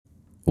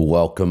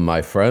Welcome,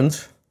 my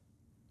friends.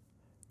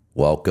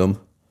 Welcome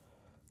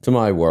to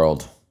my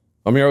world.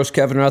 I'm your host,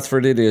 Kevin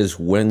Rutherford. It is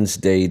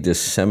Wednesday,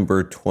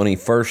 December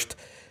 21st.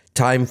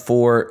 Time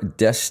for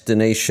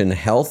Destination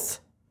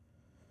Health.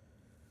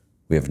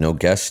 We have no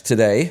guests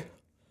today.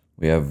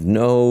 We have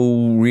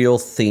no real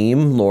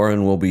theme.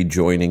 Lauren will be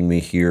joining me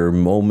here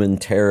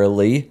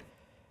momentarily.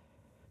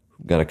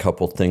 We've got a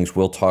couple things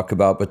we'll talk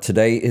about, but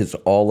today is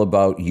all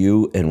about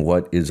you and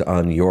what is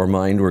on your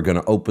mind. We're going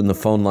to open the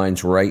phone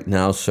lines right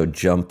now, so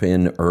jump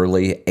in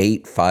early.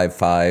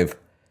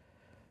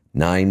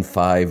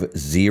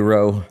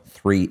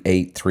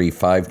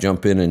 855-950-3835.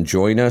 Jump in and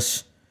join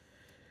us.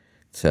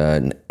 It's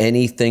an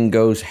anything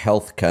goes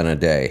health kind of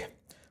day.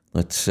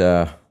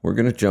 We're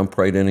going to jump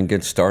right in and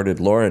get started.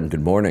 Lauren,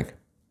 good morning.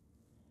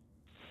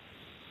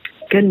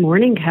 Good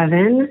morning,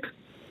 Kevin.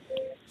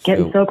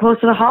 Getting so close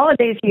to the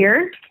holidays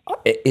here.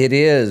 It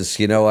is.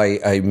 You know,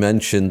 I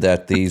mentioned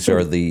that these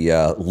are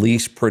the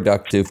least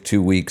productive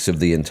 2 weeks of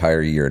the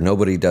entire year.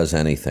 Nobody does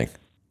anything.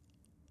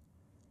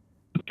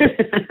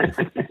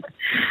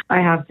 I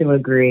have to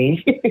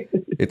agree.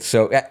 It's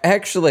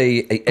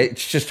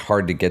just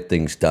hard to get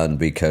things done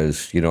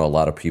because, you know, a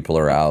lot of people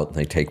are out and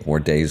they take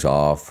more days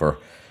off, or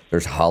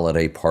there's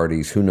holiday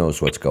parties. Who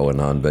knows what's going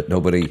on, but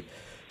nobody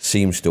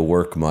seems to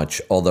work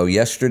much. Although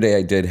yesterday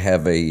I did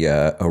have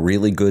a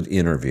really good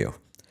interview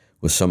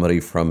with somebody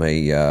from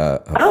a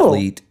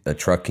fleet, a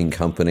trucking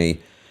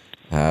company.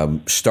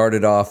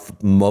 Started off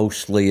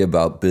mostly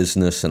about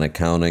business and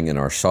accounting and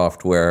our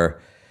software.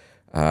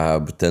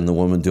 But then the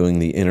woman doing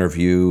the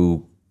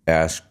interview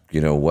asked,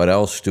 you know, what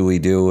else do we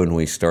do? And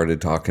we started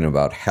talking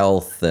about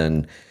health,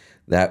 and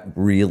that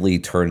really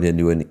turned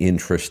into an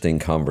interesting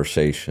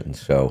conversation.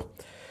 So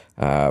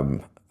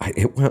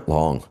it went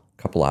long,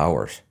 a couple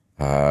hours.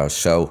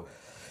 So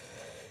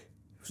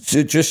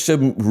just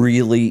some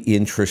really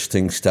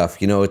interesting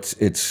stuff. You know,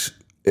 it's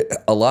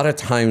a lot of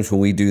times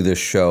when we do this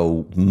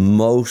show,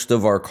 most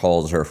of our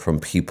calls are from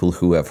people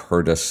who have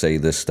heard us say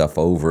this stuff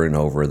over and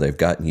over. They've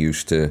gotten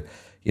used to,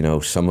 you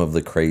know, some of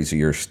the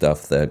crazier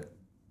stuff that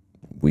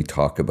we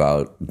talk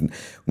about. When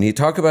you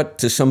talk about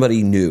to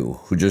somebody new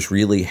who just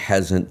really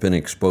hasn't been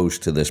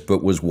exposed to this,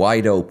 but was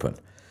wide open,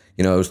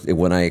 you know,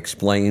 when I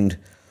explained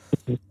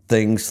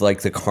things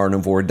like the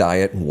carnivore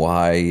diet and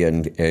why,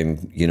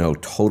 and you know,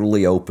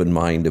 totally open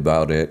mind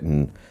about it,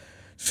 and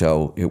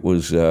so it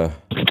was a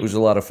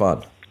lot of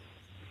fun.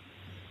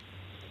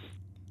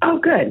 Oh,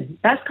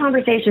 good. Best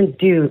conversations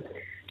do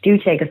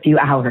take a few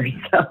hours,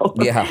 so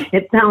yeah,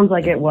 it sounds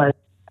like it was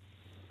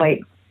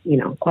quite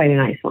a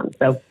nice one.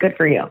 So good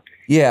for you.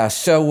 Yeah,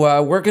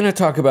 so we're going to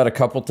talk about a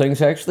couple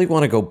things. I actually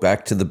want to go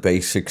back to the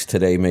basics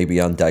today, maybe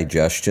on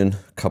digestion.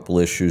 A couple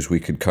issues we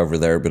could cover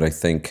there, but I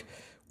think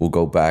we'll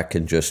go back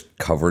and just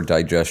cover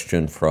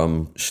digestion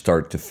from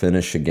start to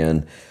finish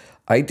again.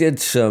 I did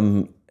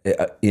some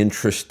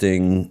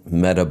interesting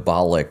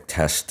metabolic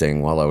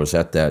testing while I was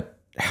at that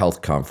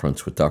health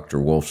conference with Dr.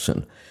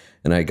 Wolfson,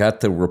 and I got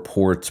the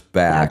reports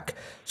back.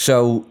 Yeah.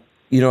 So,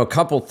 you know, a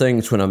couple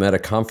things when I'm at a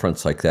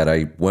conference like that,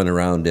 I went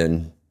around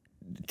and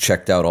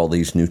checked out all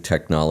these new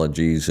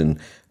technologies and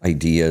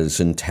ideas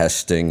and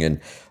testing. And,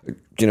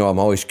 you know, I'm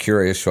always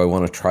curious, so I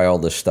want to try all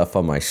this stuff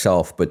on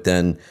myself, but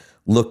then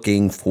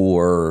looking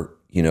for,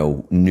 you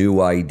know,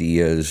 new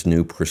ideas,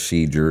 new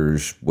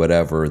procedures,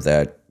 whatever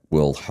that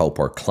will help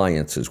our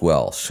clients as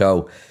well.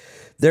 So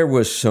there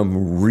was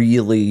some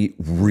really,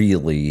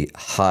 really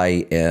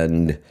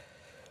high-end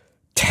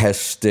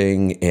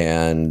testing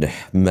and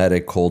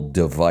medical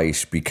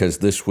device, because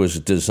this was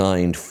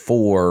designed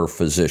for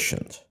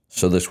physicians.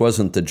 So this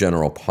wasn't the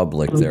general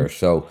public there.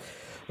 So,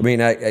 I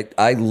mean,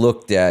 I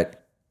looked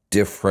at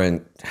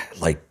different,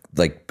 like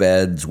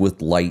beds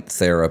with light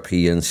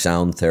therapy and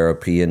sound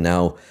therapy, and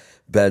now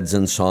beds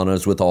and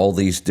saunas with all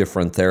these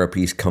different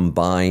therapies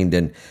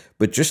combined.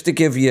 But just to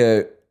give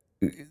you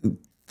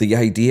the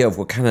idea of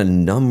what kind of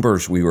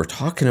numbers we were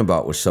talking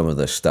about with some of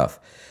this stuff,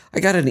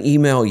 I got an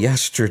email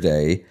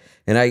yesterday,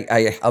 and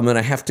I'm going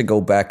to have to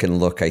go back and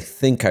look. I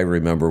think I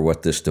remember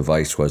what this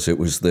device was. It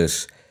was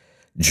this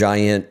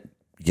giant,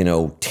 you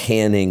know,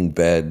 tanning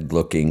bed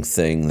looking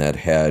thing that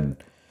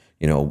had,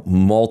 you know,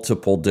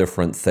 multiple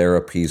different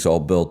therapies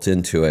all built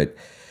into it.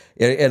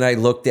 And I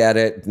looked at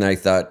it and I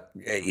thought,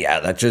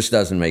 yeah, that just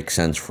doesn't make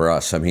sense for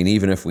us. I mean,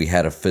 even if we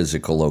had a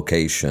physical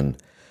location,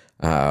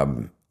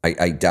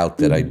 I doubt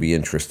that I'd be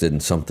interested in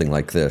something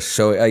like this.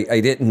 So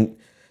I didn't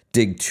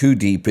dig too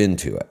deep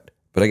into it.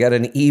 But I got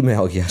an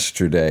email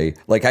yesterday.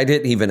 Like, I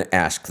didn't even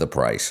ask the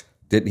price.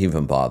 Didn't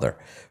even bother.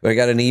 But I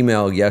got an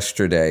email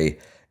yesterday,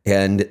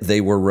 and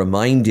they were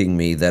reminding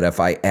me that if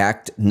I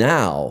act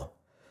now,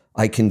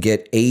 I can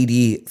get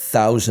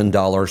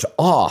 $80,000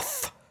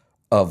 off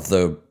of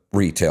the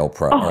retail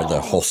price or the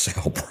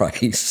wholesale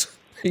price.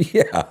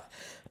 Yeah.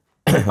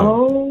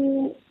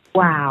 Oh,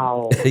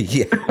 wow.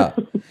 Yeah.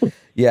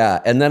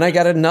 Yeah. And then I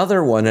got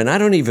another one, and I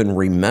don't even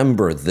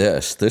remember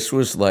this. This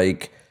was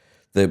like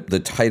the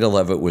title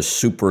of it was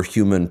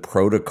Superhuman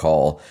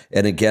Protocol.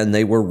 And again,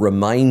 they were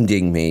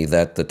reminding me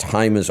that the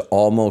time is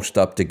almost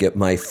up to get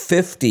my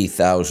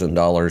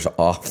 $50,000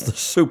 off the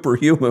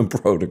Superhuman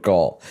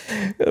Protocol.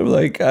 I'm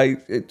like, yeah,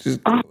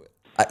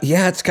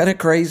 it's kind of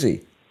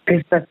crazy.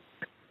 Is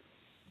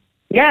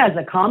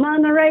the comma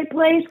in the right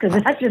place?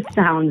 Because that just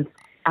sounds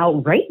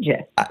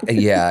outrageous.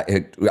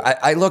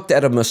 I looked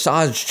at a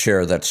massage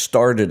chair that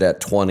started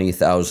at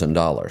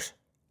 $20,000.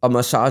 A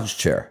massage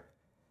chair.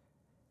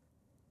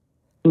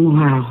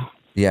 Wow.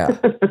 Yeah.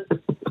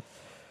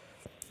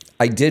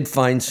 I did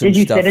find some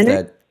stuff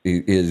that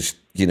is,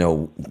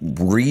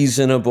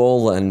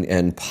 reasonable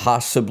and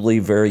possibly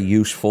very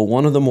useful.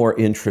 One of the more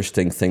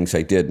interesting things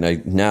I did,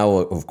 and now,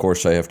 of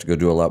course, I have to go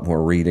do a lot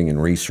more reading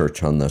and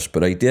research on this,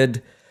 but I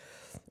did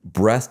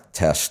breath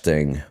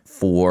testing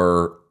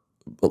for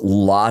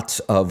lots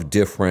of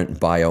different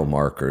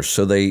biomarkers.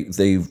 So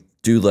they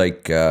do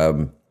like,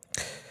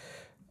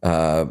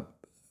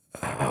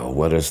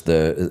 what is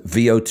the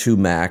VO2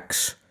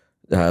 max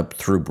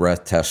through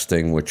breath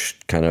testing, which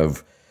kind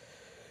of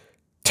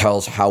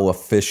tells how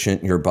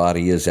efficient your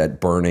body is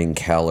at burning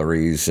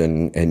calories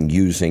and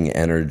using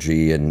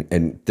energy.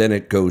 And then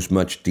it goes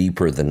much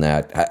deeper than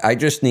that. I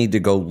just need to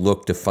go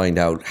look to find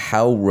out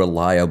how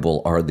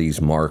reliable are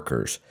these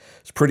markers.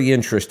 It's pretty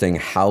interesting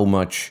how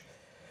much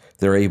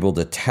they're able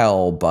to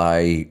tell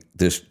by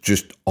this.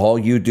 Just all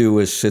you do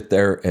is sit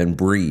there and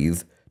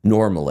breathe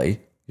normally.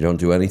 You don't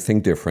do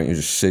anything different. You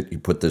just sit, they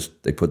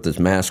put this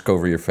mask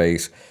over your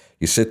face.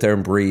 You sit there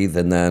and breathe,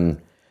 and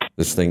then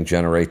this thing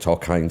generates all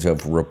kinds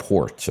of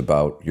reports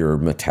about your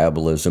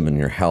metabolism and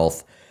your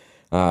health.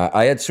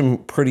 I had some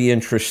pretty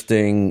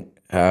interesting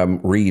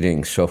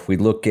readings. So if we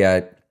look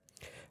at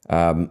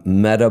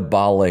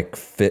metabolic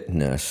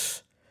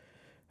fitness,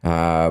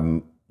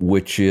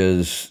 which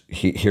is,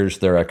 here's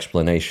their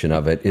explanation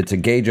of it. It's a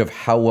gauge of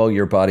how well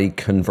your body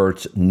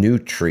converts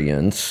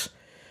nutrients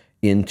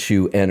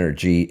into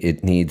energy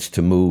it needs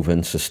to move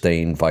and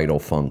sustain vital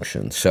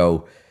function.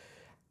 So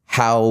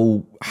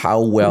how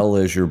well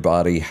is your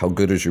body, how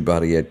good is your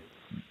body at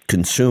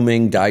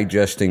consuming,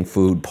 digesting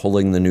food,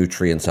 pulling the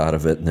nutrients out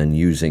of it, and then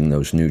using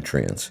those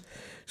nutrients?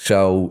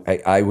 So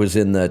I was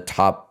in the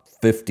top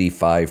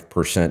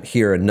 55%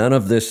 here, and none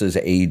of this is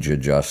age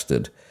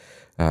adjusted.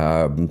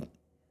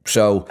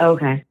 So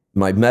okay.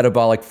 My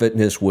metabolic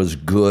fitness was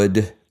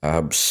good.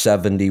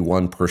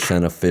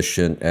 71%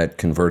 efficient at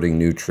converting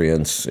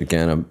nutrients.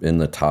 Again, I'm in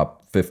the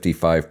top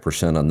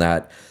 55% on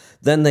that.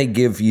 Then they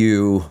give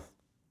you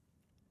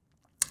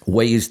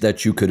ways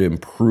that you could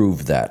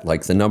improve that.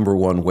 Like the number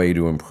one way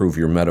to improve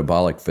your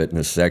metabolic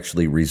fitness is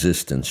actually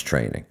resistance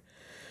training.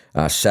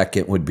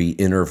 Second would be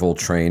interval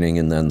training,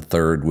 and then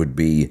third would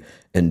be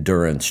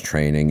endurance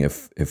training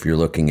if you're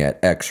looking at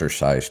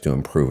exercise to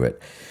improve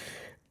it.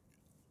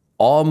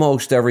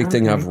 Almost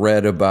everything I've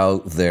read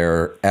about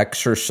their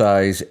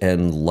exercise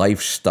and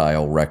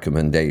lifestyle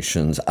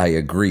recommendations, I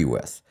agree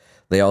with.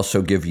 They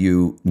also give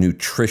you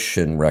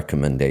nutrition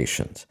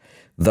recommendations.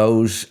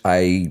 Those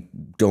I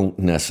don't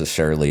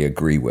necessarily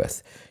agree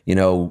with.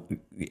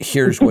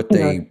 Here's what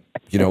they,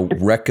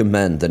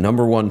 recommend. The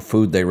number one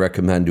food they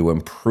recommend to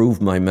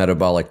improve my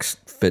metabolic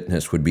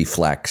fitness would be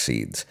flax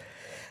seeds.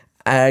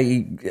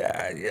 I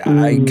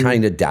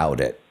kind of doubt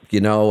it.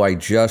 I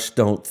just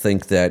don't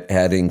think that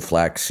adding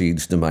flax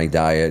seeds to my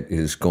diet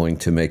is going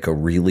to make a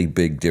really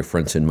big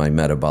difference in my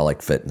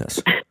metabolic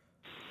fitness.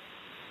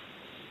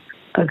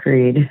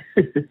 Agreed.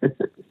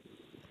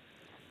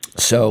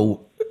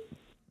 So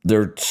there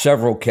are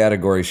several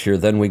categories here.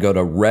 Then we go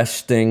to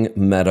resting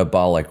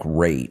metabolic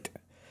rate.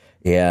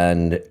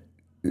 And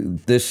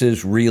this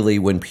is really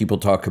when people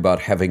talk about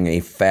having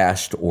a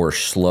fast or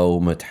slow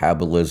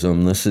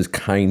metabolism. This is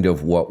kind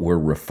of what we're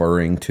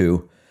referring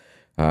to.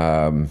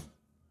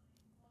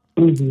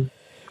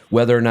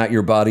 Whether or not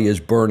your body is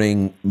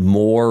burning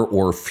more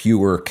or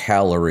fewer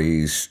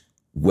calories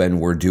when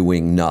we're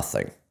doing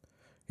nothing.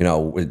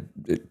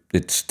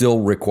 It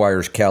still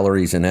requires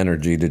calories and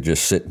energy to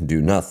just sit and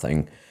do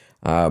nothing.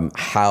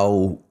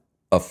 How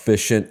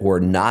efficient or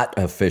not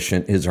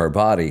efficient is our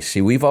body?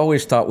 See, we've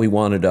always thought we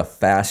wanted a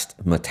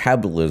fast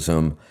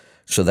metabolism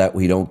so that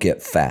we don't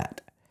get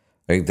fat.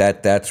 Like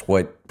that's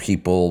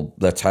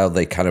how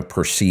they kind of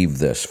perceive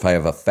this. If I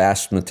have a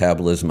fast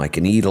metabolism, I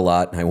can eat a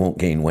lot and I won't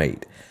gain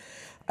weight.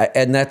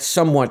 And that's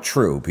somewhat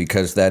true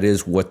because that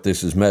is what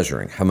this is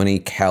measuring. How many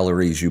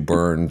calories you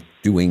burn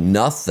doing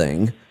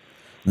nothing,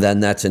 then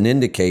that's an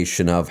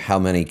indication of how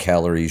many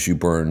calories you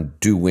burn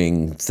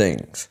doing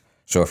things.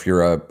 So if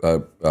you're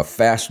a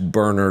fast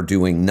burner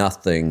doing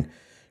nothing,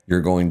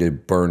 you're going to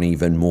burn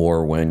even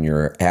more when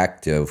you're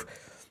active.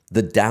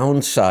 The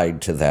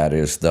downside to that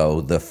is, though,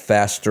 the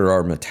faster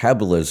our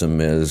metabolism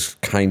is,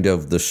 kind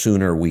of the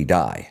sooner we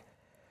die.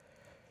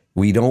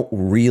 We don't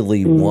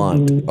really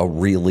want a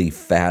really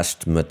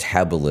fast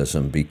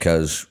metabolism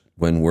because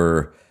when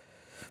we're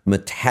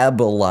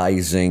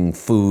metabolizing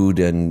food,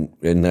 and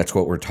that's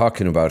what we're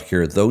talking about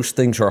here, those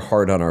things are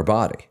hard on our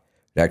body.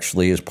 It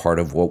actually is part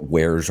of what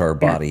wears our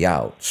body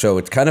out. So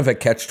it's kind of a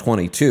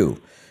catch-22.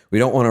 we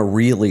don't want to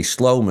really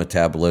slow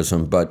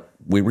metabolism, but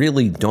we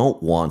really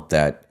don't want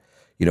that,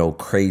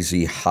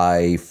 crazy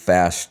high,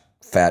 fast,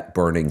 fat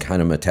burning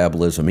kind of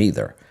metabolism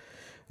either.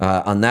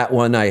 On that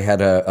one, I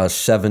had a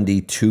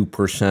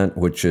 72%,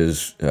 which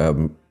is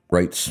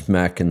right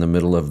smack in the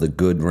middle of the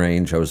good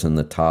range. I was in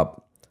the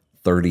top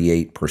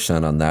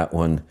 38% on that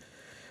one.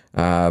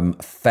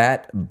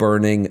 Fat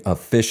burning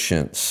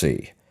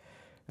efficiency.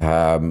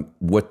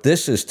 What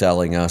this is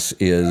telling us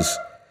is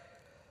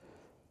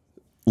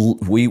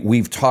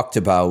we've talked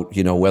about,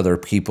 whether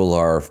people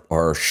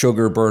are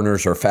sugar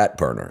burners or fat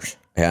burners.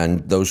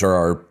 And those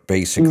are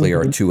basically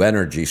our two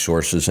energy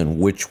sources, and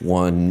which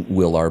one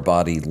will our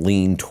body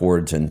lean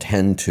towards and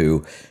tend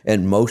to.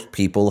 And most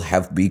people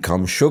have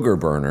become sugar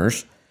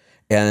burners,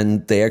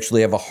 and they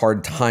actually have a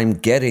hard time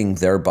getting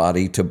their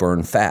body to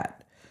burn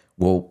fat.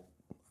 Well,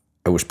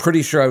 I was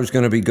pretty sure I was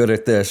going to be good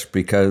at this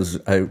because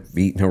I've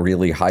eaten a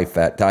really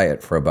high-fat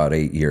diet for about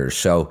 8 years.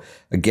 So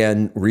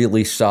again,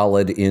 really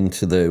solid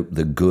into the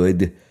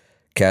good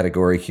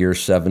category here,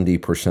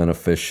 70%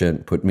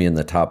 efficient, put me in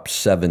the top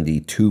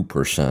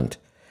 72%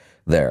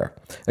 there.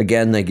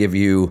 Again, they give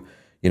you,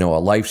 a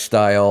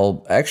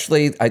lifestyle.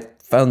 Actually, I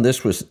found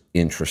this was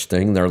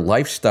interesting. Their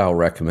lifestyle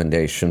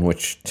recommendation,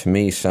 which to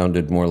me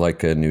sounded more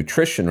like a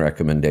nutrition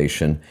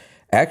recommendation,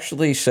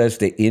 actually says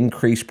to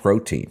increase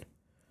protein.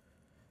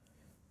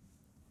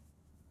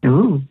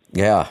 Oh.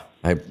 Yeah,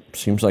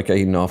 seems like I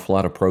eat an awful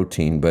lot of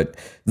protein, but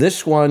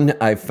this one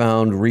I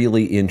found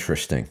really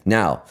interesting.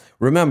 Now,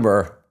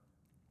 remember,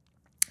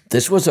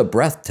 this was a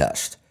breath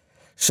test.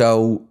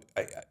 So,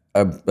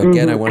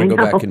 again, I want to go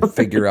back and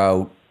figure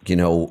out,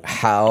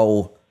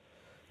 how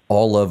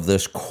all of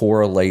this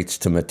correlates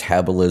to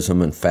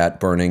metabolism and fat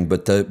burning.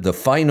 But the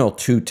final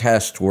two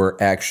tests were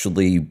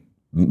actually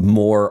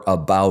more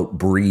about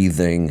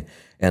breathing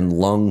and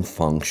lung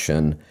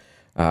function.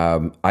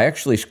 I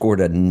actually scored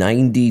a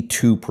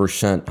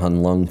 92%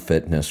 on lung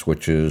fitness,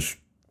 which is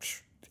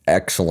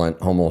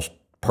excellent, almost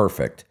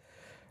perfect.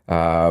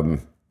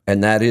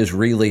 And that is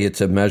really,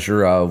 it's a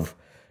measure of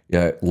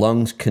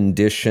lungs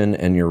condition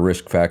and your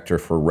risk factor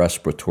for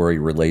respiratory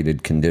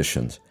related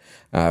conditions.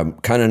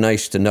 Kind of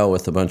nice to know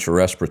with a bunch of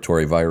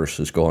respiratory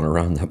viruses going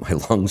around that my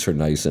lungs are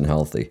nice and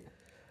healthy.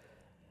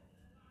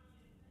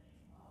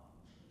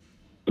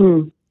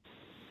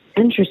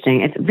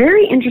 Interesting. It's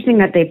very interesting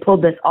that they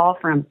pulled this all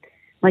from,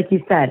 like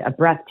you said, a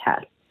breath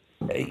test.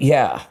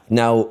 Yeah.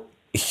 Now,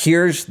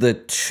 here's the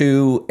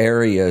two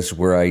areas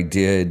where I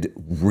did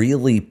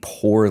really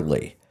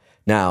poorly.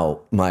 Now,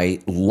 my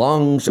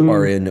lungs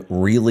are in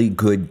really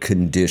good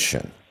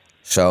condition.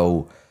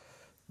 So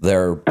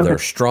they're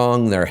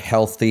strong, they're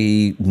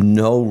healthy,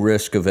 no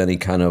risk of any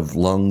kind of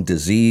lung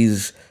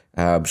disease,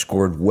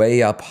 scored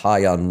way up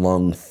high on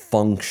lung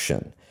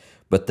function.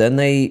 But then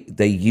they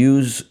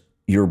use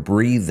your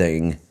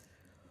breathing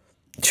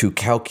to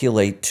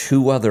calculate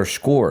two other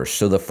scores.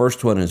 So the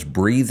first one is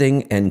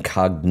breathing and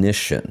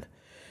cognition.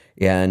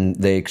 And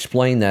they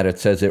explain that it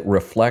says it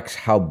reflects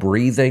how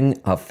breathing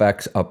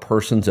affects a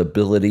person's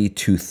ability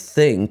to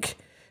think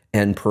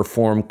and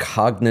perform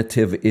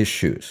cognitive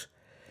issues.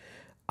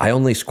 I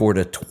only scored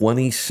a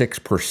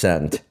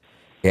 26%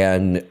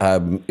 and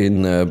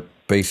in the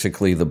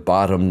basically the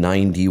bottom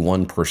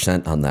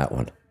 91% on that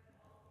one.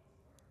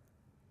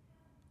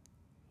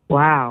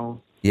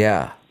 Wow.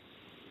 Yeah.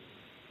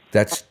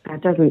 That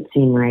doesn't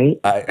seem right.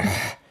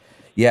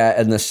 Yeah,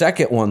 and the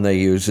second one they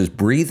use is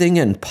breathing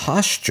and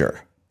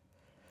posture.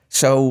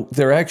 So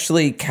they're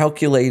actually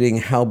calculating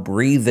how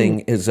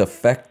breathing is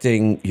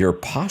affecting your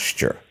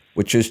posture,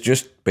 which is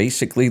just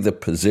basically the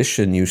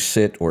position you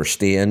sit or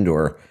stand,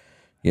 or,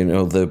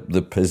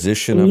 the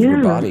position of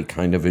your body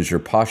kind of is your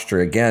posture.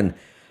 Again,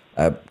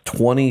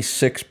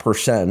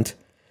 26%,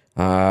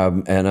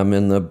 and I'm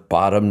in the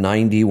bottom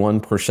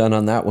 91%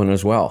 on that one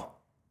as well.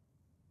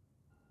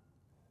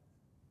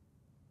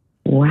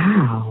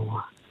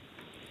 Wow.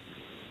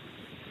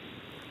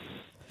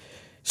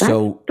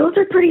 So those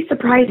are pretty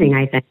surprising,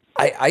 I think.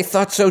 I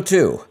thought so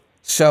too.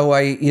 So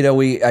I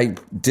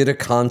did a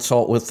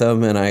consult with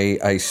them, and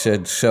I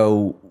said,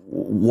 so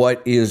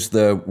what is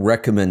the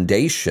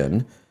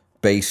recommendation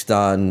based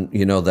on,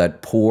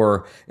 that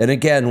poor, and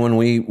again, when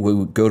we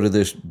go to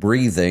this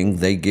breathing,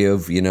 they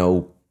give,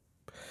 let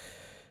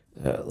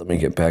me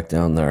get back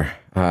down there,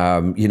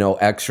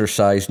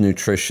 exercise,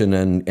 nutrition,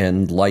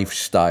 and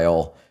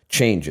lifestyle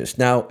changes.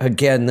 Now,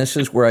 again, this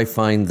is where I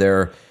find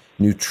their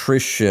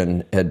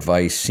nutrition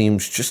advice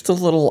seems just a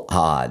little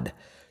odd.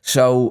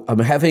 So I'm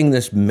having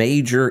this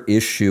major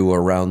issue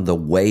around the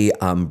way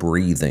I'm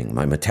breathing.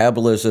 My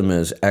metabolism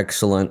is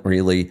excellent,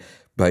 really,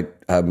 but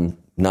I'm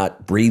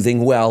not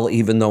breathing well,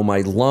 even though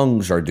my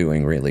lungs are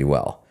doing really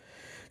well.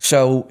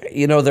 So,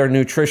 their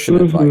nutrition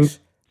advice,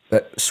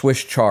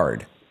 Swiss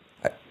chard.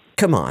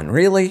 Come on,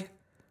 really?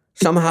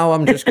 Somehow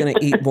I'm just going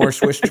to eat more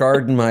Swiss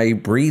chard and my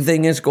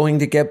breathing is going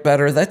to get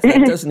better? That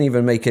doesn't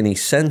even make any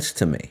sense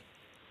to me.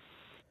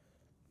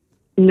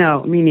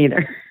 No, me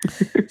neither.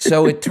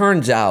 So it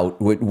turns out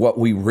what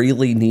we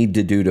really need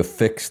to do to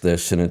fix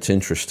this, and it's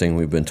interesting,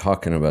 we've been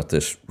talking about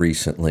this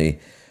recently,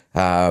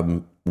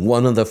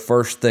 one of the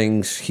first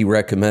things he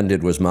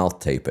recommended was mouth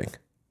taping.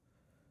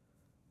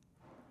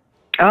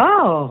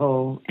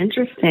 Oh,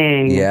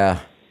 interesting. Yeah.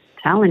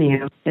 Telling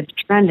you, it's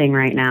trending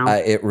right now.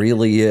 It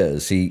really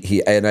is.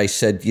 He and I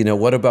said,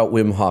 what about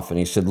Wim Hof? And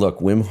he said, look,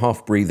 Wim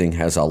Hof breathing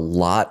has a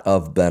lot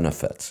of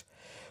benefits,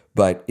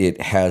 but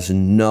it has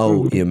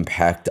no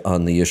impact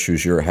on the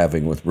issues you're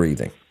having with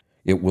breathing.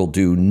 It will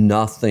do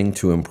nothing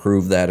to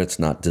improve that. It's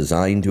not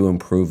designed to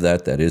improve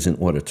that. That isn't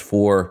what it's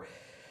for.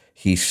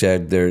 He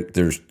said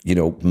there's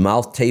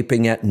mouth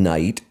taping at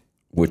night,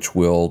 which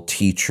will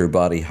teach your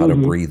body how to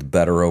breathe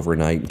better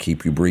overnight and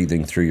keep you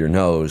breathing through your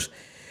nose.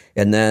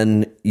 And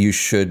then you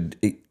should,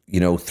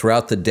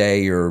 throughout the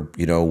day or,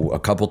 a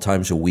couple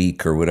times a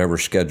week or whatever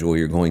schedule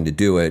you're going to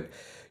do it,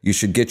 you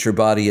should get your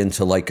body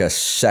into like a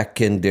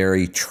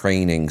secondary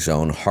training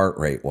zone heart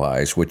rate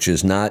wise, which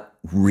is not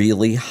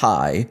really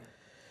high.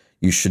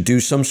 You should do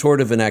some sort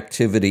of an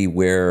activity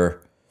where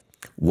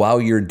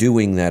while you're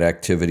doing that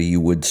activity, you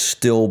would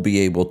still be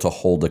able to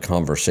hold a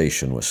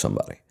conversation with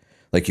somebody.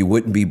 Like you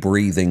wouldn't be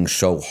breathing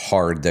so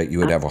hard that you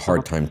would have a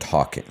hard time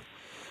talking.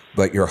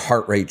 But your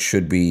heart rate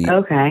should be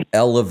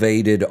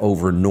elevated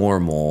over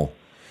normal.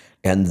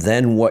 And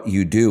then what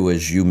you do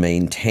is you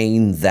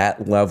maintain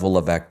that level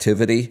of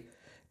activity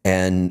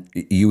and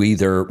you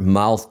either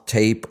mouth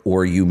tape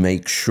or you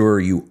make sure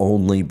you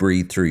only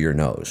breathe through your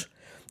nose.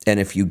 And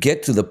if you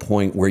get to the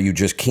point where you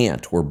just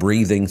can't, where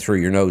breathing through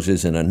your nose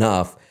isn't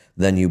enough,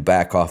 then you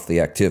back off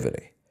the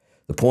activity.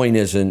 The point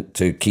isn't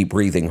to keep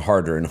breathing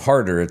harder and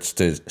harder. It's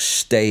to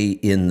stay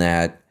in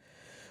that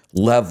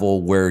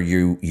level where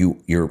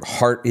your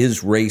heart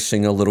is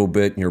racing a little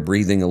bit and you're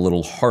breathing a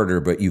little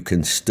harder, but you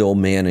can still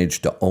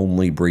manage to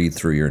only breathe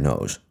through your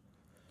nose.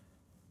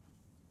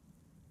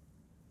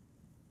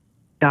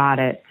 Got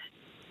it.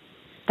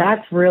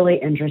 That's really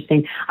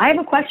interesting. I have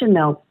a question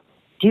though.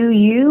 Do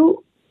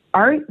you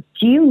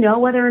know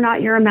whether or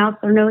not you're a mouth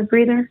or nose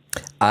breather?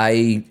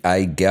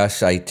 I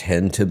guess I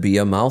tend to be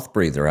a mouth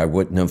breather. I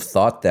wouldn't have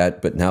thought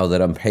that, but now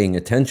that I'm paying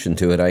attention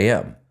to it, I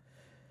am.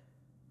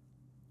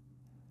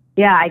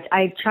 Yeah,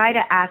 I try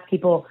to ask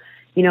people,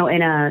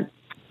 to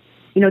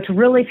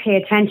really pay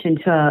attention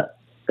to,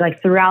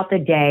 like, throughout the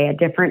day at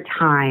different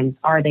times,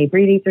 are they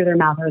breathing through their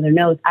mouth or their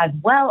nose, as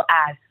well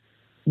as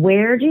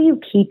where do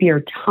you keep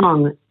your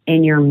tongue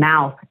in your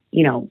mouth,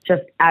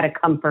 just out of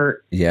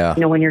comfort,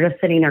 when you're just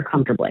sitting there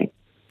comfortably.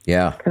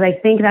 Yeah. Because I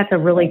think that's a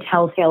really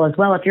telltale as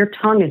well. If your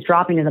tongue is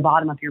dropping to the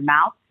bottom of your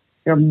mouth,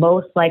 you're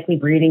most likely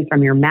breathing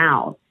from your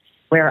mouth.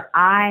 Where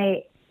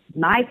my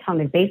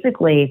tongue is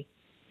basically,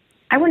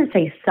 I wouldn't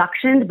say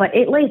suctioned, but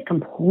it lays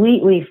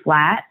completely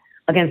flat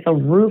against the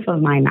roof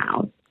of my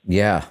mouth.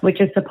 Yeah.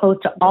 Which is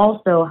supposed to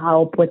also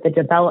help with the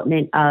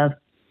development of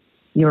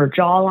your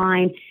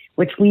jawline,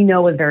 which we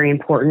know is very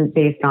important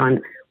based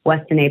on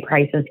Weston A.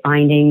 Price's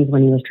findings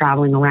when he was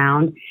traveling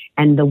around.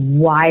 And the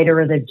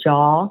wider the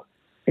jaw,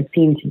 it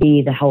seemed to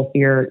be the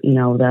healthier,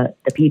 the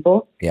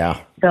people.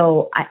 Yeah.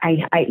 So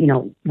I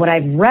what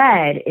I've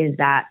read is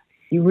that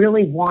you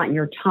really want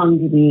your tongue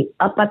to be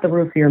up at the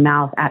roof of your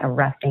mouth at a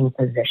resting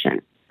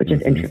position, which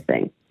is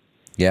interesting.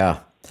 Yeah.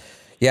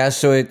 Yeah.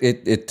 So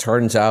it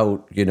turns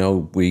out,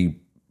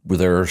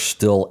 there are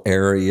still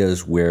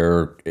areas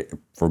where,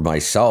 for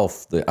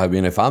myself,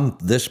 if I'm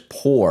this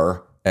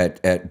poor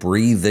at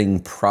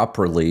breathing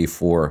properly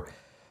for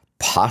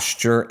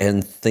posture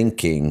and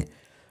thinking,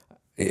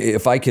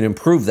 if I can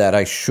improve that,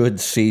 I should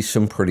see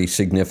some pretty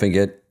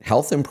significant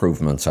health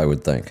improvements, I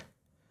would think.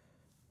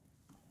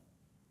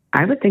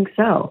 I would think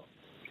so.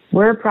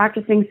 We're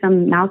practicing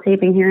some mouth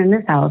taping here in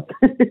this house.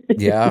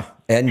 Yeah.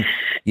 And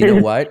you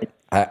know what?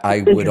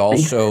 I would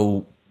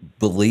also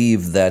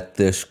believe that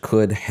this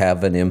could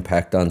have an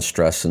impact on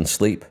stress and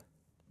sleep.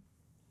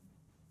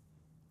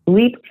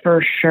 Sleep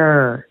for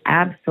sure.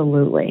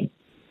 Absolutely.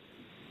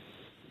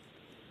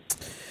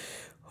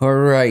 All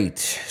right.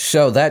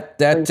 So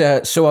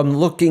so I'm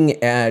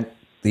looking at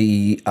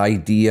the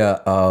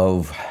idea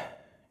of,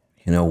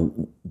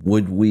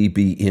 would we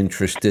be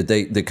interested?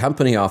 The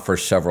company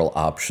offers several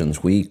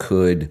options. We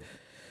could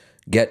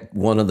get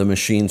one of the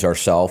machines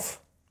ourselves,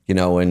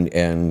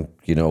 and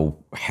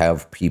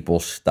have people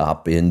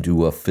stop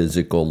into a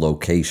physical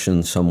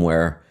location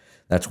somewhere.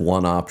 That's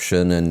one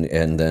option.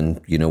 And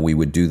then, we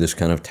would do this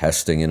kind of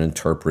testing and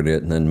interpret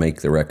it and then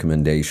make the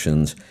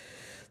recommendations.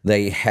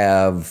 They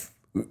have,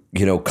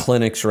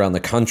 clinics around the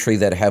country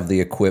that have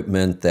the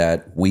equipment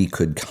that we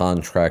could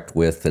contract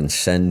with and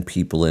send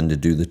people in to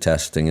do the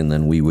testing. And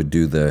then we would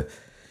do the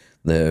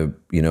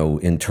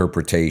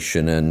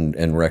interpretation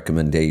and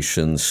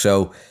recommendations.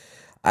 So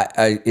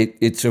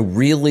it's a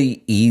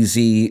really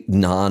easy,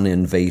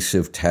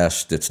 non-invasive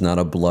test. It's not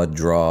a blood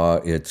draw.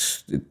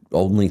 It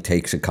only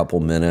takes a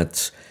couple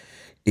minutes.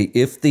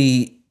 If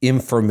the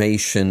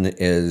information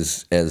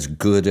is as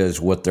good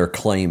as what they're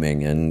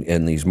claiming,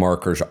 and these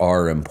markers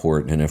are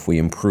important, and if we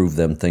improve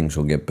them, things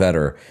will get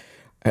better.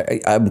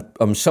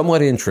 I'm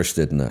somewhat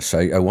interested in this.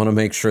 I want to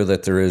make sure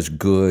that there is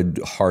good,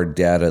 hard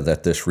data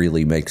that this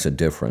really makes a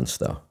difference,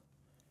 though.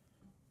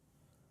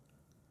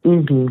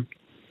 Mm-hmm.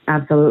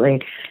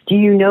 Absolutely. Do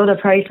you know the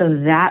price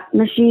of that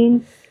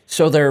machine?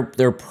 So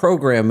their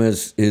program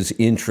is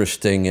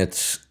interesting.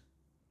 It's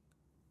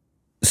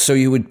so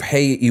you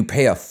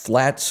pay a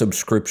flat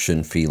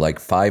subscription fee, like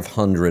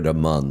 $500 a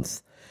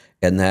month,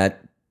 and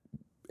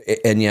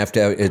you have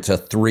to it's a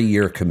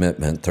 3-year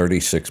commitment,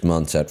 36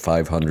 months at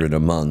 $500 a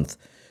month.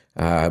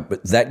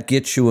 But that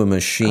gets you a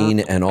machine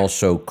and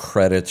also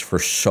credits for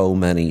so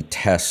many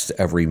tests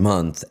every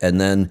month. And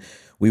then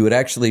we would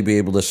actually be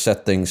able to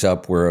set things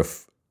up where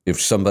if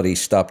somebody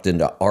stopped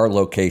into our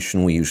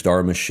location, we used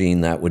our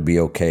machine, that would be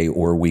okay,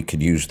 or we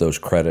could use those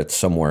credits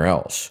somewhere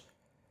else.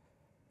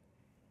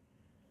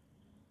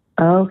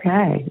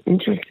 Okay,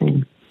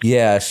 interesting.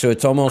 Yeah, so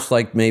it's almost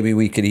like maybe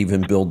we could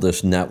even build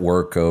this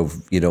network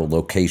of,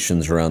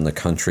 locations around the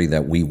country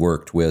that we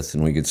worked with,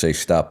 and we could say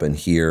stop in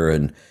here,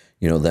 and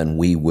then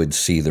we would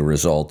see the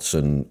results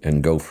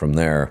and go from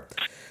there.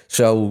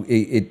 So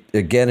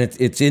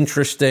it's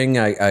interesting.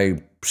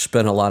 I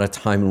spent a lot of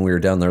time when we were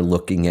down there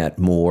looking at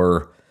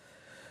more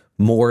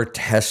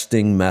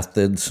testing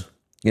methods.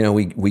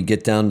 We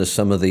get down to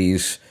some of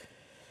these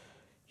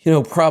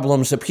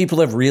problems that people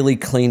have really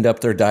cleaned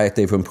up their diet.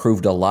 They've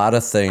improved a lot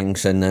of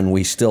things, and then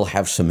we still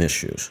have some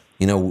issues.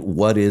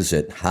 What is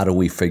it? How do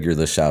we figure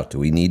this out? Do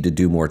we need to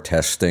do more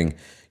testing?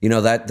 I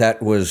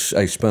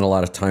spent a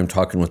lot of time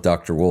talking with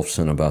Dr.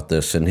 Wolfson about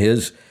this, and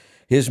his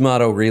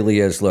motto really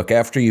is, look,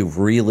 after you've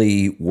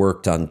really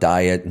worked on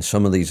diet and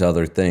some of these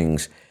other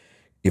things,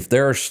 if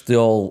there are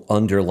still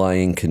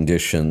underlying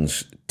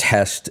conditions,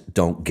 test,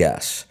 don't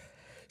guess.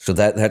 So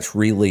that's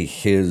really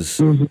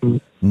his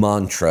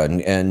mantra.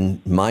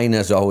 And mine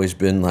has always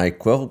been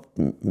like, well,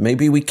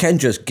 maybe we can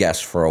just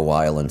guess for a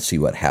while and see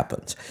what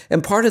happens.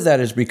 And part of that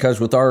is because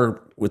with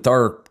our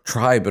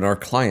tribe and our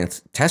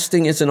clients,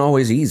 testing isn't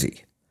always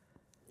easy.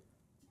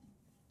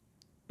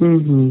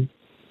 No,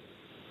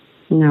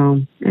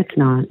 it's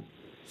not.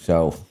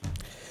 So...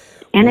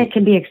 And it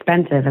can be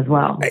expensive as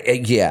well.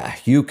 Yeah,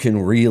 you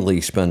can really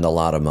spend a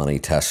lot of money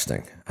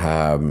testing.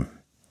 The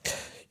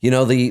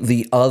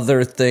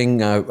other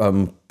thing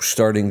I'm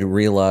starting to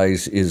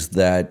realize is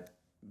that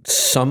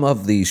some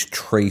of these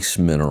trace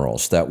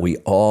minerals that we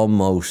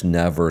almost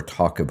never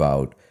talk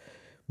about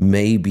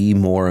may be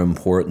more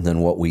important than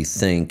what we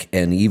think,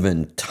 and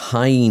even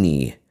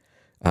tiny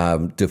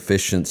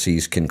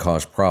deficiencies can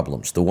cause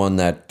problems. The one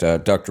that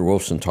Dr.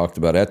 Wolfson talked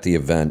about at the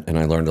event, and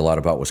I learned a lot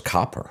about, was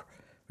copper.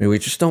 We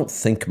just don't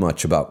think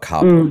much about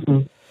copper.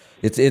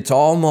 It's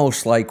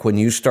almost like when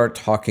you start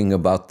talking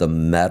about the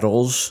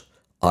metals,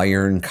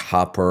 iron,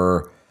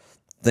 copper,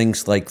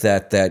 things like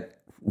that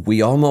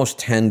we almost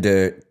tend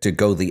to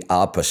go the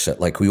opposite.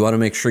 Like we want to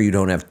make sure you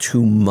don't have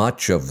too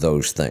much of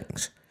those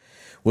things.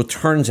 Well, it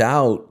turns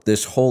out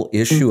this whole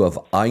issue of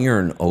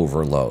iron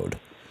overload,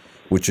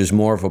 which is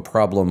more of a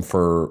problem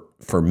for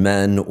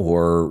men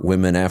or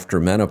women after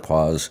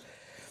menopause,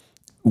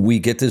 we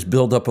get this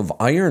buildup of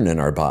iron in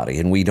our body,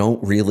 and we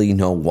don't really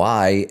know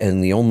why.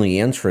 And the only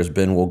answer has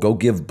been, well, go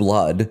give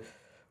blood,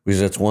 because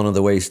that's one of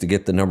the ways to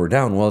get the number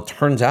down. Well, it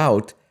turns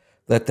out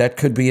that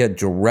could be a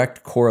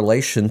direct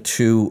correlation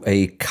to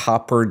a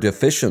copper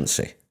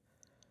deficiency.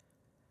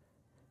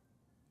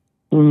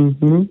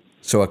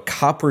 So a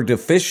copper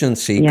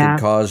deficiency could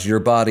cause your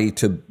body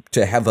to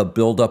have a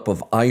buildup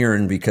of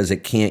iron because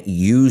it can't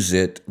use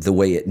it the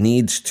way it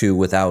needs to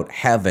without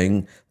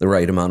having the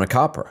right amount of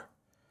copper.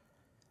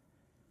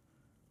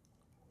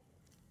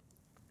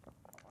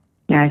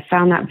 Yeah, I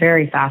found that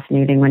very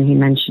fascinating when he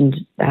mentioned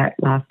that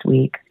last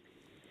week.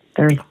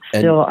 There's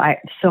still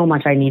so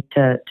much I need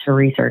to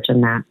research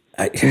in that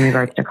in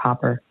regards to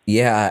copper.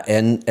 Yeah,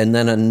 and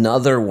then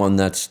another one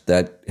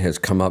that has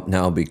come up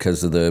now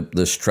because of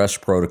the stress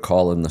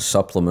protocol and the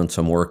supplements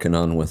I'm working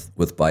on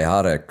with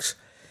Biotics.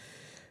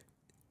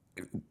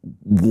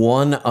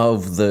 One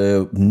of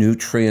the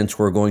nutrients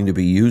we're going to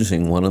be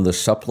using, one of the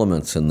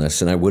supplements in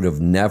this, and I would have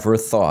never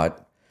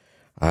thought.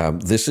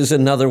 This is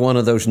another one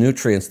of those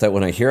nutrients that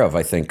when I hear of,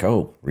 I think,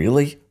 oh,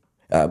 really?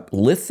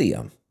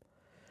 Lithium.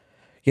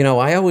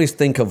 I always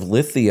think of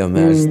lithium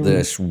as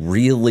this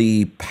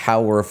really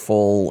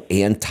powerful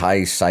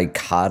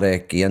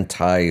antipsychotic,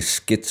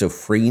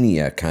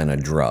 anti-schizophrenia kind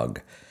of drug.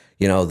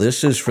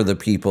 This is for the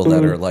people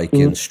that are like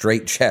in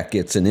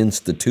straitjackets and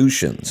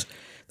institutions.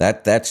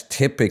 That's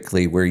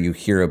typically where you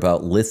hear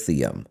about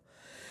lithium.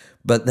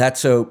 But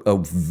that's a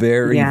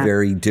very,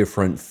 very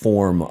different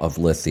form of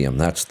lithium.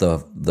 That's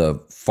the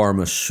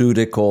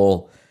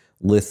pharmaceutical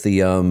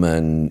lithium.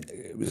 And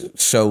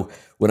so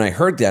when I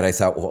heard that, I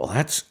thought, well,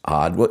 that's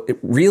odd.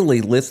 Really,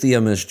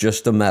 lithium is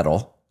just a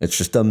metal. It's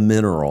just a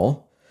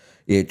mineral.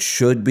 It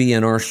should be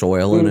in our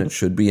soil and it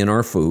should be in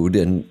our food.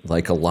 And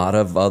like a lot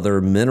of other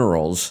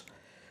minerals,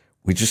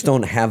 we just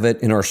don't have it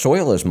in our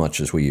soil as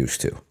much as we used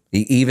to.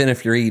 Even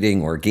if you're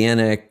eating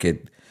organic,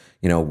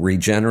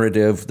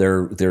 regenerative,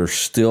 there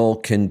still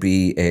can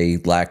be a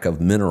lack of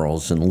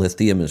minerals, and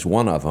lithium is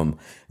one of them.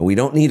 And we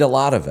don't need a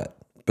lot of it,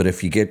 but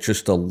if you get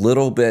just a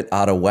little bit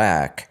out of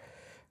whack,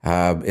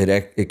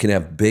 it can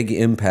have big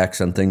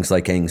impacts on things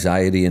like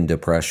anxiety and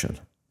depression.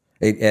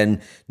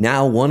 And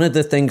now one of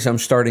the things I'm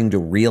starting to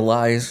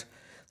realize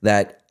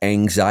that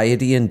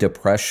anxiety and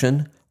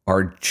depression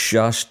are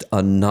just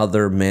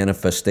another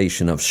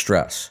manifestation of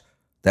stress.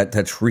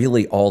 That's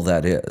really all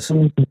that is.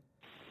 Mhm.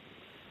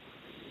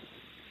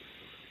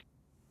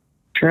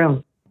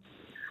 True.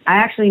 I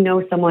actually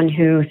know someone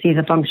who sees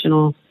a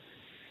functional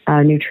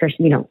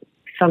nutrition,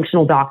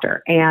 functional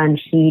doctor, and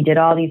he did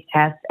all these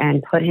tests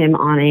and put him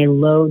on a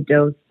low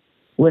dose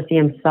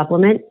lithium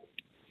supplement.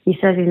 He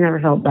says he's never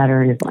felt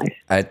better in his life.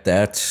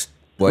 That's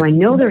So what. I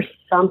know there's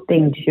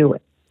something to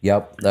it.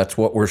 Yep, that's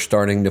what we're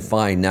starting to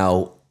find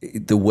now.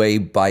 The way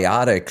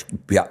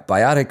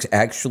Biotics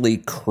actually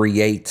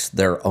creates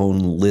their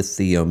own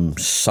lithium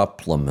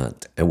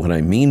supplement, and what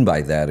I mean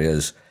by that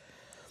is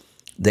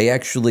they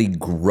actually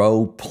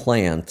grow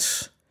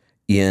plants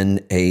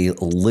in a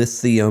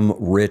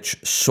lithium-rich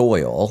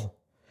soil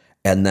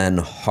and then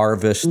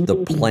harvest the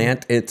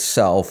plant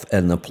itself,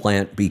 and the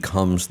plant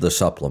becomes the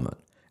supplement.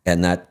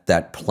 And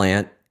that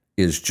plant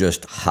is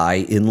just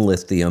high in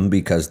lithium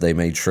because they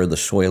made sure the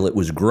soil it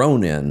was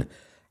grown in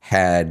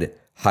had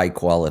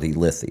high-quality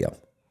lithium.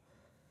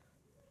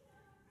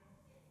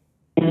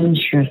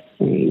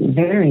 Interesting.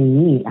 Very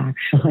neat,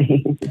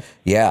 actually.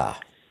 Yeah.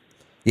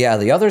 Yeah,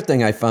 the other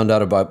thing I found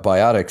out about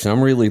Biotics, and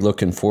I'm really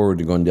looking forward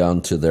to going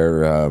down to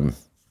their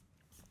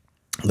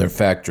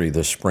factory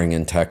this spring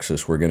in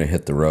Texas. We're going to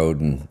hit the road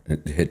and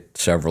hit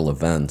several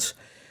events.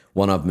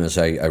 One of them is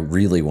I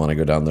really want to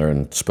go down there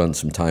and spend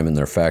some time in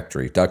their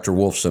factory. Dr.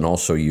 Wolfson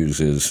also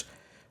uses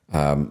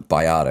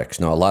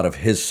Biotics. Now, a lot of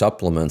his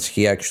supplements,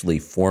 he actually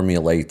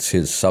formulates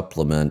his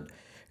supplement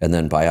and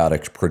then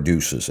Biotics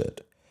produces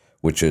it,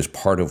 which is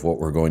part of what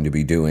we're going to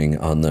be doing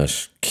on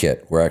this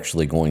kit. We're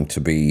actually going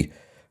to be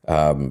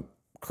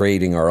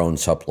creating our own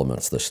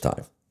supplements this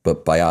time,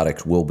 but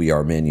Biotics will be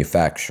our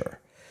manufacturer.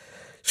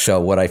 So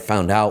what I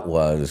found out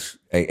was,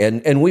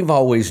 and we've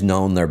always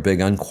known they're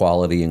big on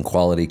quality and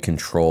quality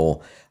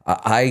control.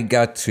 I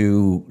got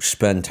to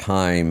spend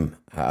time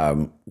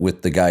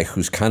with the guy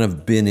who's kind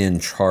of been in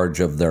charge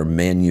of their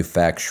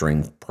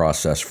manufacturing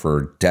process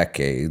for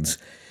decades.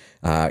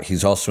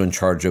 He's also in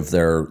charge of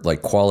their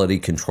quality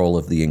control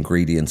of the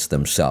ingredients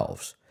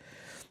themselves.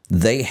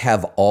 They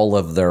have all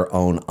of their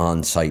own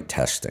on-site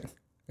testing.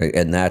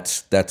 And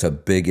that's a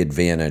big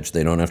advantage.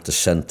 They don't have to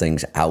send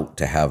things out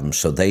to have them.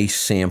 So they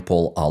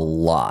sample a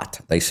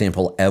lot. They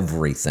sample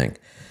everything.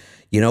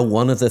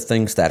 One of the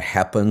things that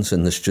happens,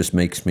 and this just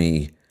makes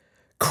me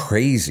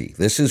crazy,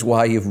 this is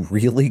why you've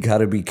really got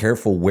to be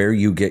careful where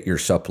you get your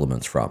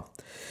supplements from.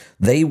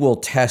 They will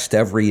test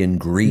every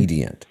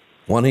ingredient.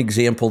 One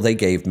example they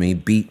gave me,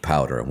 beet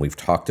powder, and we've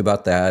talked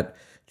about that.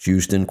 It's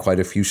used in quite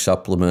a few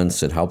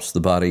supplements. It helps the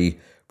body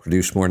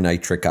produce more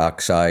nitric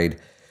oxide.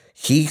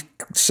 He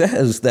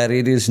says that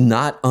it is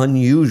not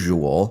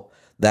unusual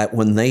that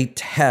when they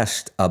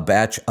test a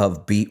batch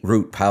of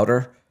beetroot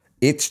powder,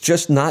 it's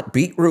just not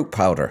beetroot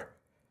powder.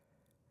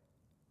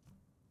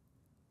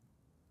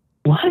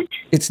 What?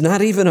 It's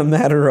not even a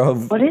matter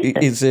of, what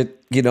is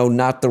it,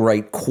 not the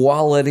right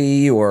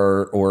quality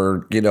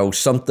or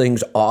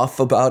something's off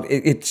about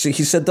it.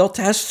 He said they'll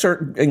test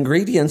certain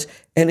ingredients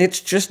and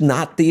it's just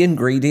not the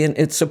ingredient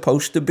it's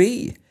supposed to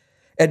be.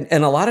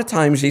 And a lot of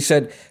times, he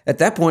said, at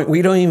that point,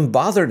 we don't even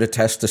bother to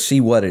test to see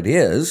what it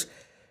is.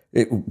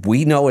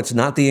 We know it's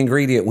not the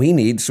ingredient we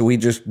need, so we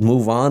just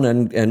move on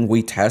and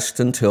we test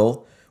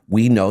until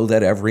we know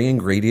that every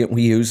ingredient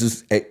we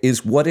use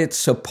is what it's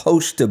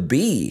supposed to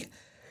be.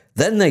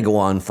 Then they go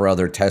on for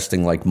other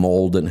testing like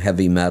mold and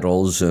heavy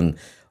metals and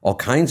all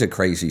kinds of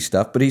crazy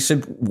stuff. But he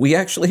said, we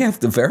actually have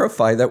to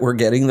verify that we're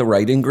getting the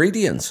right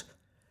ingredients.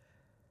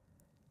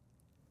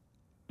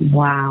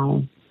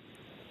 Wow.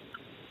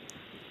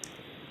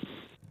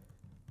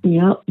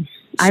 Yep.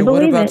 So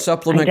what about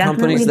supplement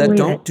companies that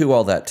don't do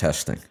all that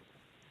testing?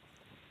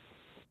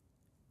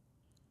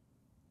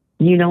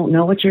 You don't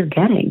know what you're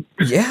getting.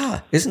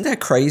 Yeah. Isn't that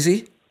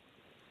crazy?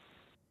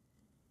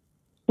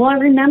 Well, I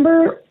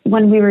remember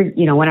when we were,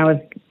 when I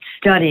was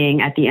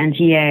studying at the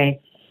NTA,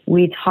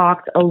 we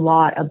talked a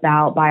lot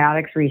about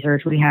Biotics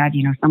research. We had,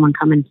 someone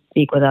come and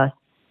speak with us.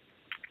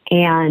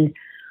 And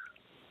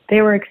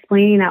they were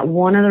explaining that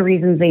one of the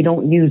reasons they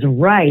don't use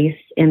rice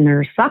in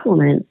their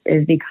supplements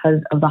is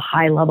because of the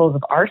high levels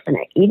of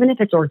arsenic. Even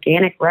if it's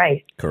organic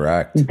rice,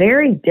 correct, it's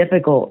very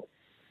difficult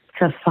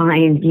to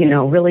find,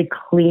 really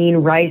clean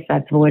rice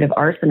that's void of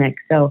arsenic.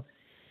 So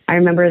I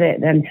remember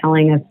them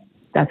telling us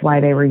that's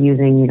why they were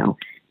using,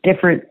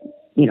 different,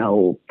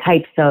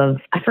 types of,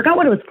 I forgot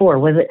what it was for.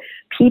 Was it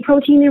pea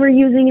protein they were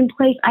using in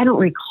place? I don't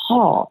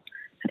recall.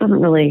 That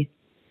doesn't really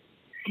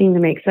seem to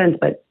make sense,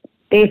 but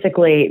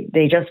basically,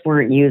 they just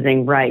weren't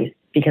using rice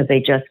because they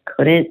just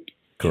couldn't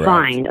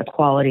find a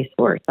quality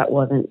source that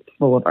wasn't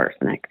full of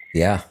arsenic.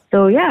 Yeah.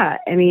 So, yeah,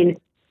 I mean,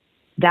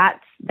 that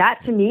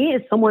to me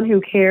is someone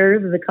who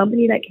cares, is a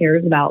company that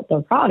cares about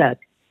the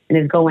product and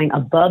is going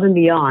above and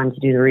beyond to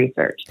do the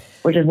research,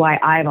 which is why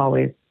I've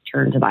always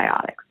turned to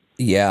Biotics.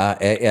 Yeah,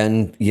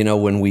 and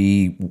when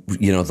we,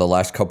 the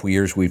last couple of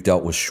years we've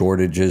dealt with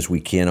shortages. We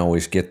can't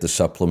always get the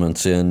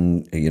supplements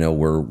in.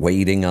 We're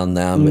waiting on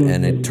them,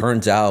 and it Hmm.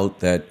 turns out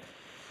that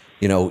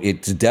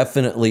it's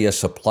definitely a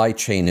supply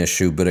chain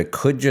issue, but it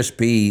could just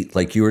be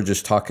like you were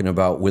just talking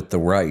about with the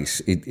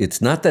rice.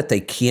 It's not that they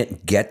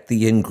can't get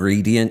the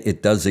ingredient;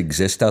 it does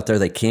exist out there.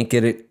 They can't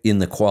get it in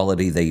the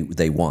quality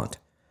they want.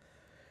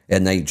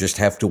 And they just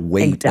have to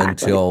wait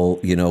Exactly. until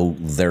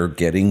they're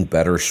getting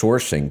better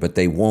sourcing, but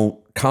they won't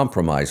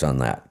compromise on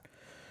that.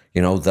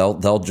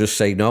 They'll just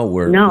say no.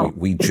 We No.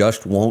 we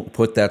just won't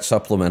put that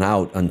supplement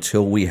out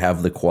until we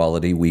have the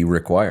quality we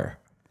require.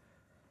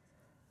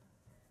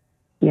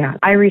 Yeah,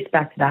 I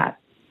respect that.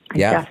 I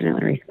Yeah,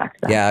 definitely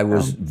respect that. yeah. I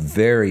was So,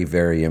 very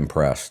very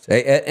impressed,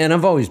 and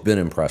I've always been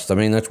impressed. I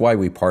mean, that's why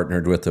we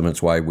partnered with them.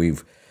 It's why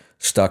we've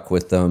stuck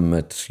with them.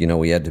 It's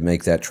we had to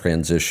make that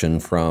transition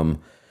from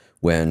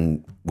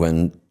when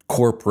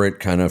corporate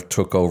kind of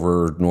took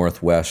over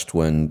Northwest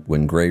when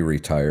Gray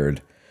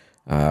retired.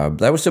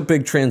 That was a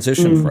big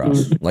transition for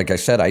us. hmm. Like I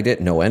said, I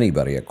didn't know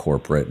anybody at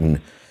corporate, and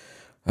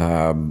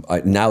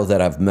now that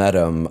I've met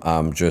them,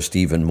 I'm just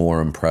even more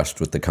impressed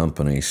with the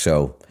company.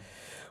 So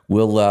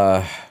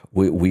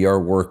we are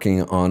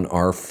working on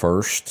our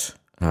first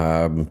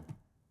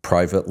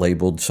private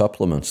labeled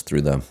supplements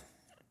through them.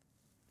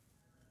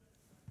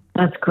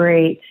 That's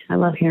great. I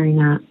love hearing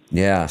that.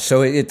 Yeah,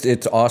 so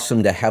it's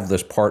awesome to have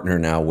this partner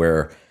now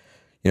where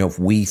if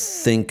we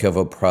think of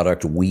a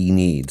product we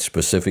need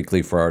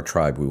specifically for our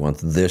tribe, we want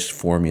this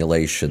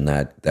formulation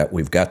that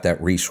we've got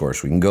that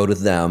resource. We can go to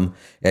them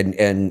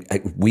and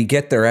we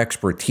get their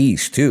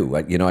expertise too.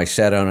 I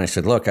sat down and I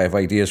said, look, I have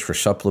ideas for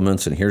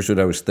supplements and here's what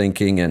I was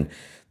thinking. And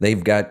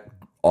they've got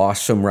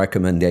awesome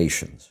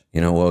recommendations.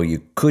 Well,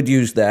 you could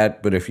use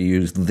that, but if you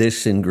use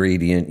this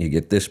ingredient, you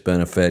get this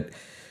benefit.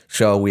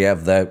 So we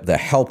have the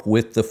help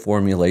with the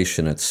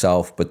formulation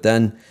itself, but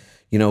then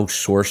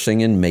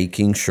sourcing and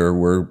making sure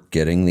we're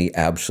getting the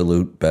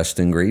absolute best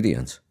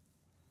ingredients.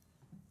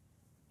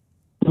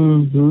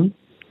 Hmm.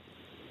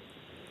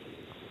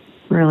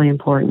 Really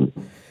important.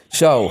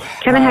 So,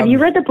 Kevin, have you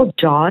read the book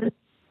Jaws?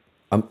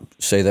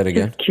 say that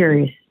again. Just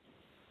curious.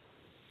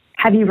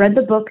 Have you read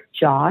the book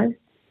Jaws?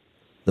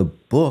 The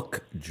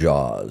book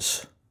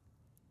Jaws.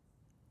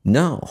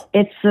 No.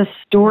 It's the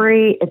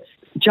story. It's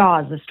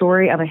Jaws, the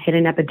story of a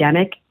hidden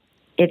epidemic.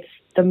 It's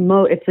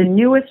It's the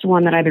newest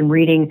one that I've been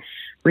reading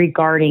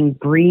regarding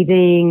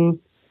breathing,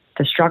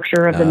 the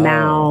structure of the Oh.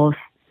 mouth.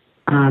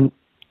 Um,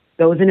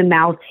 Goes into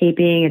mouth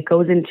taping. It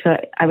goes into.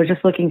 I was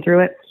just looking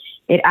through it.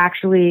 It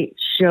actually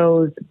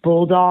shows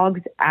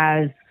bulldogs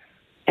as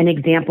an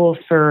example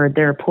for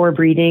their poor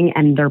breathing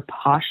and their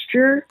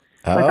posture.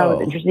 So I thought it was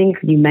Oh. interesting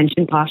because you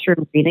mentioned posture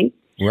and breathing.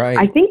 I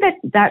Right. think that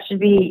that should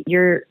be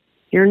your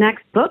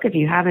next book if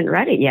you haven't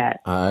read it yet.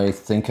 I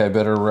think I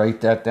better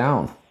write that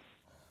down.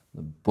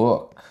 The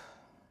book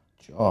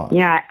Jaws.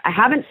 Yeah, I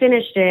haven't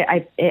finished it.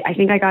 I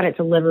think I got it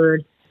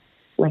delivered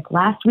like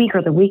last week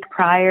or the week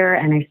prior,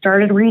 and I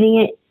started reading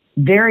it.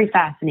 Very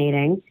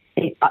fascinating.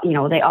 They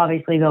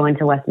obviously go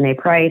into Weston A.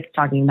 Price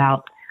talking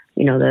about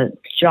the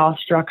jaw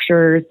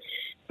structures,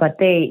 but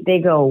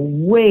they go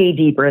way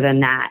deeper than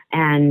that,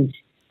 and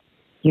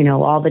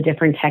all the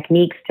different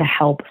techniques to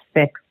help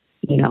fix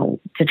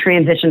to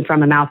transition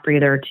from a mouth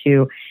breather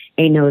to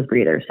a nose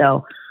breather.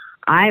 So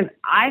I've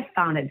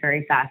found it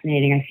very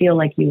fascinating. I feel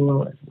like you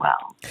will as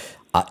well.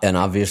 And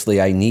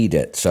obviously I need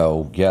it.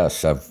 So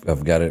yes,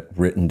 I've got it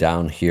written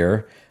down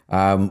here.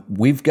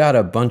 We've got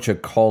a bunch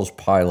of calls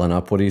piling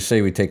up. What do you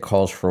say we take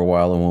calls for a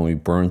while, and when we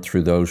burn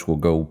through those, we'll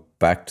go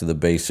back to the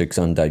basics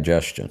on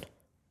digestion.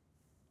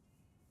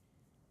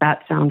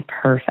 That sounds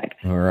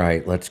perfect. All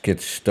right, let's get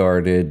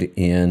started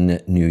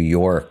in New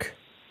York.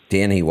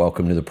 Danny,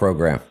 welcome to the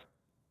program.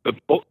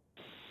 Good,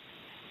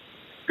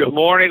 good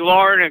morning,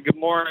 Lauren, and good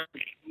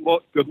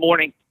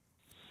morning.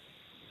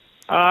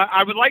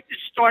 I would like to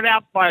start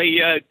out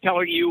by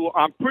telling you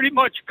I'm pretty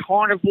much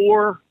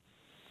carnivore.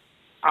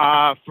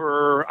 I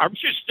was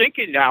just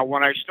thinking now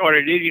when I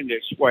started eating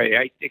this way.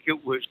 I think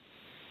it was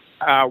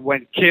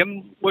when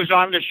Kim was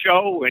on the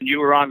show and you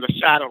were on the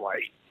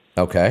satellite.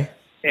 Okay.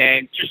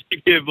 And just to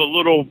give a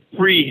little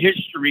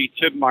prehistory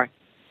to my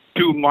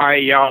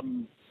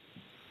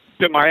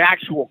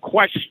actual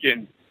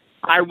question,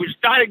 I was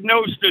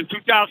diagnosed in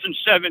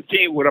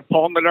 2017 with a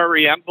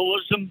pulmonary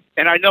embolism,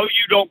 and I know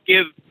you don't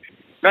give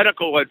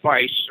medical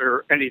advice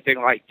or anything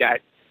like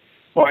that,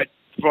 but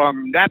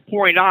from that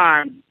point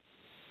on,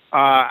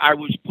 I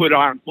was put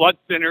on blood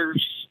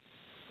thinners,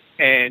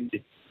 and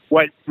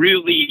what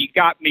really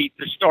got me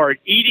to start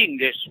eating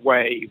this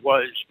way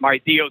was my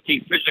DOT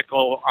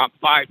physical. I'm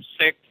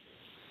 5'6",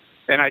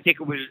 and I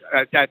think it was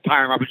at that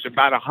time I was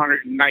about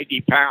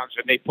 190 pounds,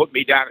 and they put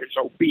me down as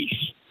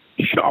obese.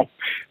 So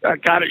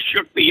that kind of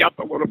shook me up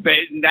a little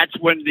bit, and that's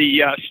when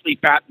the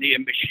sleep apnea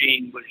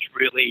machine was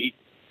really,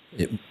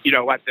 It-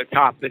 at the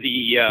top of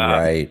the,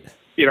 right.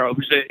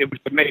 it was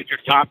a major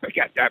topic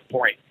at that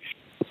point.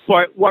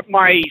 But what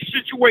my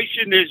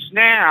situation is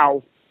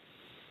now,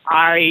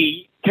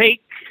 I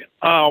take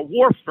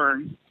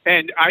warfarin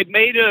And I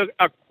made a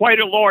quite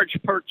a large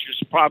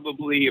purchase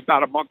probably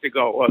about a month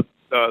ago of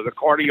the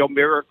Cardio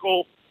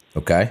Miracle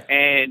Okay.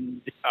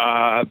 and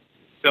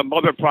the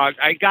mother product.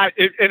 I got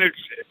it, and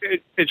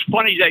it's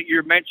funny that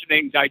you're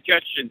mentioning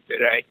digestion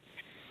today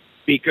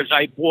because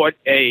I bought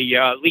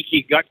a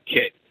leaky gut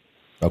kit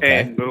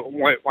Okay. and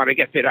want to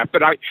get to that.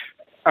 But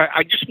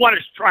I just want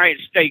to try and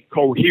stay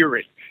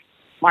coherent.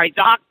 My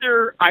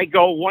doctor, I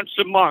go once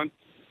a month,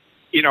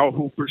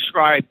 who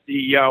prescribed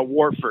the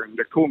warfarin,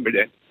 the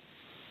Coumadin.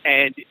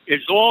 And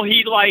it's all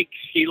he likes.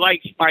 He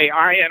likes my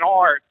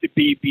INR to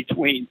be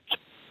between 2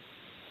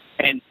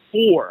 and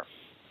 4.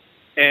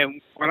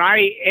 And when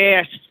I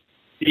asked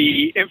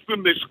the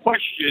infamous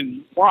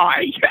question,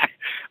 why,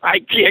 I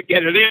can't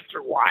get an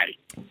answer why.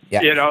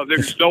 Yeah.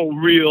 There's no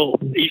real,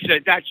 he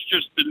said that's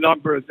just the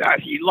number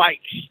that he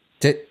likes.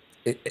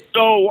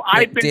 So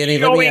I've been Danny,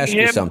 showing let me ask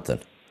you him something.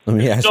 Let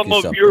me ask some you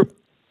of something. your,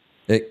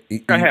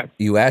 Go ahead.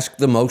 You asked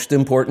the most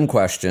important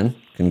question.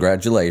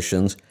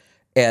 Congratulations.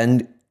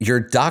 And your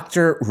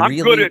doctor I'm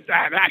good really at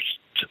that, actually.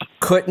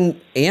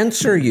 couldn't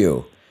answer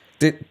you.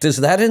 Does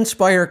that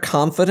inspire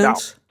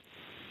confidence?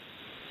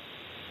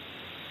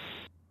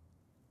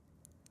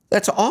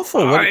 That's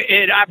awful.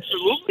 It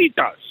absolutely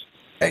does.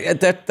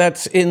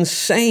 That's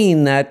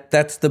insane.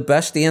 That's the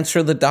best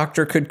answer the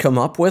doctor could come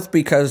up with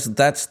because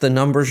that's the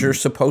numbers you're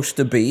supposed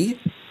to be.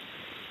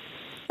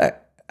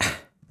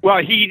 Well,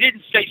 he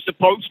didn't say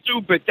supposed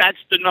to, but that's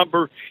the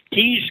number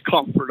he's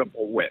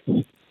comfortable with.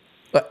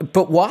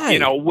 But why?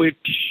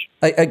 Which...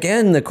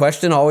 Again, the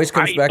question always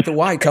comes back to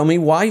why. Tell me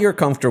why you're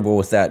comfortable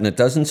with that, and it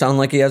doesn't sound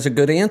like he has a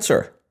good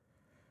answer.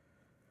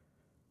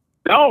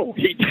 No,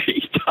 he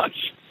doesn't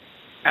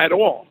at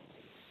all.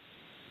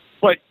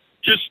 But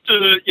just,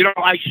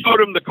 I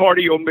showed him the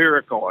Cardio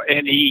Miracle,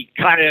 and he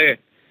kind of,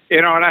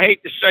 and I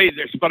hate to say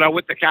this, but I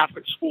went to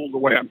Catholic school the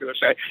way I'm going to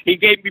say. He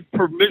gave me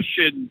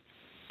permission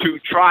to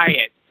try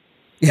it,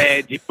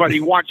 but he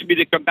wants me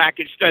to come back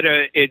instead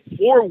of in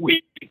 4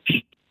 weeks.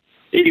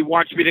 He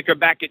wants me to come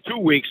back in 2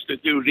 weeks to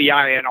do the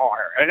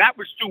INR. And that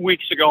was 2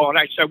 weeks ago, and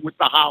I said with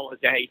the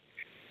holiday,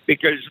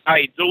 because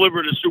I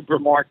deliver to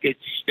supermarkets,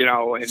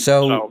 and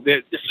so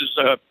this is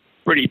a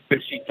pretty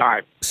busy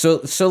time.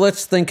 So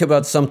let's think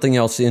about something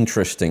else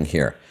interesting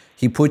here.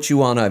 He put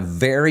you on a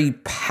very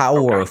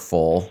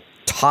powerful,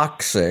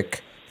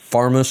 toxic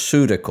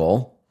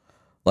pharmaceutical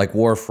like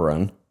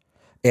warfarin,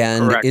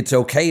 and Correct. It's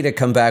okay to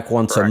come back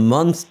once a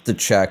month to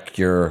check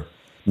your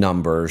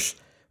numbers.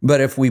 But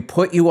if we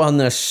put you on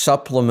this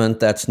supplement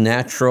that's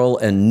natural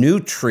and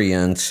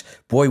nutrients,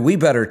 boy, we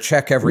better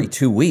check every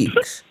 2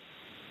 weeks.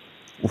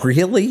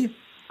 Really?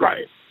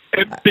 Right.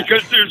 And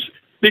because there's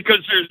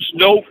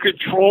no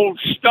controlled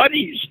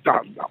studies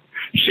done, though.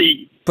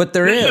 See, but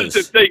there is. This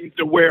is the thing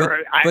to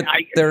where but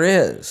there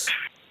is.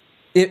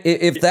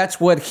 If that's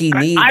what he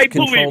needs,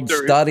 controlled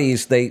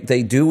studies,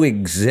 they do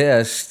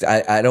exist.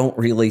 I don't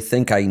really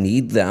think I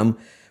need them.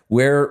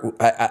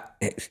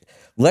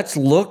 Let's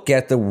look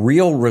at the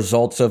real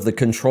results of the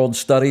controlled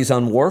studies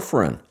on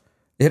warfarin.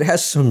 It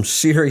has some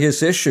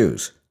serious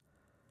issues.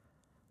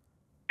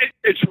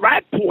 It's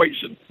rat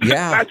poison.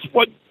 Yeah. That's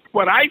what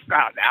I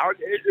found out.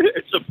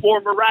 It's a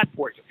form of rat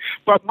poison.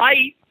 But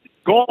my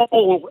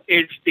goal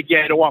is to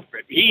get off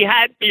it. He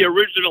had me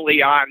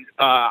originally on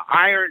an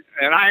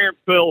iron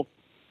pill.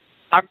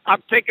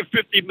 I'm taking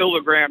 50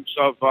 milligrams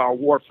of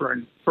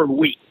warfarin per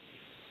week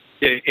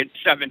in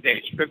 7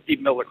 days, 50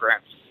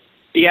 milligrams.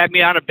 He had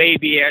me on a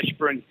baby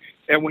aspirin.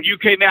 And when you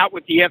came out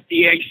with the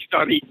FDA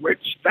study,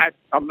 which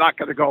I'm not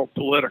going to go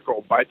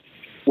political, but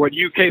when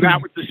you came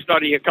out with the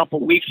study a couple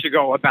of weeks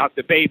ago about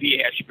the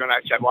baby aspirin, I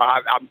said, well,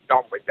 I'm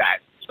done with that.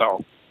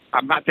 So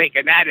I'm not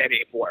taking that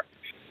anymore.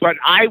 But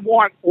I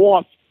want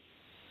off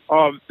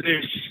of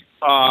this,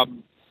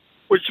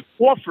 which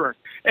warfarin.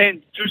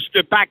 And just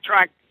to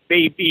backtrack,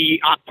 maybe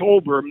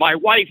October, my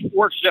wife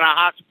works in a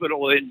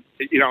hospital in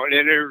an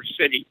inner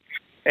city,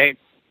 and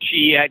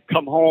she had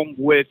come home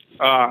with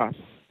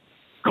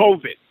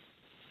COVID,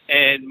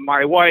 and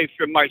my wife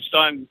and my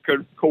son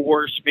could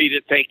coerce me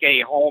to take a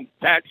home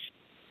test.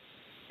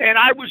 And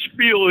I was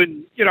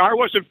feeling, I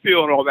wasn't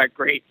feeling all that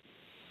great.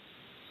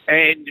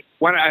 And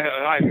when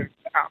I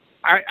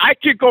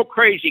could go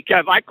crazy,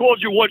 Kev. I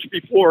called you once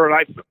before, and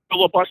I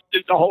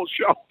filibustered the whole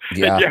show,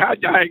 yeah. And you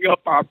had to hang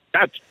up.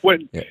 That's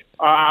when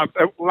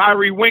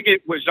Larry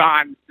Wingett was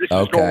on. This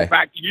is going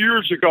back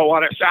years ago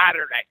on a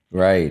Saturday.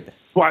 Right.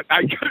 But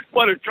I just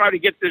want to try to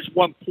get this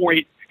one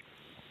point.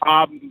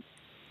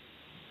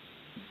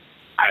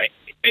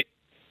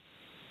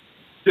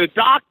 The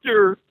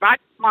doctor, not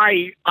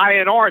my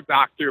INR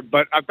doctor,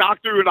 but a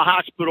doctor in the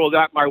hospital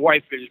that my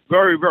wife is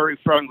very, very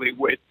friendly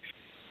with,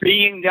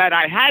 being that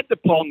I had the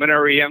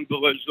pulmonary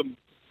embolism,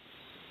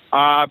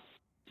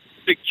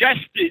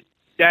 suggested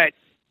that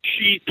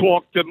she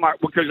talked to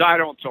because I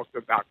don't talk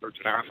to doctors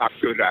now, I'm not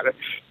good at it,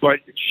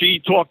 but she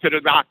talked to the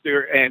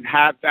doctor and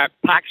have that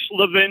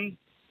Paxlovid.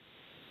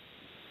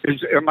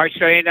 Am I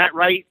saying that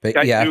right?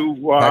 That new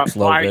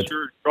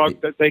Pfizer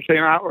drug that they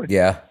came out with?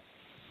 Yeah.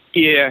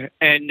 Yeah,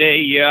 and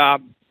they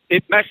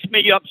it messed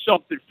me up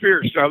something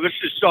fierce. Now, this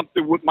is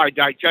something with my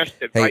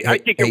digestive. I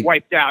think it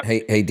wiped out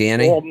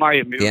Danny, all my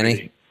immunity.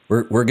 Danny,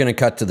 we're going to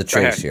cut to the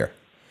chase here.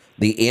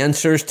 The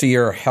answers to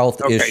your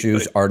health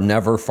issues are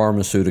never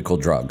pharmaceutical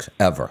drugs,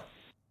 ever.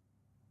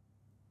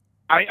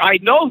 I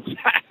know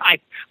that.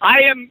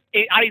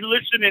 I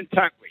listen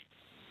intently,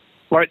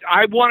 but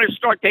I want to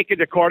start taking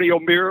the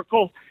Cardio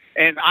Miracle,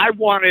 and I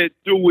want to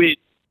do it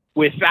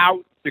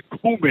without the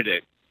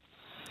Coumadin.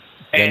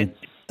 And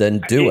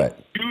then do it.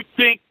 Do you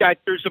think that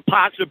there's a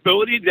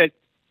possibility that?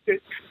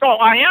 Oh,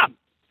 I am.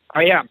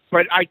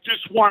 But I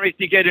just wanted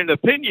to get an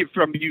opinion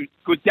from you.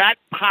 Could that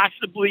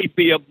possibly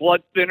be a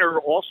blood thinner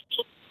also?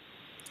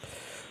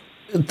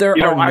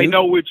 I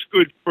know it's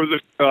good for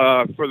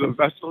the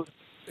vessels.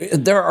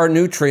 There are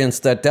nutrients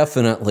that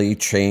definitely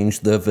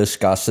change the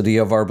viscosity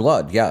of our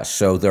blood. Yes,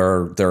 so there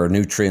are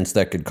nutrients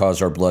that could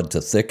cause our blood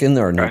to thicken.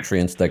 There are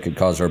nutrients that could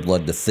cause our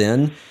blood to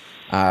thin.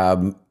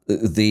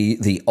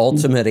 The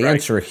ultimate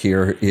answer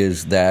here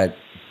is that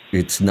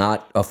it's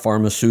not a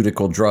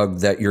pharmaceutical drug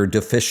that you're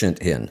deficient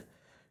in.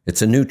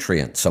 It's a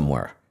nutrient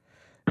somewhere.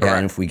 Correct.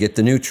 And if we get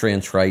the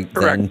nutrients right,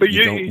 then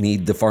you don't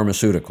need the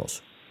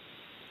pharmaceuticals.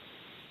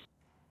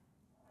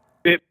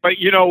 But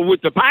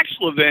with the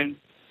Paxlovid,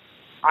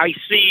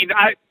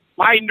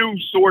 my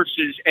news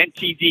sources,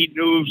 NTD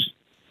News,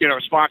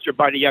 sponsored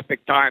by the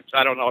Epic Times.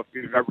 I don't know if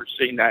you've ever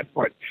seen that,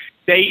 but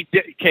they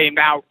came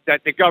out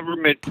that the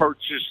government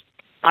purchased,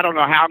 I don't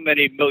know how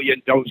many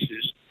million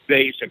doses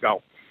days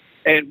ago.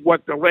 And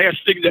what the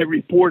last thing they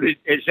reported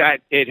is that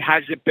it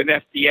hasn't been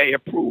FDA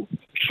approved.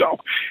 So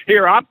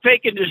here, I'm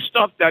taking this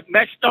stuff that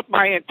messed up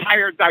my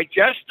entire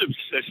digestive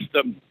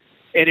system,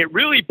 and it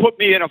really put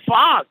me in a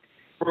fog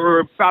for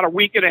about a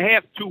week and a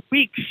half, 2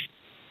 weeks.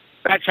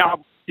 That's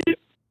how it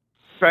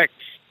affects,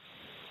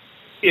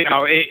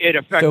 it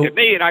affected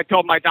me. And I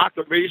told my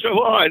doctor, he said,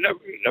 well, I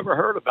never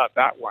heard about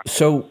that one.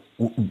 So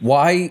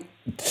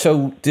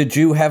did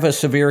you have a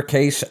severe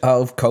case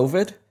of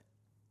COVID?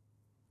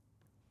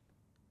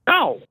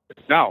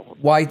 No.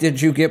 Why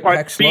did you get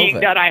Paxlovid? Being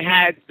that I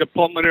had the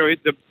pulmonary,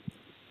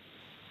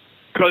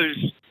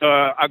 because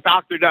a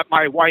doctor that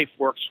my wife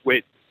works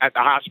with at the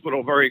hospital,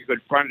 a very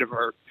good friend of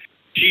her,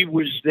 she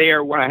was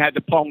there when I had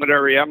the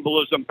pulmonary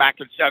embolism back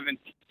in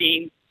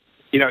 2017.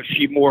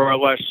 She more or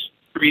less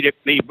treated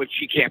me, but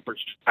she can't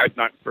prescribe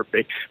nothing for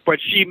me. But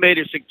she made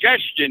a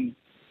suggestion,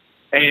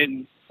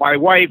 and my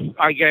wife,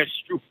 I guess,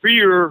 through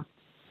fear,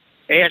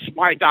 asked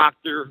my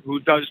doctor, who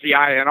does the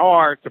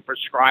INR, to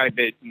prescribe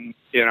it, and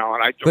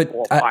I took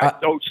all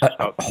 5 doses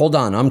of it. Hold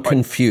on, I'm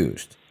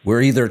confused.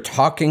 We're either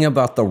talking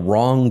about the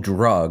wrong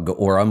drug,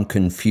 or I'm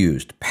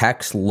confused.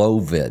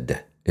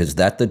 Paxlovid, is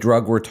that the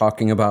drug we're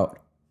talking about?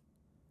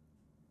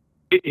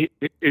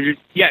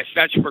 Yes,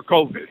 that's for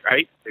COVID,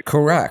 right?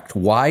 Correct.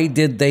 Why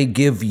did they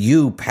give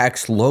you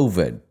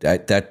Paxlovid?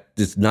 That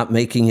is not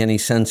making any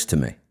sense to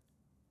me.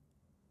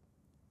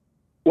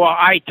 Well,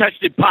 I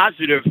tested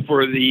positive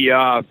for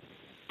the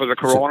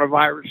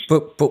coronavirus.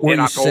 But were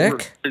you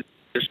sick?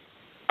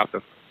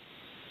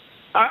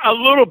 A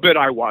little bit,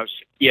 I was.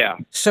 Yeah.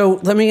 So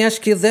let me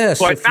ask you this: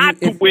 but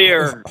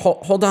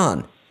hold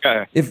on.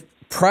 If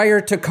prior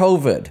to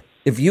COVID,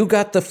 if you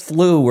got the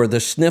flu or the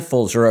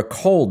sniffles or a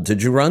cold,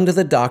 did you run to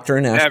the doctor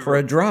and ask for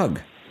a drug?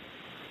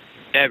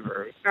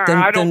 Never.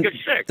 I don't get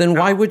sick. Then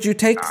why would you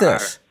take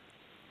this?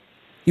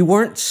 You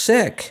weren't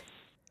sick.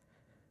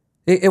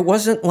 It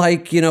wasn't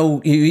like,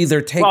 you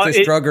either take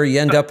this drug or you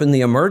end up in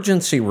the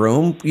emergency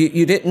room.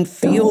 You didn't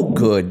feel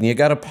good and you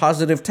got a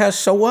positive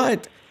test. So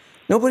what?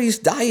 Nobody's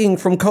dying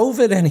from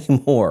COVID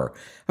anymore.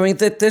 I mean,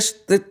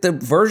 the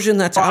version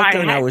that's out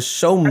there now is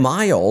so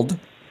mild.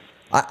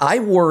 I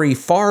worry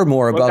far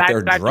more about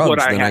their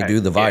drugs than I do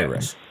the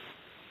virus.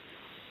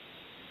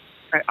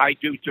 I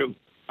do too.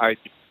 I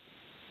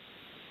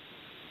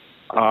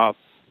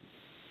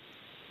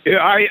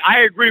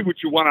agree with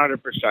you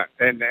 100%,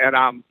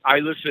 and I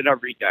listen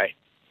every day.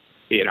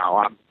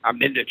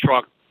 I'm in the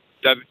truck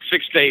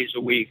 6 days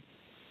a week,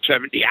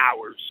 70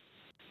 hours.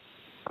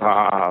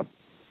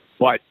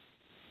 But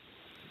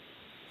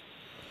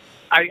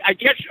I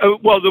guess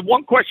the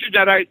one question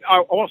that I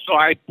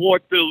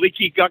bought the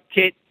leaky gut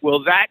kit.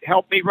 Will that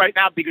help me right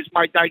now, because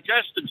my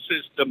digestive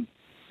system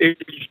is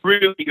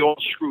really all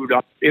screwed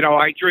up?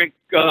 I drink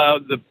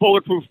the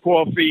bulletproof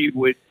coffee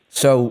with.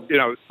 So,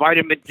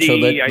 vitamin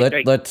D.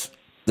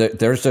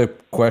 There's a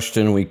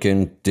question we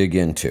can dig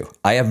into.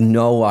 I have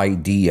no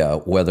idea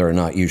whether or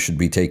not you should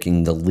be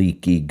taking the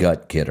leaky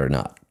gut kit or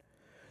not.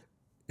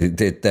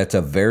 That's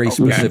a very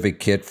specific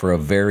kit for a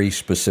very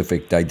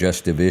specific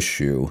digestive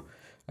issue.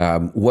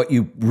 What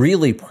you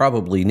really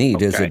probably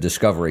need is a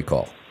discovery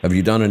call. Have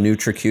you done a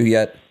NutriQ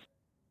yet?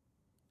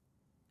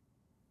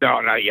 No,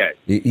 not yet.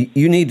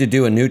 You need to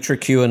do a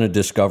NutriQ and a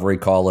discovery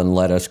call and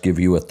let us give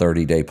you a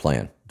 30-day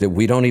plan.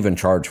 We don't even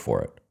charge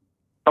for it.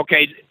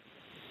 Okay.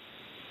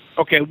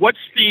 What's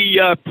the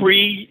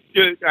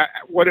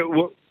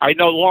I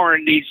know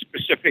Lauren needs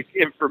specific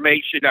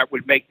information that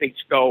would make things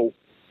go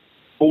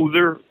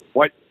smoother.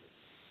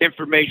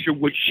 information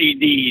would she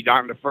need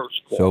on the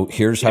first call? So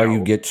here's how you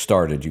get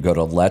started. You go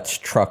to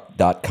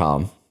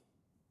letstruck.com.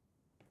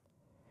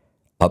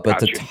 Up at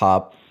the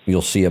top,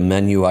 you'll see a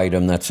menu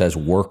item that says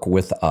Work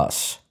with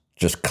Us.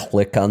 Just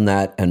click on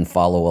that and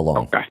follow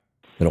along. Okay.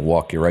 It'll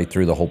walk you right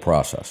through the whole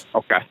process.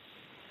 Okay.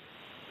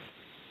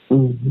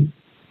 Mm-hmm.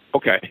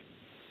 Okay.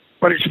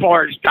 But as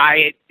far as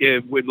diet,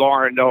 would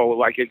Lauren know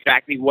like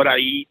exactly what I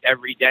eat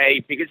every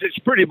day? Because it's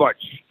pretty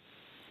much,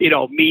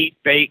 meat,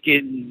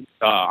 bacon,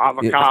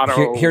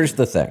 avocado. Here's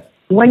the thing.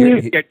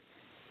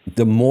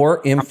 The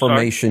more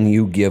information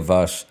you give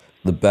us,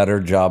 the better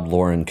job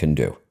Lauren can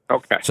do.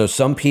 Okay. So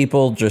some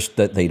people just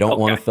that they don't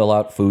want to fill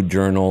out food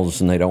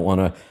journals and they don't want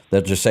to,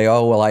 they'll just say,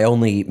 oh, well, I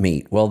only eat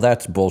meat. Well,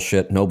 that's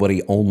bullshit.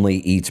 Nobody only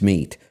eats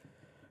meat.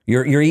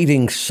 You're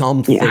eating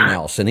something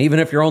else. And even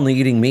if you're only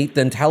eating meat,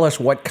 then tell us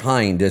what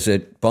kind. Is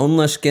it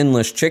boneless,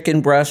 skinless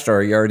chicken breast, or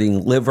are you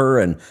eating liver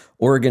and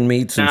organ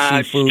meats and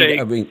seafood? Steak.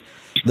 I mean,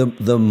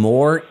 the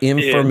more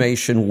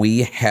information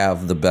we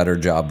have, the better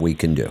job we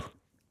can do.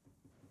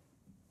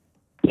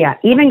 Yeah,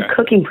 even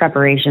cooking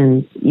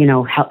preparation,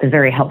 is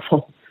very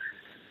helpful.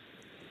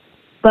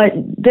 But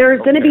there's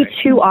going to be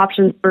two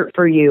options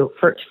for you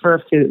for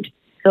food.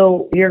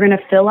 So you're going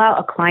to fill out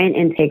a client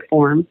intake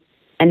form,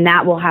 and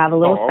that will have a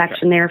little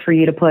section there for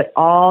you to put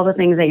all the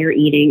things that you're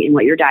eating and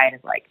what your diet is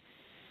like.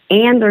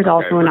 And there's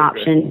also an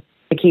option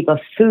to keep a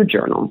food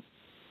journal.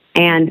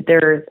 And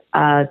there's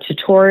a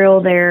tutorial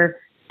there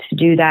to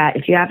do that.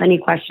 If you have any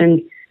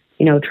questions,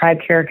 Tribe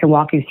Care can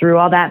walk you through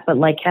all that. But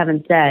like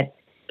Kevin said,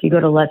 if you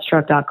go to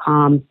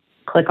letstruck.com,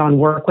 click on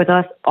Work with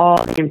Us,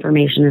 all the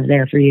information is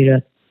there for you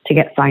to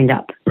get signed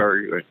up.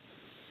 Very good.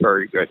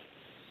 Very good.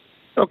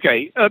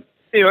 Okay.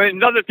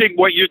 Another thing,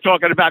 what you're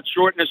talking about,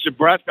 shortness of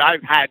breath,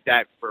 I've had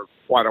that for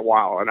quite a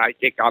while, and I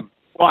think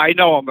I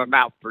know I'm a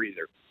mouth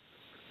breather.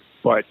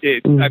 But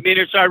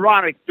it's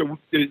ironic,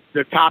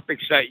 the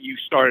topics that you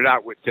started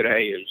out with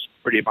today is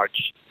pretty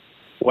much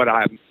what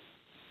I'm,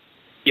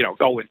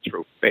 going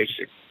through,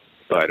 basically.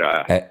 But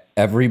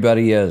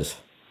everybody is.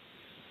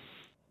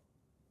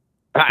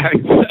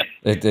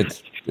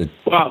 It's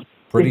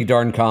pretty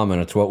darn common.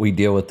 It's what we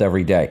deal with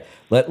every day.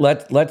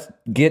 Let's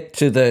get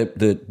to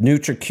the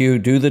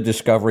NutriQ, do the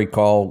discovery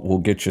call. We'll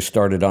get you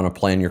started on a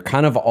plan. You're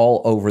kind of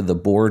all over the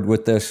board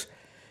with this,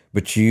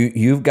 but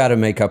you've got to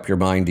make up your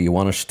mind. Do you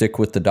want to stick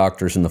with the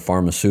doctors and the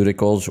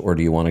pharmaceuticals, or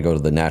do you want to go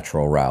to the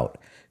natural route?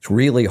 It's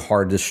really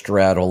hard to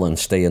straddle and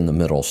stay in the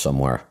middle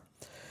somewhere.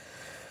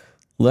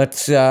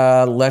 Let's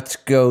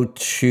go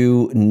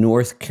to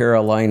North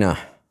Carolina.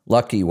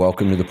 Lucky,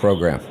 welcome to the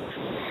program.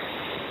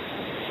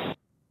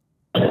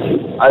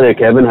 Hi there,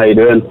 Kevin. How you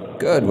doing?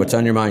 Good. What's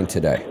on your mind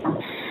today?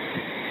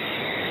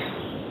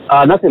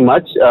 Nothing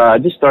much. I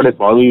just started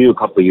following you a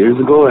couple of years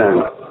ago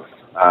and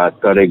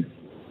started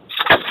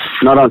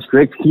not on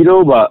strict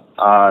keto, but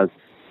a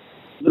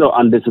little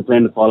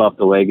undisciplined to fall off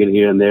the wagon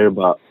here and there.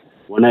 But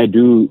when I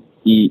do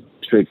eat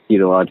strict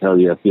keto, I'll tell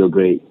you, I feel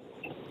great.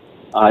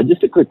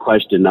 Just a quick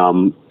question.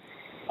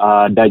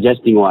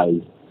 Digesting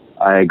wise,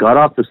 I got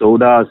off the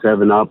soda,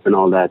 7-Up, and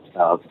all that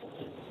stuff.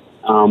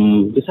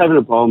 Just having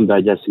a problem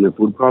digesting the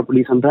food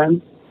properly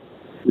sometimes.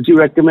 Would you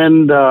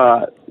recommend,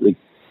 I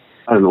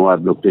don't know,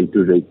 I've looked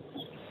into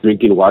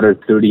drinking water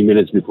 30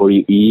 minutes before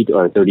you eat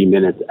or 30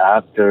 minutes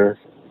after,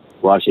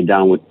 wash it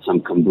down with some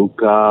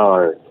kombucha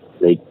or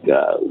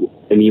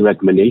any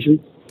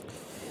recommendations?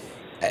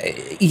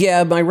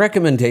 Yeah, my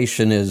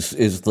recommendation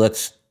is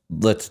let's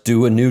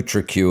do a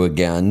NutriQ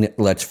again.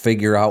 Let's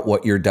figure out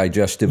what your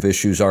digestive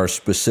issues are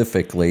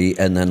specifically,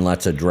 and then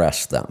let's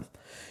address them.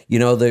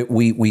 That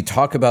we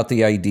talk about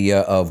the idea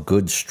of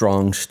good,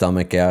 strong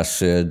stomach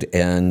acid,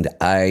 and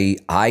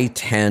I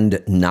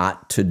tend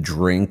not to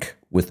drink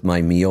with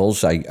my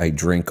meals. I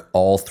drink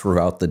all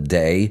throughout the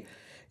day,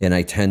 and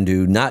I tend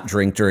to not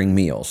drink during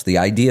meals. The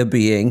idea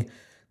being,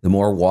 the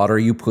more water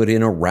you put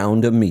in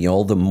around a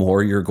meal, the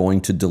more you're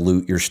going to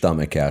dilute your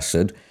stomach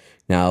acid.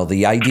 Now,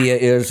 the idea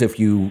is if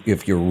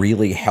you're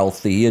really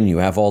healthy and you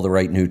have all the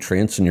right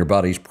nutrients and your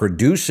body's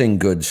producing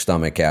good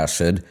stomach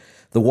acid,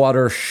 the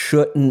water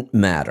shouldn't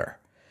matter.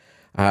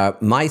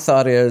 My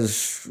thought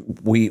is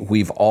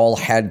we've all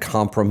had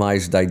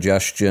compromised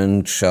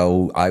digestion,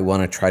 so I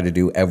want to try to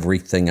do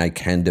everything I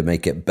can to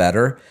make it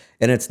better.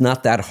 And it's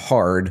not that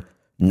hard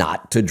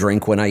not to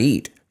drink when I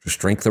eat. Just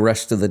drink the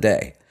rest of the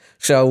day.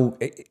 So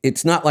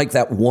it's not like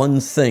that one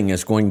thing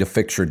is going to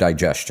fix your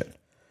digestion,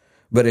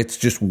 but it's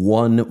just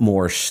one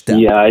more step.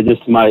 Yeah,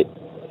 my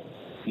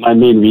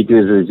main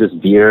weakness is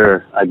just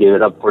beer. I gave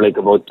it up for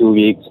about 2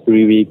 weeks,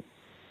 3 weeks.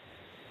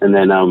 And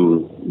then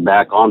I'm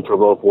back on for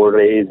about 4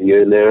 days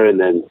here and there. And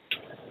then,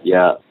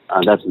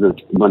 that's the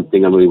one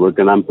thing I'm really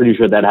working on. I'm pretty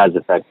sure that has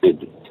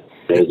affected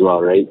it as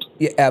well, right?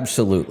 Yeah,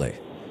 absolutely.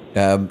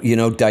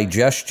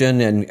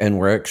 Digestion, and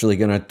we're actually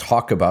going to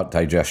talk about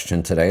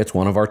digestion today. It's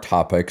one of our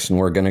topics, and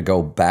we're going to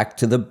go back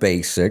to the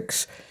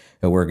basics,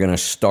 and we're going to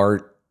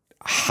start,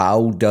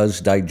 how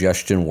does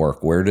digestion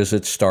work? Where does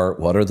it start?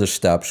 What are the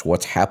steps?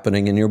 What's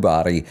happening in your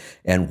body?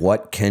 And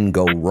what can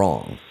go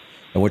wrong?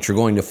 And what you're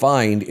going to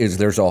find is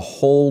there's a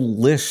whole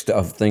list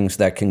of things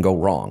that can go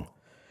wrong.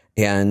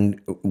 And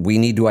we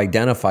need to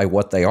identify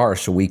what they are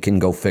so we can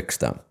go fix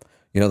them.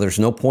 There's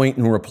no point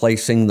in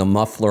replacing the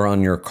muffler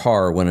on your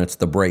car when it's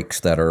the brakes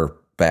that are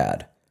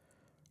bad.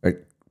 Right?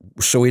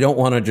 So we don't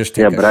want to just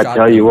take but I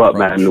tell you what,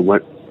 man,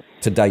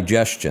 to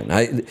digestion.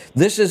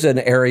 This is an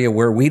area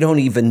where we don't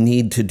even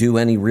need to do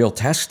any real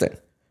testing.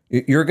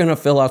 You're going to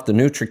fill out the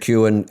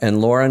NutriQ,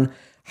 and Lauren,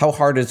 how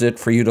hard is it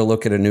for you to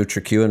look at a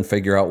NutriQ and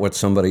figure out what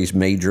somebody's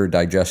major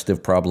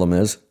digestive problem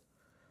is?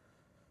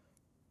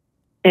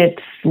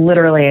 It's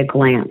literally a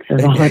glance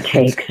is all it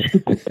takes.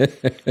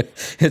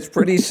 It's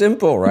pretty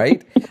simple,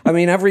 right? I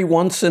mean, every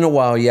once in a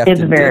while you have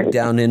to dig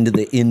down into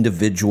the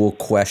individual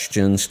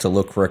questions to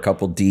look for a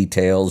couple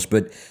details.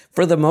 But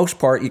for the most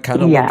part, you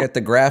kind of look at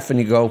the graph and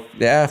you go,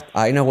 yeah,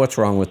 I know what's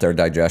wrong with their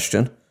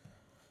digestion.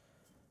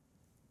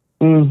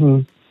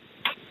 Mm-hmm.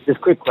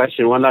 Just quick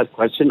question, one last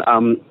question.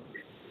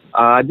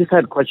 I just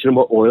had a question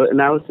about oil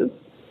analysis.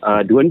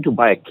 Do I need to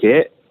buy a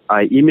kit?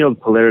 I emailed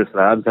Polaris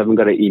Labs, haven't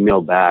got an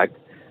email back.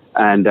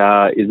 And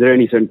is there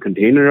any certain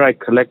container I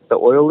collect the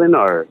oil in,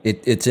 or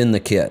it's in the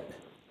kit?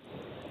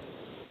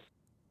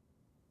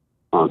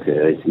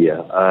 Okay, I see.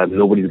 Yeah,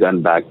 nobody's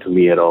gotten back to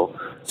me at all.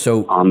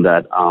 So on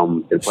that,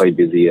 they're probably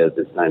busy at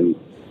this time.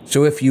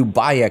 So if you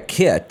buy a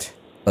kit,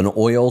 an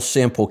oil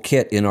sample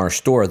kit in our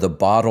store, the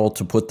bottle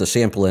to put the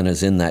sample in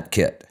is in that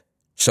kit.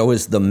 So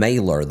is the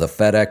mailer, the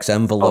FedEx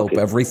envelope,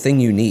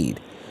 everything you need.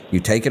 You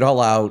take it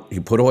all out,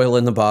 you put oil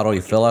in the bottle, you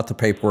fill out the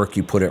paperwork,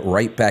 you put it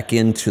right back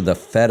into the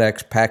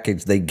FedEx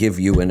package they give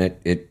you, and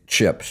it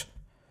ships.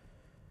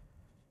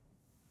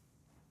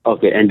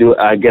 Okay, and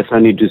I guess I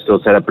need to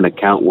still set up an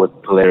account with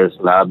Polaris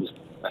Labs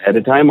ahead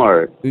of time,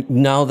 or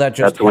no?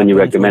 That's when you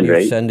recommend,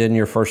 right? Send in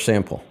your first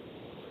sample.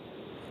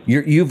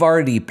 You've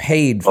already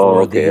paid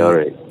for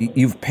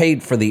you've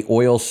paid for the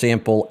oil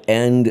sample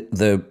and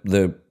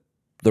the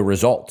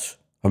results.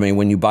 I mean,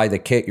 when you buy the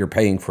kit, you're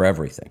paying for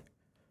everything.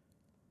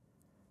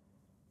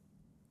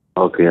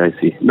 Okay, I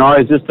see. No,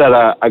 it's just that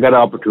I got an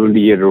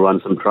opportunity here to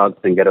run some trucks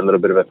and get a little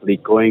bit of a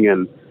fleet going,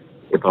 and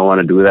if I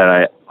want to do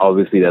that,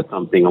 obviously that's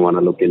something I want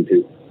to look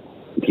into.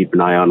 Keep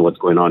an eye on what's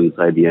going on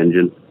inside the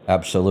engine.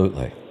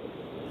 Absolutely.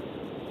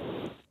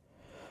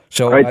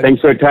 So, all right,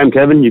 thanks for your time,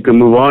 Kevin. You can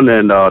move on,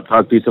 and I'll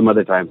talk to you some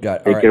other time.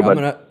 Take care,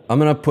 bud. I'm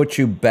gonna put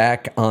you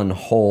back on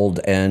hold,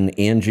 and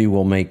Angie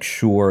will make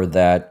sure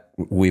that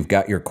we've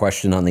got your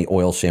question on the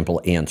oil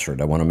sample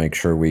answered. I want to make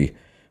sure we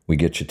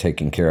get you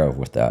taken care of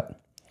with that.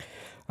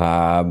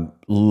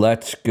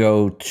 Let's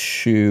go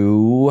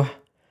to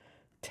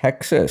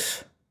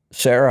Texas.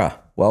 Sarah,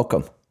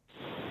 welcome.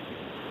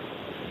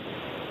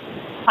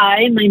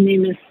 Hi, my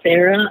name is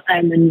Sarah.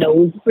 I'm a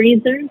nose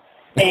breather,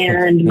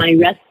 and my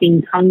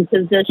resting tongue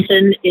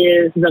position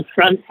is the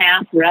front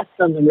half rests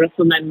on the roof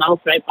of my mouth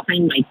right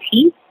behind my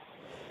teeth.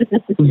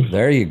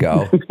 There you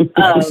go.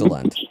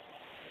 Excellent.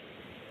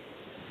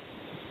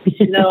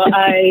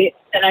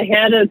 I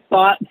had a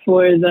thought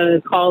for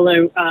the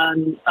caller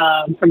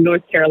from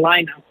North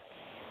Carolina.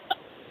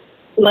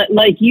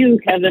 Like you,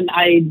 Kevin,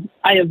 I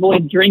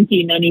avoid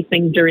drinking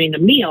anything during a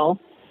meal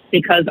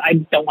because I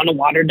don't want to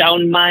water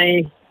down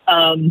my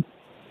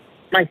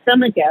my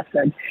stomach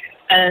acid.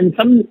 And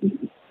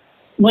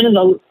one of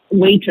the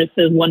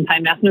waitresses one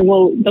time asked me,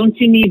 "Well, don't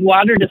you need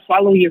water to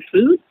swallow your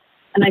food?"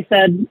 And I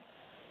said,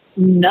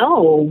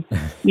 "No,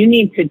 you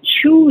need to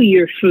chew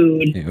your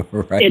food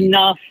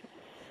enough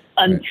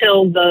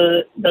until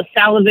the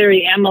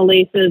salivary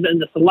amylases and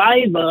the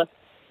saliva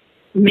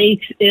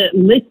makes it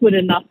liquid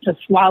enough to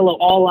swallow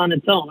all on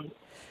its own.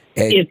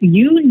 Hey. If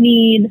you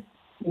need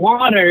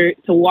water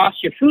to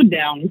wash your food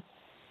down..."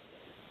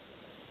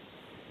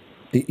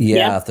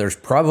 Yeah, there's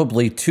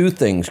probably two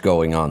things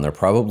going on. They're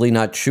probably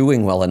not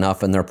chewing well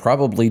enough, and they're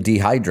probably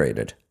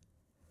dehydrated.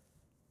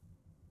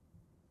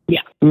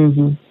 Yeah.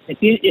 Mm-hmm.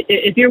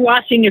 If you're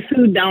washing your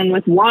food down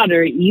with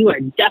water, you are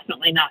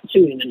definitely not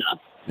chewing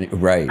enough.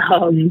 Right.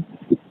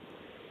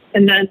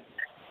 And then,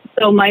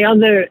 so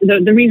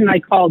the reason I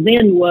called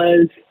in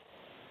was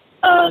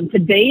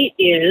today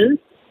is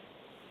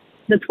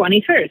the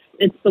 21st.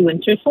 It's the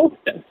winter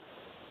solstice.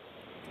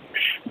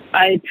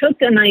 I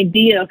took an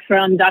idea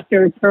from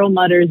Dr.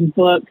 Perlmutter's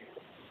book,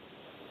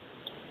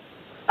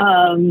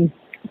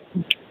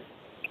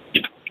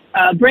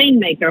 Brain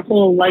Maker,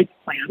 Whole Life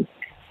Plan.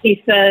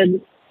 He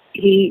said,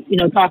 he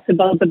talks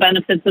about the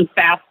benefits of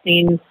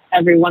fasting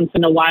every once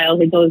in a while.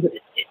 He goes,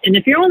 and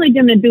if you're only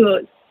going to do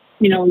it,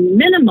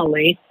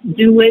 minimally,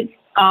 do it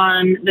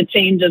on the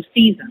change of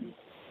seasons.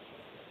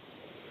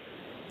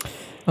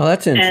 Oh,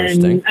 that's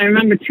interesting. And I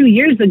remember 2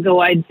 years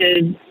ago I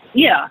did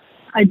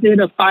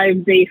a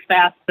 5-day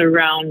fast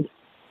around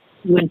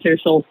winter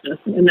solstice.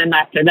 And then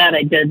after that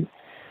I did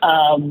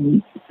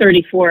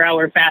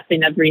 34-hour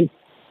fasting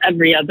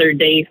every other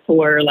day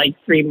for like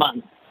 3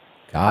 months.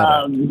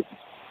 Got it.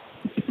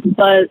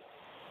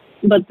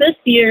 But this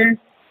year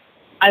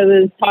I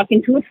was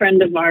talking to a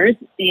friend of ours,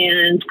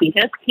 and he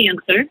has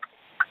cancer.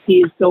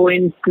 He's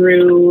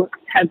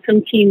had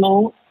some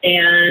chemo,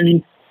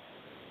 and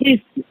he's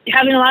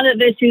having a lot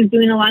of issues,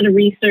 doing a lot of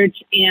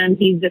research, and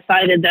he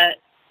decided that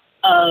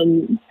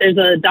there's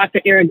a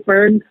Dr. Eric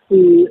Berg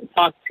who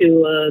talked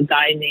to a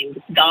guy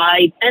named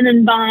Guy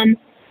Tenenbaum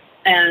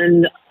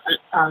and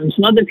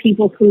some other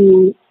people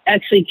who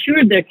actually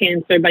cured their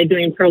cancer by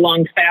doing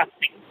prolonged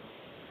fasting.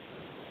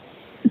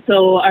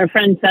 So our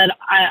friend said,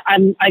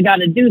 I got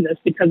to do this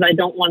because I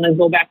don't want to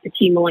go back to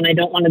chemo and I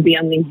don't want to be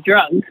on these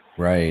drugs.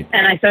 Right.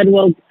 And I said,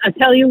 well, I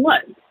tell you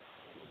what,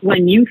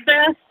 when you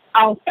fast,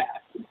 I'll fast.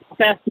 I'll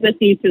fast with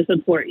you to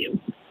support you.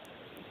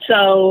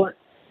 So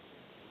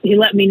he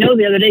let me know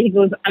the other day. He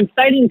goes, I'm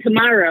starting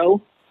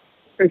tomorrow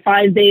for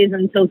 5 days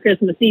until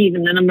Christmas Eve,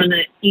 and then I'm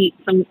gonna eat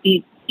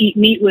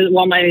meat with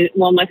while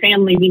my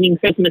family's eating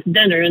Christmas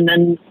dinner, and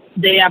then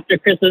day after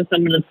Christmas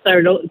I'm gonna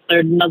start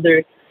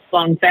another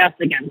long fast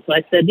again. So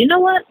I said, you know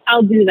what?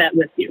 I'll do that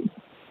with you.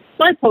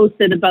 So I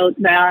posted about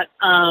that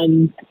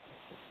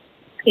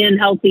in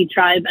Healthy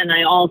Tribe, and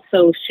I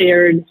also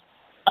shared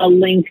a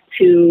link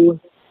to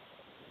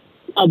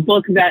a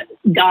book that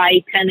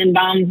Guy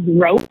Tenenbaum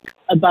wrote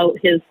about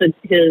his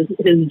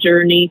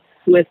journey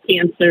with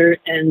cancer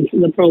and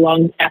the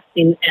prolonged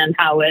fasting and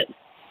how it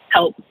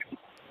helped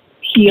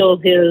heal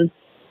him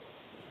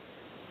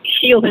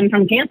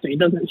from cancer. He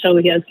doesn't show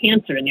he has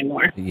cancer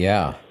anymore.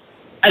 Yeah.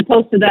 I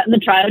posted that in the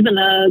tribe, and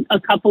a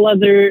couple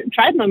other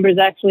tribe members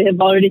actually have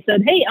already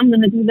said, hey, I'm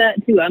going to do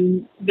that too.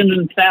 I'm going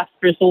to fast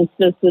for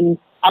solstice, and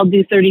I'll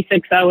do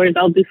 36 hours.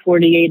 I'll do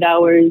 48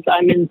 hours.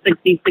 I'm in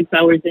 66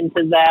 hours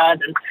into that.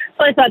 And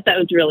so I thought that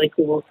was really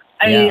cool.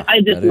 I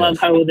just love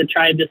how the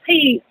tribe just,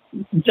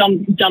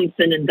 jumps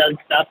in and does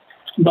stuff.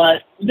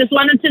 But just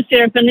wanted to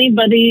share if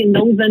anybody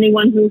knows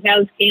anyone who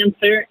has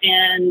cancer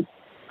and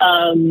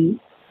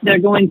they're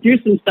going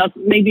through some stuff,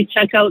 maybe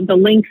check out the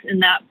links in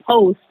that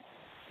post.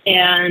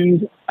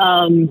 And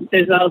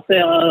there's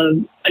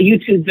also a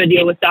YouTube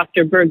video with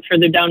Dr. Berg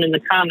further down in the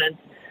comments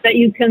that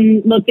you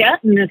can look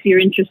at. And if you're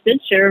interested,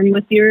 share them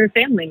with your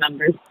family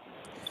members.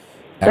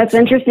 That's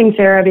interesting,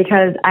 Sarah,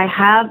 because I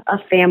have a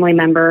family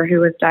member who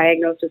was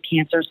diagnosed with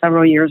cancer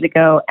several years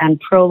ago, and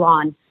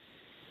Prolon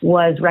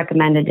was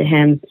recommended to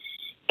him.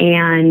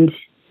 And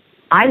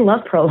I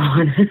love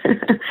Prolon.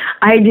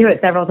 I do it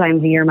several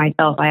times a year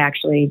myself. I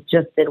actually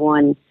just did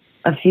one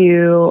I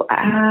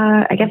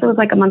guess it was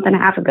like a month and a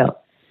half ago.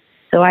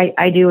 So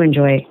I do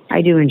enjoy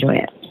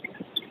it.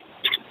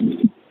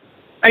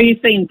 Are you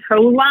saying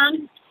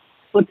Prolon?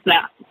 What's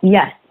that?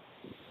 Yes.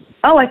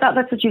 Oh, I thought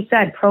that's what you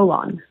said,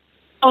 Prolon.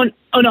 Oh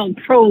no,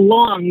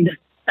 prolonged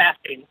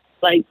fasting.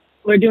 Like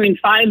we're doing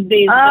 5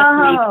 days this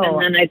week,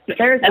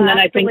 and then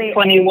I think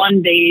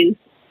 21 days,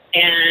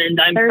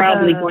 and I'm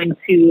probably going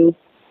to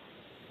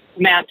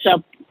match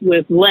up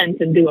with Lent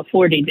and do a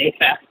 40-day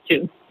fast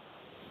too.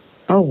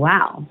 Oh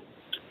wow,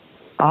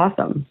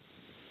 awesome!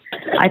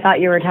 I thought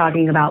you were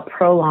talking about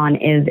Prolon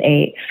is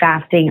a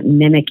fasting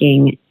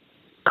mimicking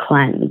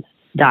cleanse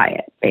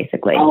diet,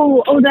 basically.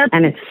 Oh,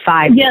 and it's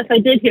 5. Yes, I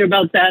did hear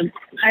about that.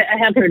 I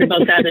have heard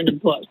about that in a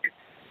book.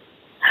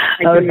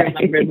 I can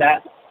remember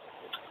that.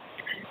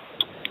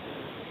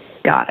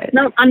 Got it.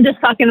 No, I'm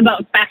just talking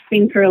about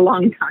fasting for a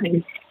long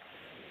time.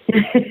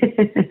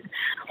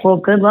 Well,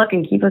 good luck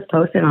and keep us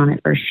posted on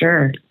it for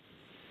sure.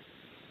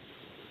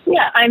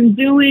 Yeah, I'm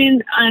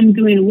doing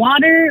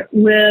water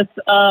with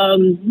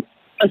 2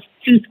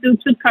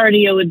 scoops of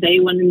cardio a day,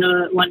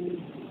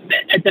 one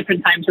at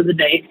different times of the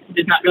day.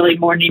 It's not really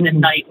morning and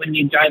night when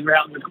you drive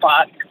around the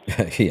clock.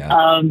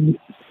 Yeah.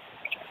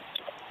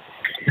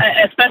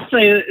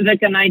 Especially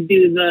Vic and I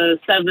do the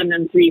 7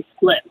 and 3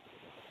 split,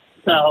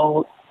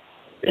 so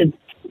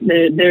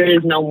there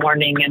is no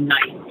morning and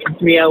night.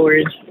 3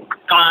 hours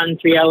on,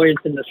 3 hours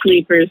in the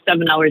sleeper,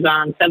 7 hours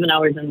on, 7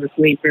 hours in the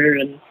sleeper,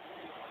 and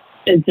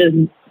it just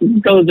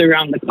goes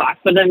around the clock.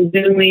 But I'm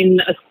doing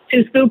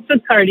 2 scoops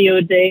of cardio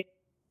a day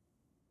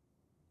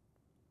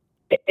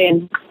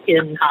and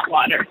in hot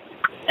water,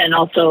 and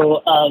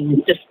also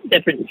just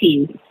different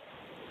teas.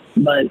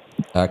 But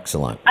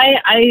excellent.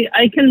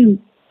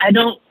 I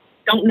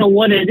don't know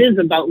what it is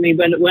about me,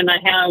 but when I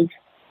have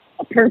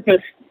a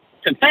purpose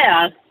to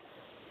fast,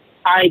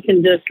 I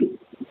can just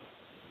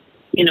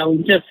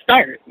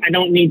start. I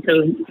don't need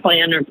to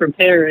plan or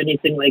prepare or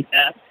anything like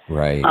that.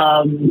 Right.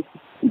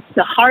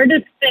 The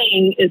hardest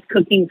thing is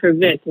cooking for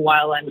Vic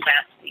while I'm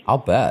fasting. I'll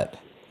bet.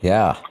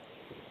 Yeah.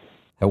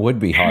 It would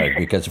be hard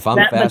because if I'm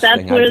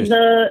fasting,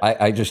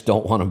 I just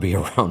don't want to be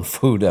around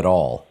food at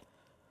all.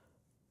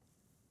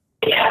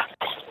 Yeah.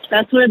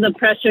 That's where the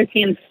pressure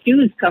can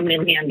stews come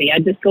in handy. I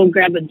just go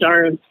grab a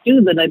jar of stew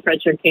that I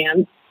pressure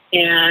can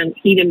and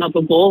heat him up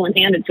a bowl and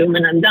hand it to him,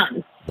 and I'm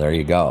done. There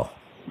you go.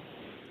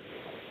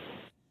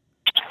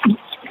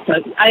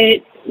 But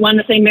I want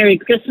to say Merry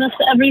Christmas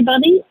to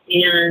everybody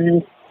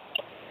and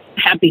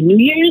Happy New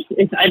Year's.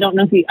 I don't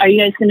know are you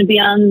guys going to be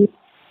on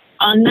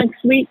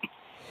next week?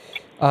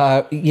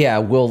 Yeah.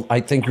 Well,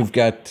 I think we've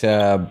got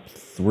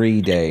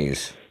 3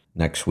 days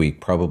next week.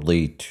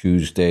 Probably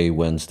Tuesday,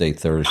 Wednesday,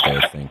 Thursday.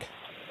 I think.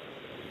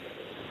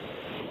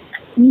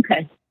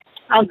 Okay.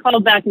 I'll call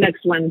back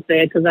next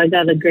Wednesday because I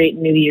got a great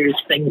New Year's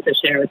thing to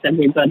share with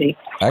everybody.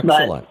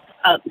 Excellent.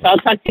 So I'll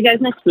talk to you guys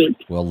next week.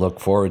 We'll look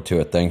forward to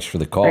it. Thanks for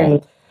the call.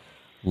 Great.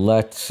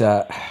 Let's,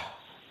 I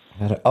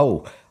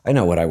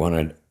know what I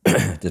wanted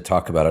to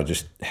talk about. I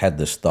just had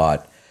this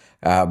thought.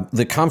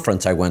 The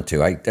conference I went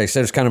to, I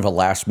said it's kind of a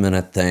last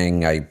minute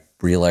thing. I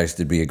realized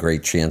it'd be a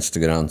great chance to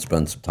go down and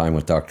spend some time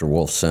with Dr.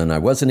 Wolfson. I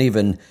wasn't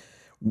even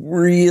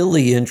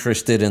really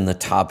interested in the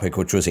topic,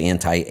 which was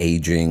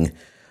anti-aging,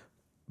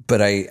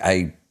 but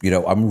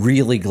I'm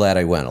really glad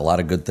I went. A lot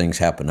of good things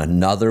happened.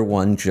 Another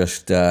one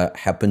just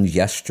happened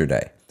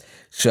yesterday.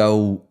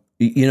 So,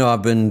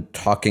 I've been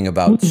talking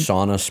about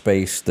sauna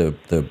space,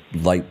 the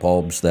light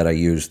bulbs that I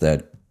use,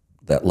 that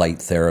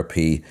light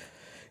therapy,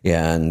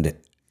 and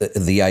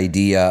the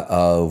idea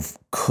of,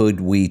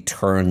 could we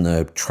turn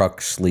the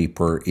truck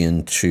sleeper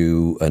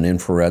into an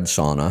infrared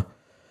sauna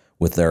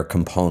with their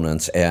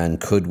components, and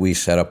could we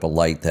set up a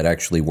light that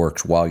actually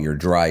works while you're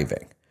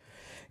driving?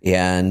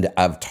 And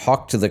I've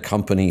talked to the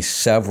company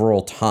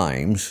several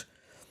times.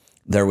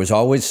 There was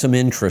always some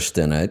interest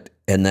in it,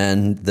 and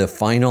then the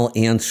final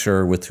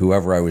answer with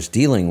whoever I was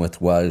dealing with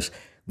was,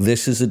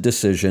 this is a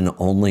decision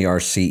only our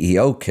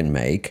CEO can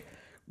make.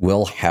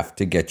 We'll have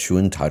to get you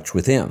in touch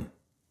with him.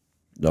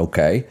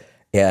 Okay.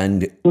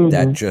 And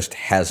that just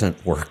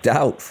hasn't worked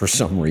out for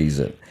some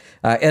reason.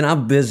 And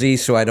I'm busy,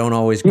 so I don't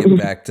always get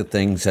back to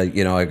things.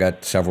 I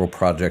got several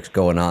projects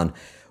going on.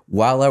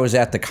 While I was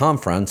at the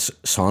conference,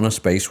 Sauna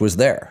Space was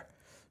there.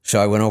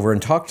 So I went over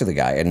and talked to the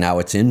guy, and now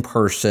it's in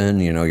person,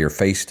 you're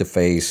face to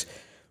face.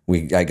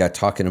 I got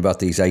talking about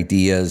these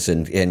ideas,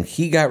 and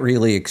he got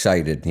really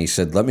excited. And he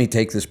said, let me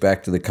take this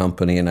back to the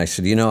company. And I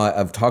said,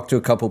 I've talked to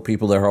a couple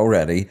people there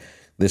already.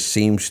 This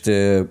seems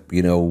to,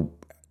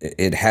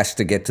 it has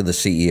to get to the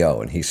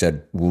CEO. And he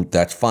said, well,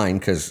 that's fine,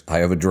 because I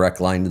have a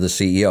direct line to the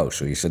CEO.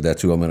 So he said,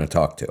 that's who I'm going to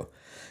talk to.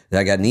 And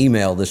I got an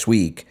email this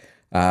week.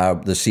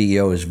 The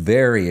CEO is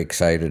very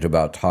excited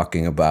about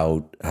talking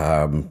about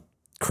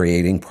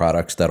creating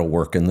products that'll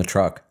work in the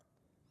truck.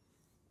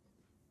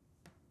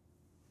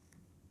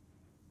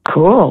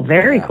 Cool.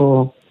 Very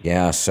cool.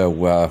 Yeah. So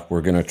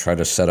we're going to try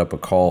to set up a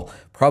call,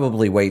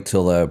 probably wait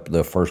till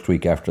the first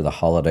week after the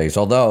holidays,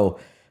 although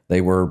they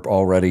were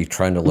already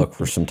trying to look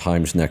for some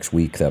times next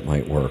week that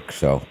might work.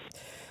 So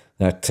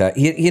that,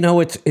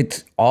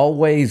 it's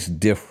always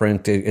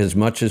different. As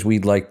much as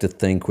we'd like to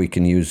think we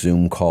can use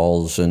Zoom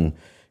calls and,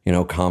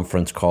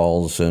 conference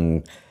calls,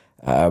 and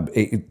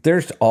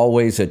there's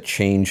always a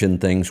change in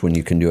things when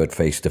you can do it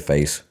face to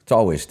face. It's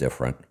always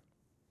different.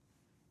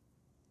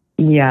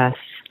 Yes.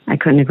 I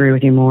couldn't agree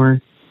with you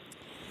more.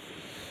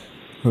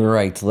 All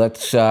right.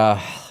 Let's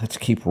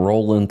keep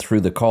rolling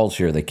through the calls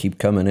here. They keep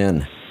coming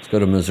in. Go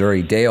to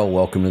Missouri. Dale,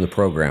 welcome to the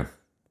program.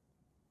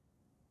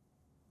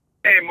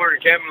 Hey, morning,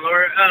 Kevin,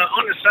 Laura.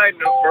 On a side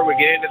note, before we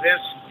get into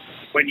this,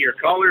 when your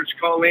callers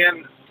call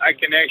in, I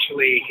can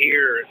actually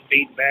hear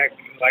feedback,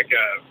 like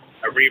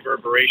a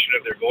reverberation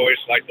of their voice,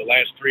 like the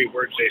last three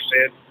words they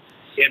said,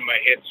 in my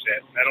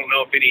headset. I don't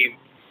know if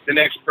the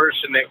next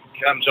person that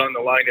comes on the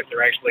line, if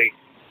they're actually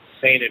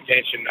paying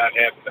attention, not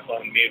having the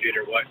phone muted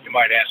or what. You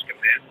might ask them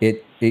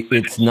that.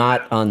 It's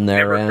not on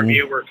their end. From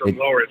you or from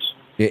Laura.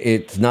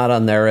 It's not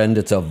on their end.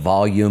 It's a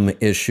volume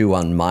issue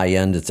on my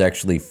end. It's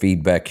actually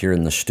feedback here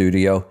in the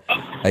studio.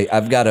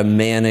 I've got to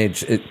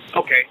manage it.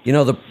 Okay.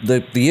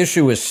 The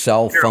issue with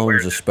cell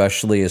phones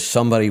especially is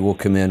somebody will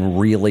come in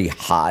really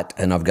hot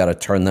and I've got to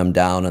turn them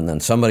down, and then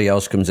somebody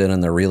else comes in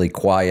and they're really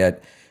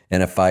quiet.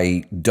 And if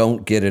I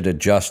don't get it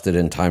adjusted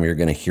in time, you're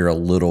going to hear a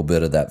little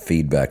bit of that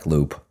feedback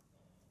loop.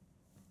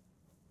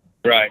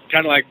 Right.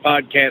 Kind of like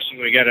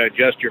podcasting. We got to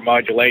adjust your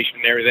modulation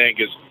and everything,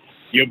 because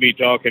you'll be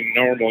talking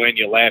normal and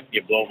you laugh,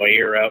 you blow my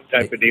ear out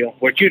type of deal.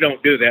 Which you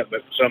don't do that,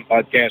 but some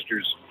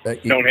podcasters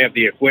don't have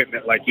the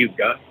equipment like you've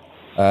got.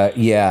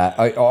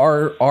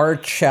 Our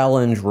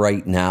challenge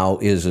right now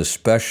is,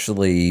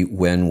 especially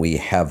when we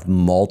have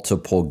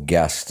multiple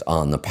guests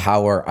on, the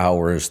power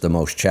hour is the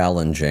most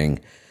challenging,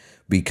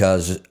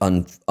 because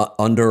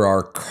under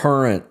our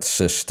current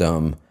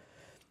system,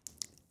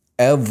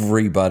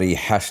 everybody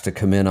has to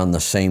come in on the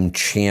same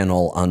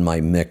channel on my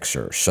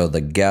mixer. So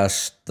the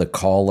guests, the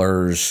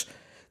callers,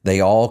 they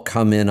all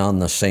come in on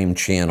the same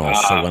channel.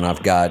 So when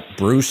I've got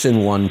Bruce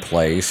in one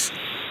place,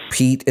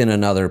 Pete in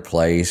another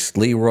place,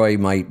 Leroy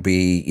might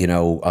be,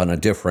 on a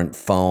different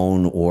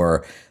phone,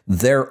 or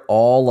they're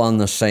all on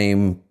the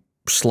same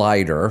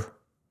slider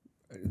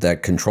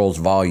that controls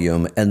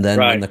volume. And then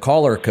when the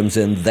caller comes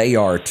in, they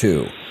are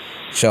too.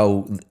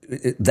 So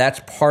that's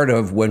part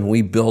of when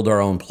we build our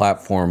own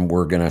platform,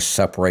 we're going to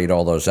separate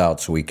all those out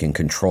so we can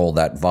control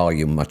that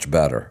volume much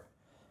better.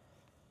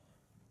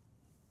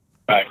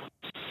 Right.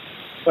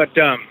 But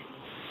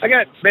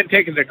been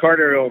taking the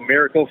Cardio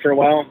Miracle for a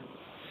while,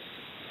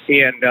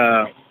 and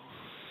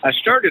I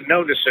started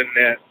noticing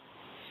that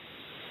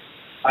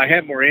I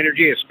have more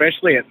energy,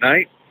 especially at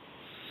night.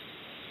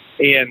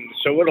 And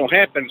so what'll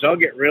happen is I'll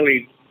get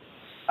really,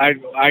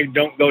 I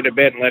don't go to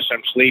bed unless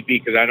I'm sleepy,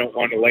 because I don't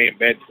want to lay in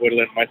bed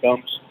twiddling my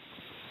thumbs.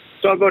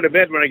 So I'll go to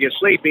bed when I get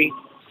sleepy,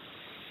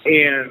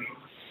 and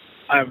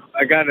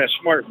I got a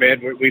smart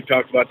bed. We've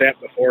talked about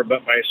that before,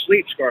 but my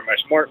sleep score, my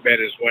smart bed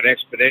is went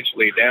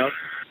exponentially down.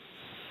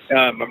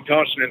 I'm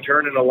tossing and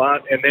turning a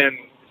lot, and then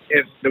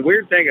the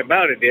weird thing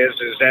about it is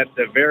at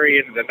the very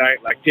end of the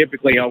night, like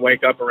typically I'll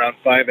wake up around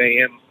 5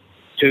 a.m.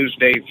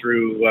 Tuesday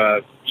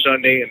through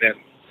Sunday, and then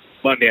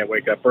Monday I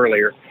wake up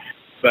earlier.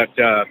 But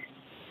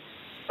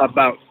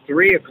about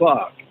 3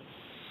 o'clock,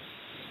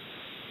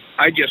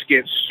 I just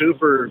get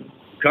super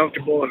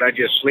comfortable and I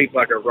just sleep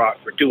like a rock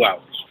for 2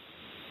 hours.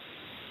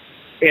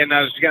 And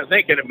I was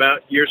thinking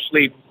about your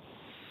sleep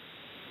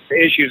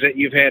issues that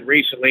you've had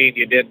recently, and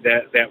you did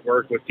that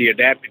work with the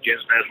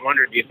adaptogens. And I was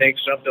wondering, do you think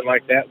something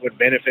like that would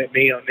benefit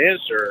me on this,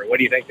 or what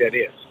do you think that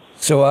is?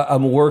 So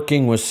I'm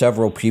working with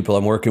several people.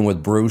 I'm working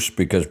with Bruce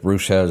because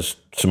Bruce has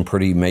some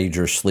pretty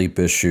major sleep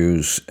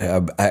issues.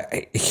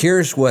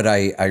 Here's what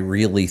I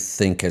really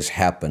think has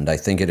happened. I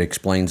think it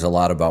explains a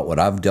lot about what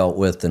I've dealt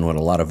with and what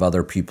a lot of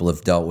other people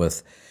have dealt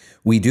with.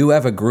 We do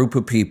have a group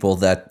of people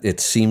that it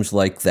seems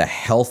like the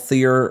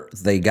healthier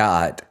they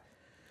got,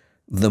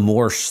 the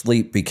more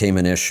sleep became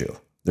an issue.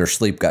 Their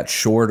sleep got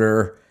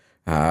shorter,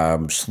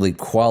 sleep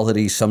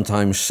quality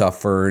sometimes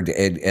suffered,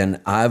 and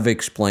I've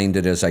explained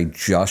it as I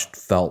just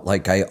felt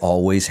like I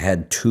always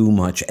had too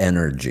much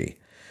energy.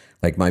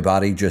 Like my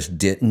body just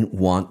didn't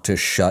want to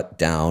shut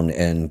down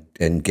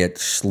and get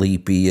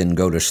sleepy and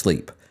go to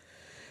sleep.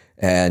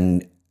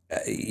 And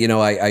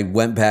I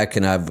went back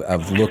and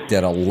I've looked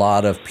at a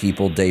lot of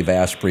people, Dave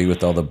Asprey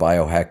with all the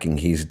biohacking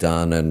he's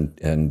done,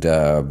 and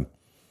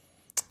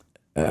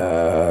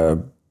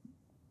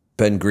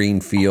Ben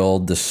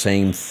Greenfield, the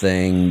same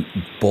thing.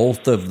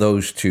 Both of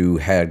those two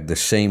had the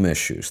same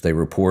issues. They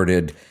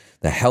reported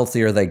the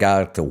healthier they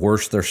got, the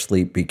worse their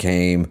sleep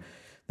became.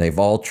 They've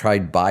all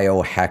tried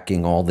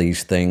biohacking, all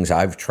these things.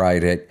 I've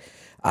tried it.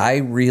 I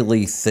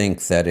really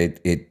think that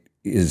it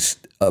is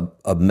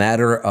a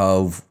matter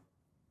of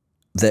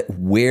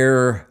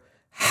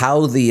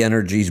how the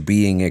energy is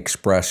being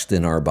expressed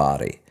in our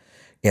body.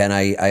 And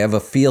I have a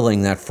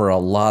feeling that for a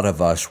lot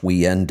of us,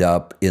 we end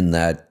up in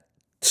that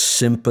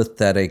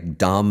sympathetic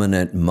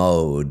dominant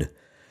mode.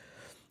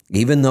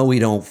 Even though we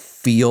don't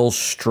feel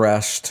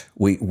stressed,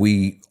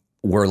 we're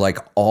like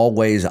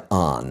always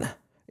on.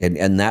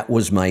 And that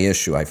was my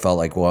issue. I felt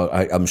like, well,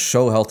 I'm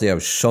so healthy, I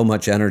have so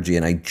much energy,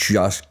 and I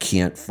just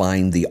can't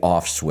find the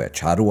off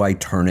switch. How do I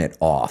turn it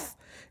off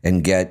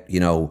and get,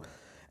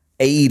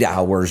 8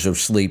 hours of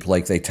sleep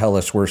like they tell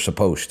us we're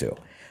supposed to?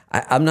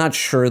 I'm not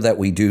sure that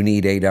we do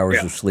need 8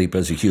 hours of sleep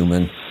as a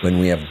human. When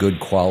we have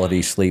good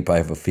quality sleep, I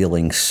have a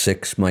feeling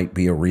 6 might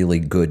be a really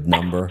good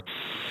number.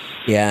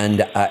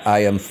 And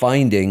I am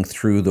finding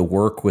through the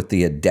work with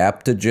the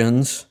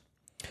adaptogens,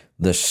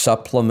 the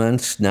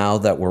supplements now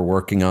that we're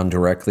working on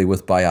directly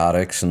with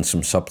Biotics, and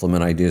some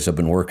supplement ideas I've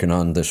been working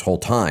on this whole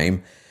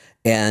time,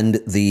 and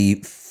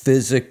the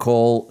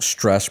physical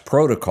stress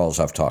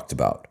protocols I've talked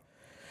about,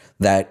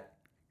 that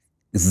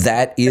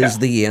is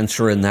the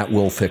answer, and that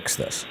will fix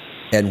this.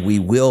 And we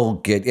will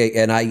get,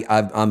 and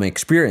I'm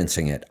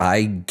experiencing it.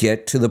 I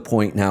get to the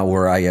point now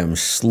where I am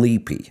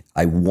sleepy.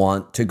 I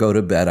want to go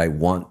to bed. I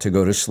want to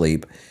go to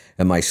sleep,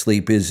 and my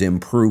sleep is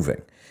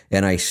improving.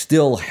 And I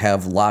still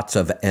have lots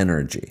of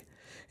energy.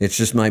 It's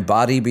just my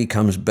body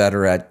becomes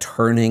better at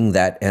turning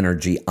that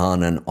energy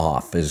on and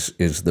off is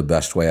the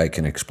best way I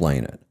can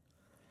explain it.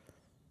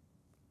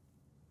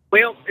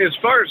 Well, as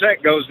far as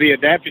that goes, the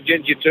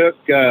adaptogens you took,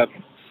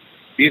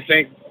 do you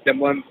think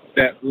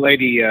that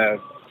lady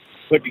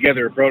put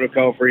together a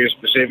protocol for you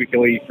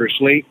specifically for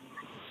sleep?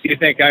 Do you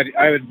think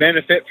I would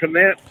benefit from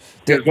that?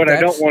 Because what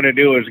I don't want to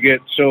do is get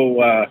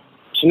so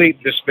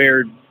sleep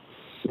despaired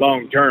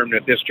long term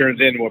that this turns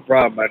into a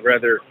problem. I'd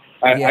rather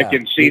I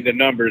can see the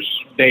numbers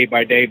day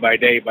by day by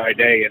day by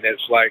day, and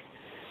it's like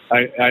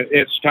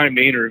it's time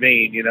to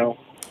intervene. The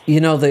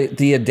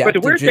adaptogens. But the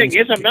weird thing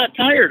is, I'm not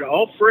tired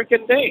all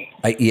freaking day.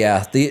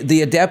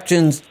 The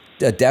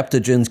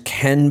adaptogens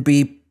can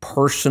be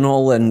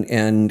personal,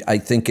 and I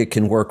think it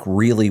can work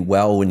really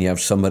well when you have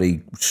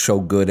somebody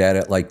so good at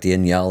it like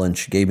Danielle, and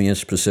she gave me a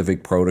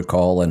specific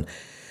protocol.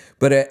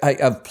 But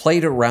I've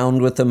played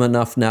around with them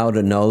enough now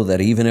to know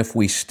that even if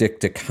we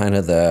stick to kind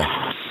of the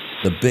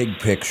big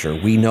picture,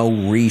 we know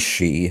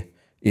reishi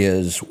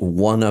is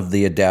one of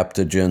the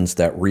adaptogens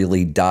that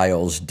really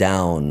dials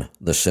down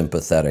the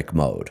sympathetic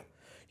mode.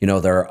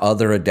 There are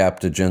other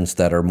adaptogens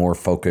that are more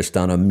focused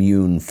on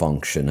immune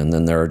function, and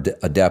then there are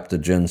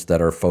adaptogens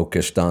that are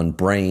focused on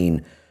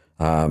brain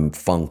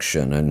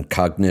function and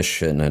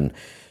cognition. And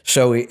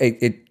so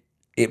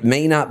it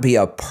may not be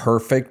a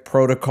perfect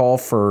protocol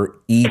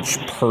for each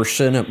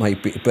person. It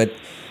might be, but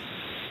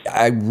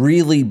I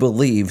really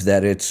believe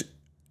that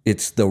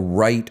it's the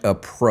right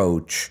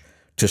approach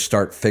to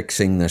start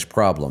fixing this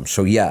problem.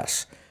 So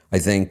yes, I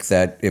think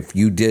that if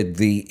you did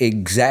the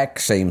exact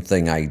same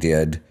thing I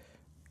did,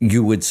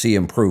 you would see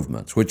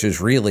improvements, which is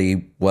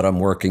really what I'm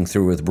working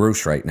through with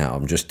Bruce right now.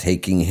 I'm just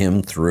taking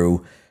him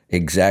through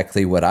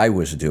exactly what I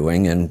was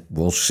doing, and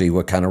we'll see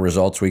what kind of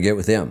results we get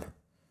with him.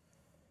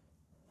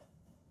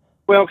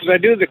 Well, because I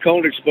do the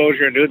cold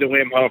exposure and do the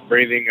Wim Hof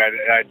breathing.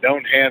 I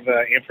don't have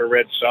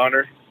infrared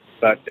sauna,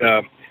 but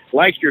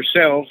like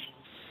yourself,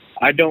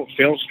 I don't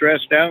feel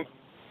stressed out.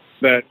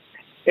 But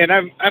and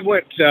I've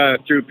went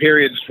through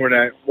periods when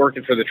I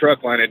working for the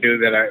truck line.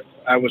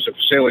 I was a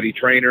facility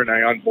trainer and I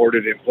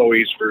onboarded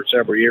employees for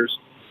several years,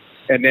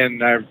 and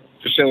then I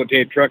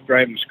facilitated truck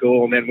driving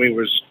school. And then we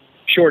was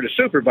short a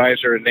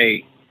supervisor, and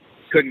they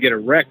couldn't get a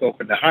rec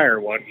open to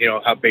hire one. You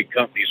know how big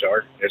companies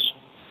are.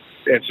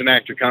 It's an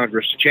act of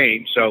Congress to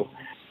change. So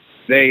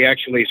they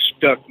actually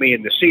stuck me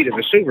in the seat of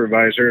a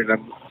supervisor, and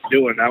I'm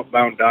doing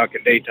outbound dock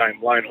and daytime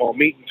line haul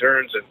meeting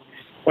turns. And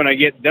when I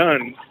get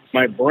done,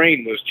 my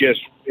brain was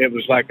just, it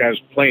was like I was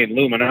playing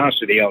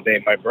Luminosity all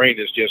day. My brain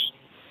is just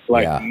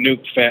like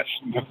nuked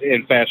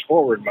fast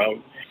forward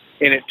mode.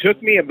 And it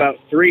took me about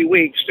 3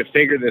 weeks to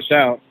figure this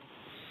out,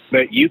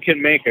 but you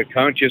can make a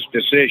conscious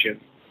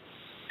decision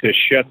to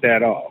shut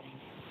that off.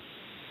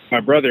 My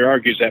brother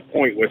argues that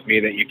point with me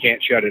that you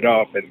can't shut it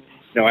off. And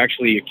no,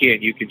 actually you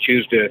can. You can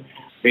choose to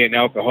be an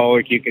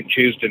alcoholic. You can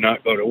choose to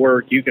not go to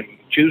work. You can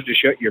choose to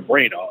shut your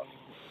brain off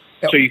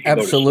so you can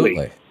go to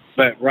sleep.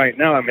 But right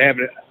now I'm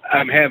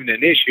having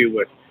an issue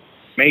with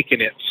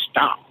making it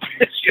stop.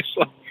 It's just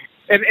like,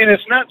 and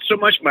it's not so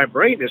much my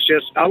brain. It's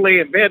just I'll lay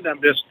in bed and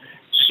I'm just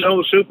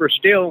so super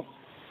still,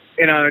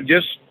 and I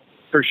just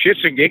for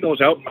shits and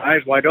giggles out, my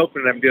eyes wide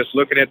open, and I'm just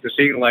looking at the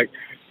ceiling like,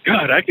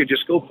 God, I could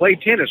just go play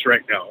tennis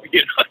right now.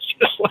 You know, it's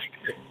just like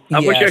I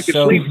wish I could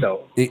sleep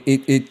though.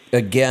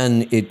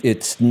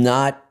 It's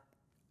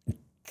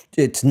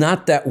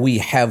not that we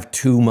have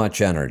too much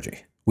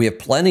energy. We have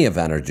plenty of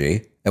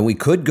energy, and we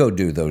could go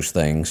do those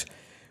things,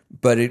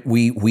 but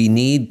we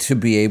need to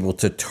be able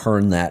to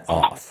turn that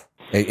off,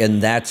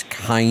 and that's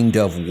kind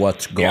of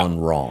what's gone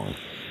wrong,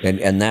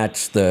 and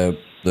that's the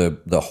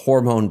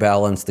hormone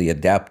balance, the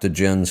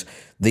adaptogens,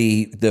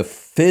 the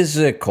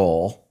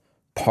physical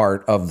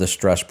part of the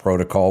stress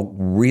protocol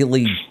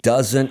really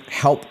doesn't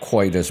help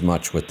quite as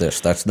much with this.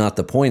 That's not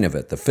the point of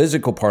it. The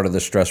physical part of the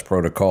stress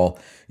protocol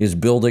is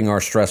building our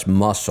stress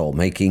muscle,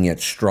 making it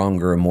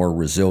stronger and more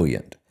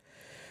resilient.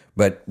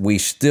 But we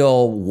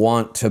still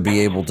want to be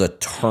able to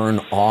turn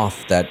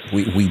off that.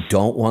 We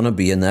don't want to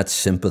be in that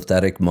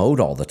sympathetic mode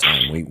all the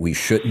time. We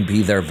shouldn't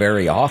be there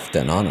very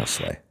often,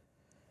 honestly.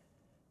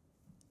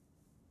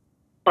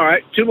 All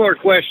right, 2 more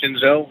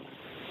questions, though.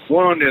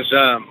 One is,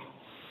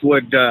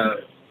 would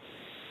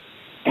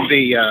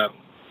the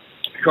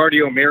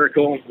Cardio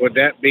Miracle, would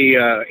that be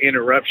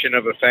interruption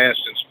of a fast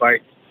and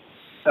spike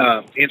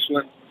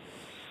insulin?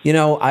 You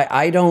know,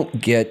 I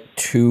don't get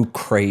too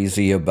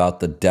crazy about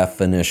the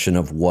definition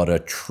of what a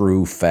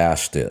true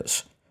fast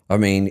is. I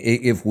mean,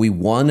 if we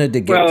wanted to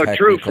get a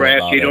true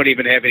fast, you don't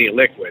even have any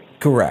liquid.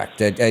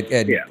 Correct.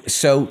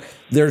 So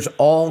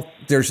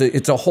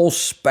it's a whole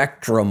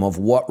spectrum of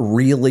what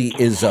really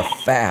is a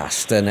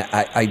fast, and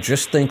I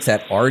just think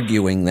that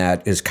arguing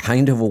that is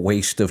kind of a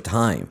waste of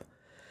time.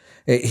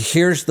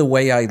 Here's the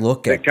way I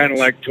look at it. Kind of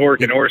like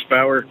torque and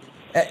horsepower?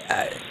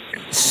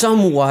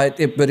 Somewhat,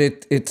 but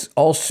it's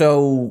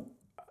also,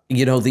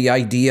 you know, the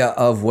idea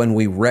of when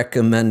we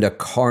recommend a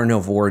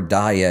carnivore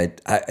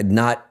diet,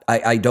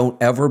 I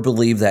don't ever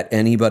believe that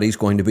anybody's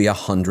going to be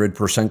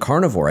 100%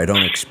 carnivore. I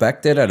don't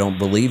expect it. I don't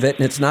believe it.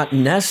 And it's not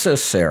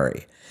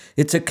necessary.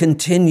 It's a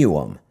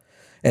continuum.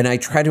 And I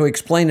try to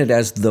explain it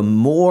as the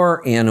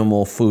more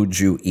animal food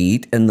you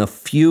eat and the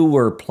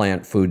fewer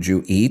plant food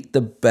you eat,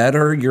 the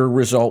better your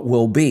result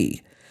will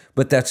be.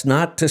 But that's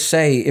not to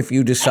say if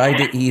you decide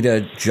to eat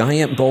a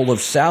giant bowl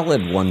of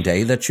salad one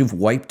day that you've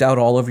wiped out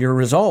all of your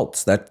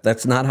results.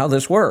 That's not how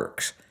this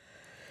works.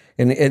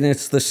 And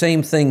it's the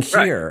same thing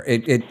here.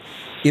 Right.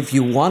 If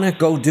you want to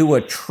go do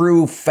a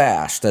true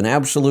fast, an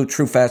absolute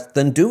true fast,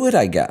 then do it,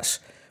 I guess.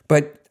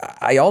 But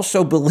I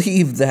also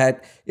believe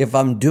that if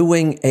I'm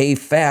doing a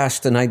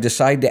fast and I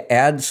decide to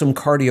add some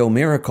Cardio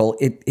Miracle,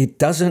 it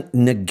doesn't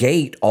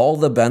negate all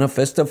the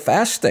benefits of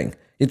fasting.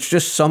 It's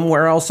just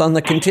somewhere else on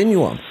the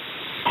continuum.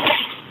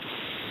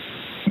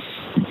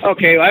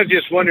 Okay, I was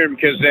just wondering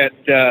because that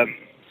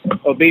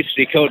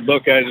obesity code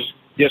book I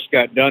just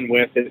got done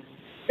with, it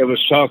was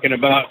talking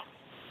about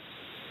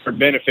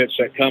benefits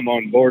that come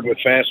on board with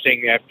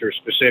fasting after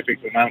specific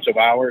amounts of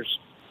hours,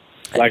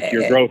 like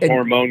your growth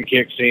hormone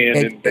kicks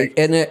in.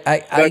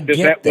 I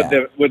get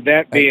that. Would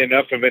that be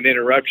enough of an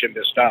interruption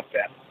to stop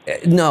that?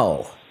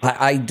 No,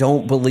 I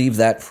don't believe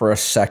that for a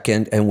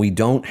second, and we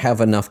don't have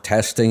enough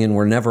testing, and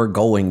we're never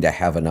going to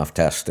have enough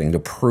testing to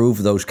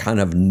prove those kind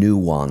of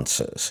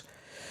nuances.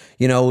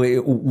 You know,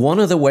 one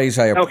of the ways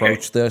I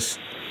approach this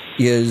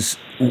is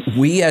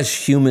we as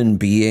human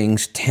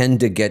beings tend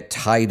to get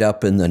tied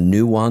up in the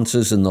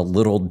nuances and the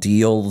little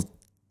deal,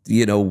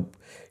 you know,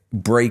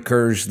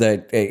 breakers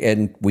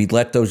and we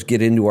let those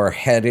get into our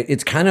head.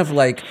 It's kind of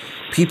like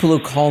people who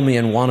call me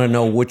and want to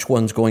know which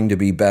one's going to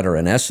be better,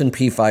 an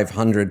S&P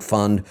 500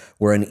 fund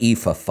or an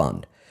EFA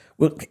fund.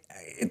 Well,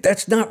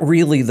 that's not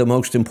really the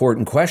most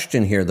important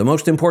question here. The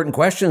most important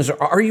question is,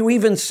 are you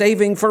even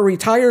saving for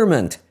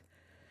retirement?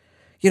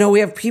 We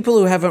have people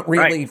who haven't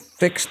really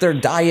fixed their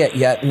diet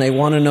yet, and they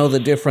want to know the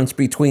difference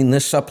between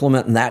this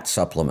supplement and that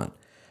supplement.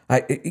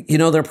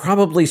 They're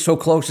probably so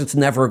close it's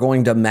never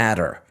going to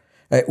matter.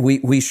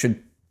 We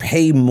should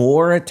pay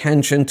more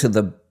attention to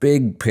the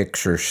big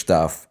picture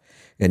stuff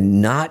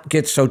and not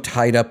get so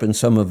tied up in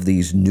some of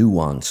these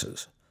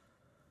nuances.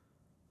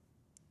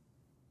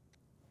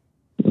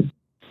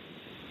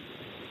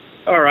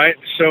 All right.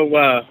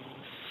 So,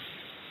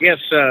 yes,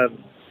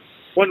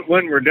 when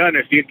we're done,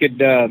 if you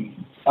could, I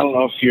don't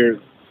know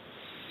if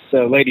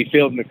the Lady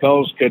Field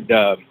Nichols could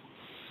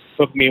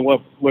hook me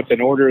up with an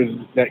order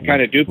that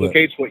kind of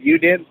duplicates what you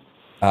did,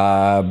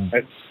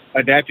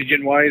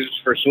 adaptogen-wise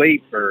for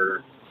sleep,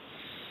 or...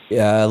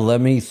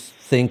 Let me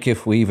think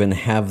if we even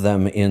have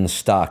them in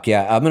stock.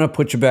 Yeah, I'm going to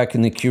put you back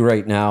in the queue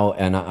right now,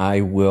 and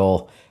I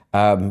will...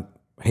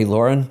 hey,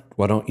 Lauren,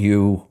 why don't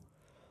you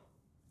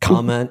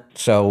comment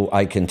so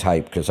I can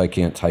type, because I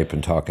can't type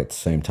and talk at the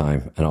same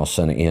time, and I'll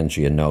send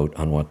Angie a note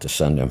on what to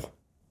send him.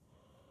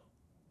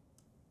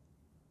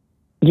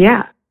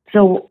 Yeah.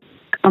 So,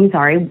 I'm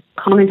sorry,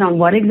 comment on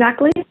what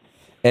exactly?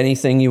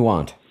 Anything you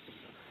want,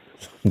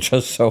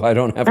 just so I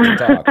don't have to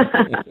talk.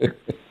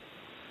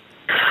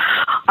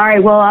 All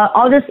right. Well,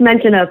 I'll just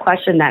mention a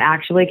question that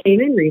actually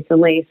came in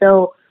recently.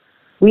 So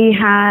we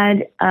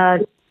had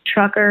a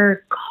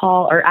trucker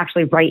call, or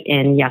actually write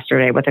in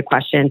yesterday with a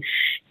question.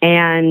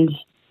 And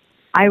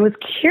I was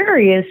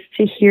curious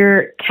to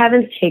hear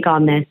Kevin's take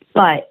on this,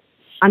 but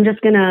I'm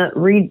just going to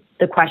read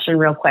the question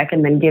real quick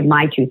and then give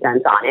my 2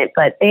 cents on it.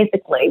 But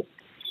basically,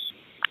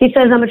 he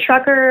says, I'm a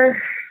trucker,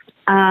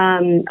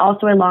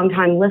 also a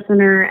longtime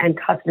listener and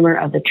customer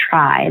of the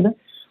tribe.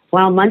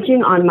 While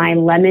munching on my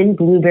lemon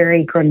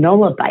blueberry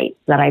granola bites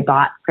that I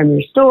bought from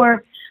your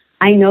store,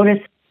 I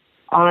noticed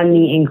on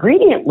the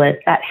ingredient list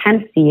that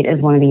hemp seed is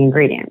one of the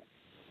ingredients.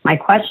 My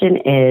question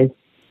is,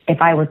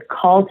 if I was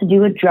called to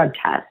do a drug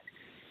test,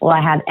 will I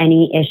have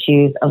any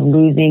issues of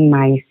losing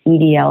my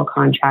CDL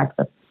contract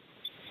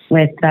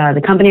with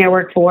the company I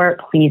work for?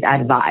 Please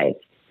advise.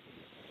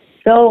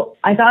 So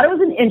I thought it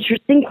was an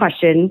interesting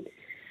question,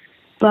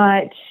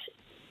 but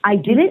I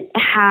didn't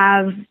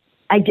have...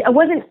 I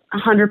wasn't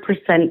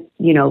 100%,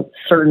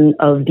 certain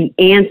of the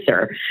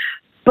answer.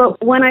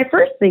 But when I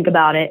first think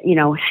about it,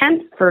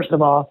 hemp, first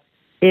of all,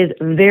 is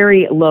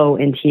very low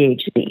in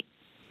THC.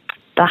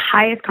 The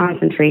highest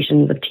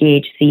concentrations of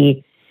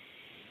THC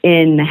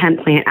in the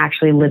hemp plant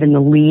actually live in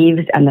the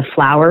leaves and the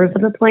flowers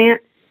of the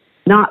plant,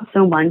 not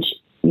so much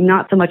in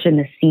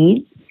the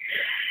seeds.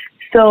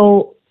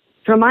 So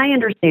from my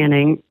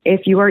understanding,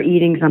 if you are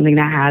eating something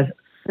that has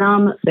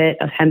some bit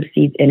of hemp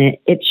seeds in it,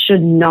 it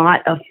should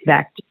not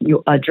affect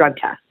a drug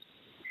test.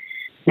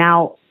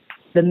 Now,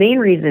 the main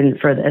reason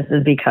for this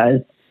is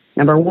because,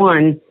 number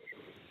one,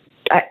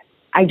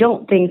 I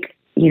don't think,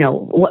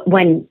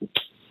 when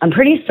I'm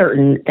pretty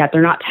certain that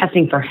they're not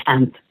testing for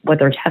hemp, what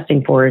they're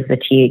testing for is the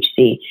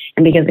THC.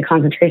 And because the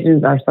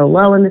concentrations are so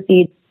low in the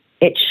seeds,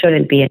 it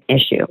shouldn't be an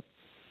issue.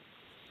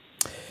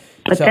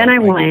 But then I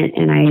went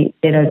and I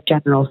did a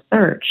general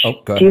search. Oh,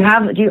 go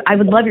ahead. I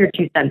would love your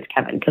 2 cents,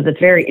 Kevin, because it's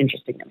very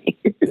interesting to me.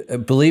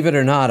 Believe it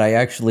or not, I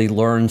actually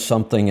learned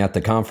something at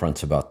the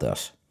conference about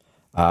this.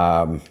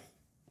 Oh,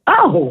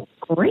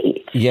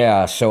 great.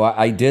 Yeah, so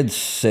I did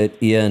sit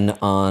in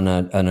on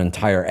an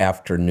entire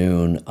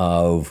afternoon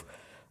of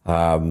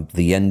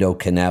the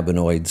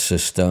endocannabinoid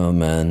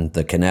system and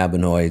the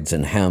cannabinoids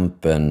and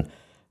hemp and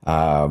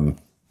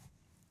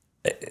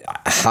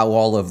how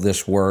all of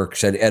this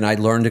works. And I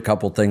learned a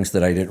couple things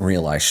that I didn't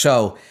realize.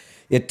 So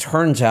it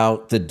turns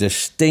out the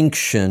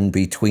distinction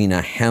between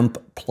a hemp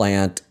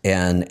plant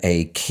and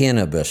a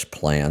cannabis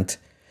plant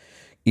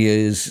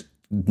is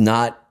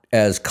not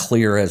as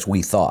clear as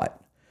we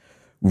thought.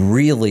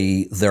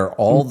 Really, they're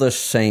all the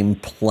same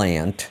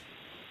plant,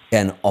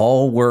 and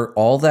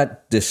all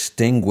that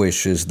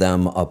distinguishes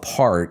them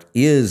apart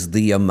is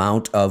the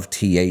amount of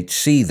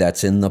THC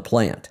that's in the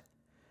plant.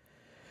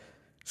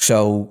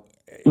 So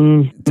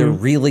there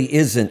really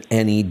isn't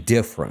any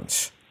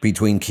difference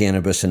between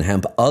cannabis and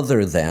hemp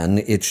other than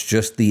it's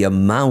just the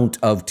amount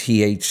of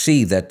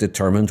THC that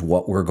determines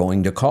what we're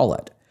going to call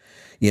it.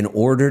 In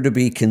order to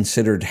be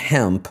considered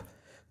hemp,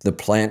 the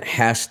plant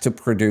has to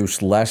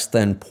produce less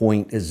than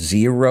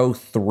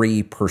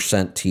 0.03%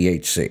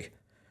 THC.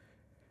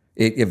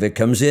 If it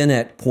comes in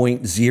at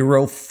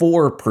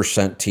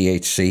 0.04%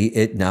 THC,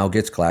 it now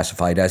gets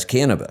classified as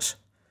cannabis.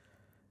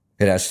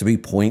 It has to be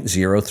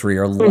 0.03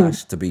 or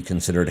less to be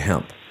considered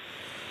hemp.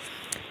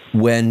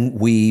 When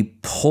we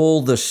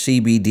pull the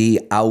CBD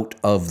out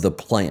of the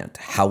plant,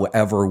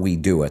 however we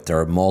do it, there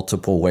are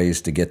multiple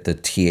ways to get the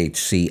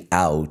THC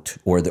out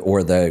or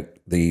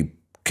the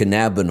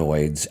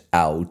cannabinoids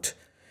out.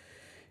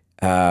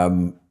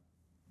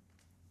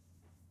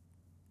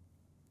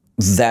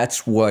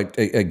 That's what,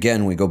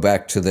 again, we go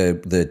back to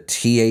the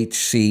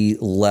THC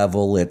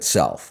level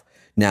itself.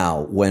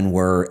 Now, when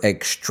we're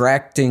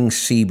extracting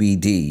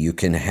CBD, you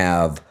can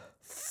have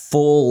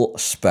full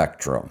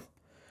spectrum.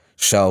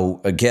 So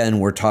again,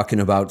 we're talking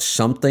about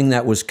something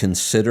that was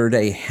considered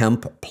a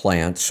hemp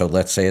plant. So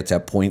let's say it's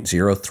at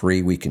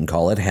 0.03, we can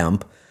call it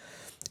hemp.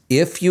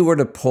 If you were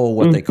to pull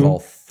what they call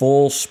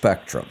full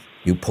spectrum,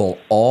 you pull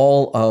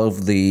all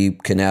of the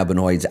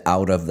cannabinoids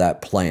out of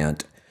that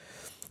plant,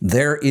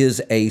 there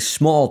is a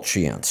small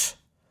chance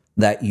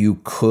that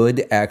you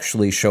could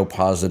actually show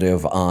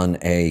positive on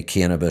a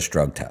cannabis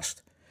drug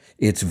test.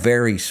 It's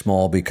very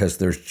small because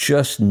there's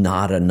just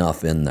not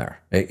enough in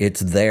there. It's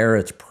there,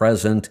 it's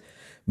present,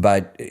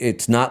 but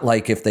it's not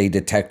like if they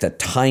detect a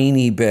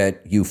tiny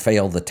bit, you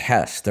fail the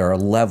test. There are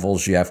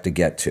levels you have to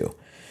get to.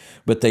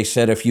 But they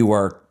said if you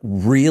are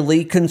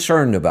really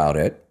concerned about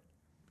it,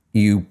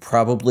 you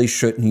probably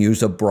shouldn't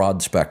use a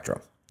broad spectrum.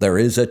 There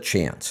is a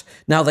chance.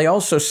 Now, they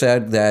also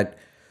said that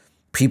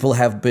people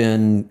have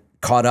been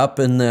caught up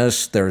in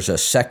this. There's a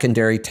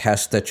secondary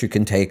test that you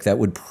can take that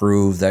would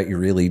prove that you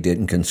really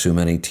didn't consume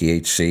any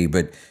THC.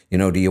 But,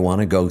 do you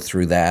want to go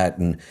through that?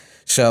 And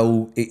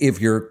so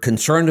if you're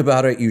concerned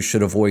about it, you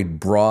should avoid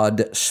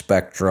broad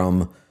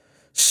spectrum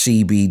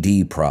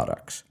CBD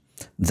products.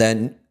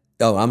 Then,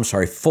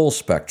 full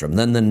spectrum.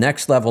 Then the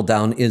next level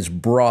down is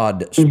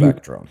broad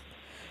spectrum.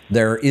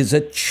 There is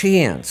a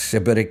chance,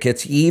 but it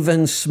gets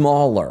even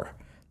smaller,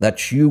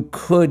 that you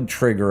could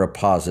trigger a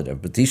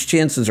positive, but these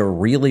chances are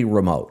really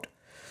remote.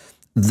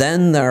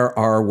 Then there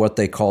are what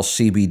they call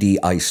CBD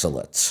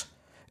isolates.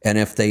 And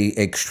if they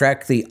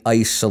extract the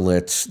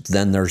isolates,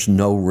 then there's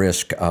no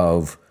risk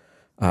of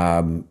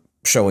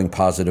showing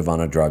positive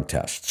on a drug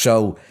test.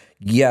 So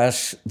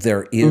yes,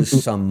 there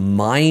is some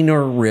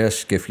minor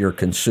risk if you're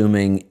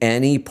consuming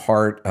any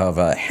part of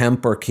a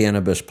hemp or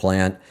cannabis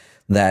plant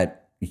that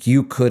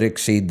you could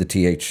exceed the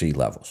THC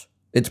levels.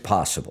 It's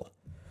possible.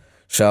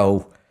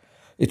 So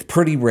it's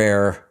pretty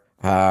rare.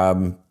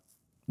 And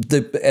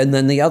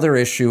then the other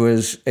issue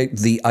is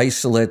the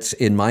isolates,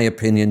 in my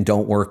opinion,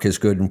 don't work as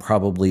good and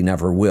probably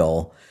never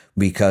will,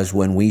 because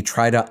when we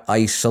try to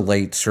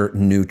isolate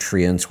certain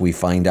nutrients, we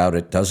find out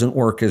it doesn't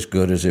work as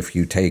good as if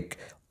you take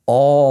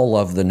all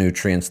of the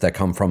nutrients that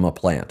come from a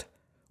plant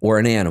or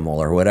an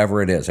animal or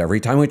whatever it is. Every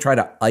time we try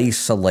to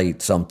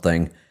isolate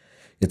something,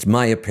 it's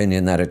my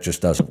opinion that it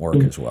just doesn't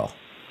work as well.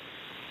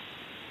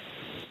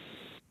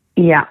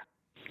 Yeah,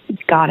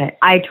 got it.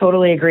 I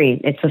totally agree.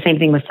 It's the same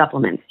thing with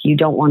supplements. You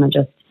don't want to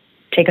just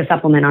take a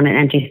supplement on an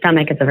empty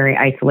stomach. It's a very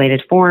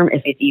isolated form,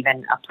 if it's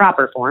even a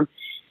proper form.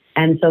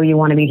 And so you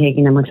want to be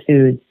taking them with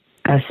foods,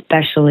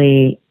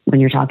 especially when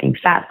you're talking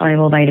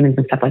fat-soluble vitamins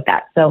and stuff like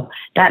that. So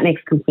that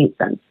makes complete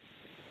sense.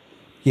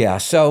 Yeah,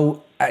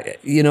 so,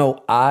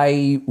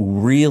 I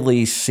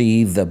really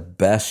see the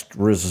best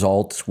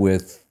results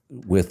with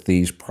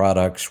these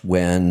products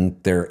when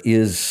there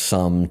is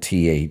some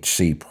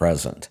THC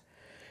present.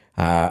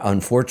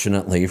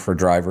 Unfortunately, for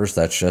drivers,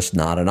 that's just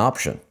not an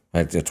option.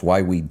 It's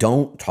why we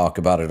don't talk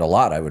about it a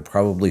lot. I would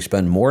probably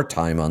spend more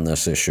time on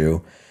this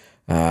issue,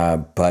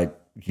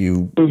 but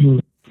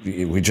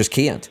we just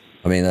can't.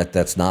 I mean,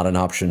 that's not an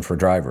option for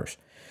drivers.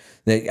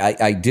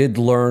 I did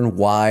learn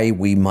why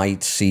we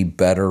might see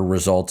better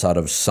results out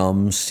of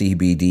some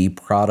CBD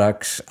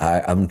products.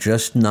 I'm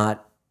just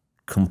not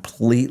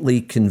completely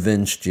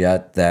convinced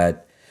yet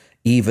that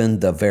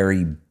even the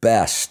very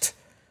best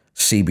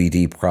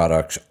CBD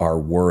products are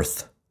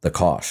worth the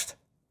cost.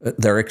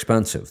 They're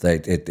expensive.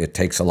 It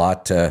takes a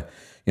lot to,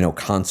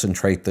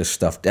 concentrate this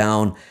stuff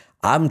down.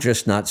 I'm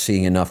just not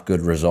seeing enough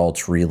good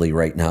results really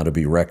right now to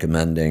be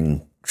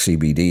recommending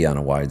CBD on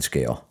a wide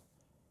scale.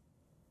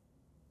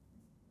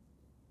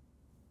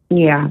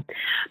 Yeah.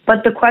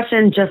 But the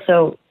question, just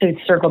so to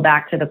circle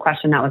back to the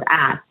question that was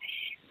asked,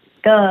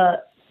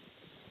 the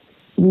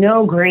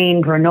no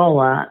grain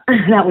granola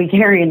that we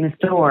carry in the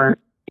store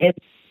is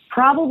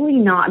probably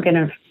not going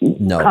to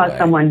cause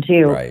someone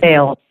to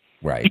fail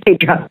a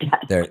drug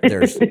test.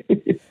 There's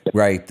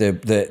right.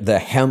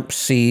 The hemp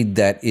seed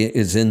that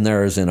is in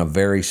there is in a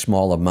very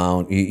small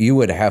amount. You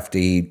would have to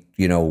eat,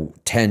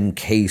 10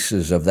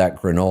 cases of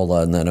that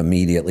granola and then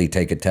immediately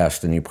take a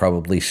test, and you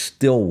probably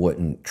still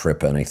wouldn't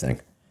trip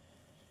anything.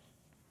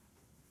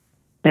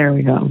 There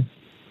we go.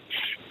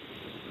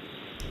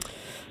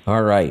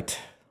 All right.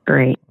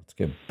 Great. Let's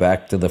get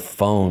back to the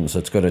phones.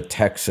 Let's go to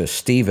Texas.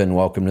 Stephen,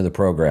 welcome to the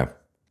program.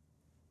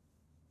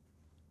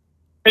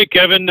 Hey,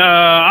 Kevin.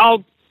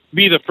 I'll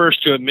be the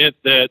first to admit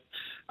that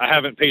I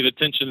haven't paid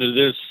attention to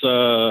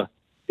this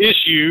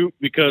issue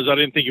because I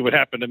didn't think it would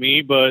happen to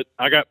me, but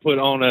I got put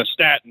on a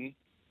statin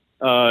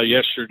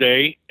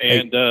yesterday.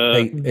 And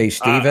hey,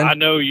 Stephen? I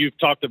know you've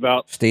talked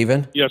about...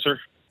 Stephen? Yes, sir.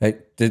 Hey,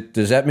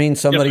 does that mean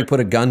somebody put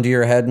a gun to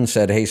your head and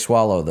said, hey,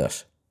 swallow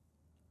this?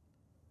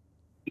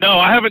 No,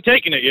 I haven't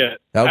taken it yet.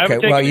 Okay,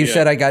 well, you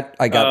said I got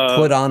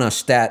put on a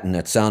statin.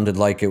 It sounded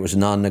like it was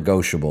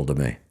non-negotiable to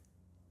me.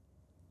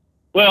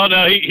 Well,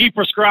 no, he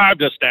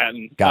prescribed a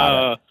statin.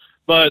 Got it.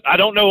 But I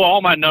don't know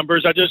all my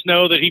numbers. I just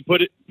know that he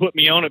put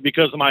me on it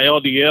because my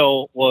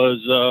LDL was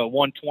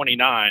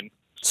 129.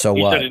 So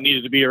he what? said it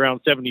needed to be around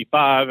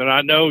 75, and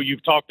I know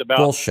you've talked about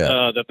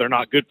that they're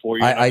not good for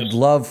you. I'd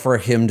love for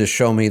him to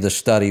show me the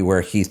study where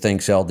he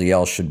thinks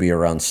LDL should be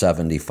around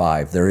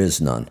 75. There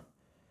is none.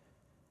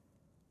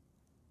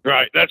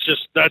 Right. That's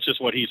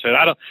just what he said.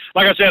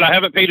 Like I said, I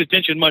haven't paid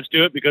attention much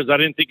to it because I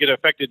didn't think it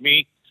affected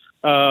me.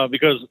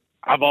 Because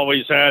I've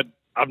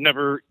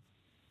never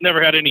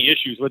had any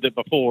issues with it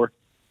before.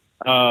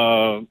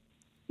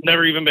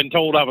 Never even been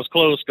told I was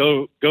close.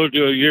 Go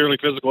do a yearly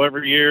physical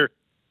every year.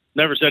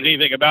 Never said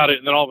anything about it.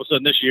 And then all of a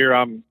sudden this year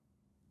I'm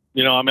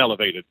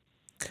elevated.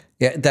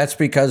 Yeah, that's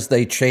because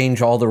they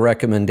change all the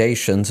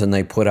recommendations and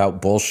they put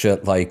out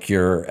bullshit like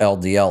your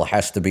LDL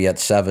has to be at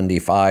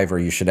 75 or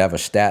you should have a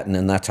statin,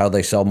 and that's how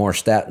they sell more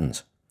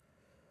statins.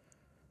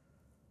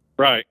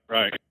 Right.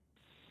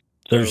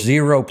 There's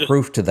zero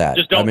proof to that.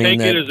 Just don't take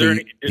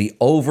it. The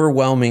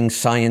overwhelming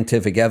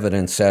scientific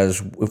evidence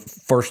says,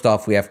 first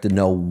off, we have to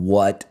know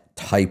what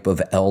type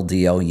of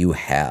LDL you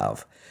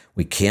have.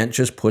 We can't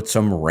just put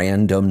some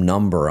random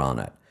number on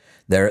it.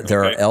 There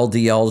are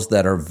LDLs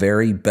that are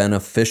very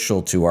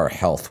beneficial to our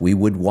health. We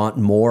would want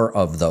more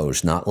of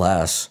those, not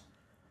less.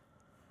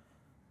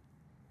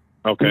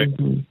 Okay.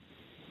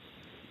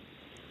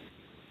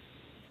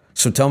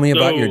 So tell me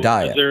about your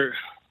diet.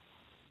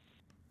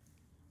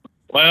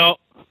 I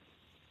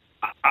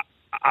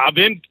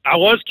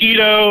was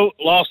keto,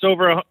 lost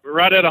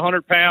right at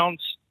 100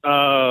 pounds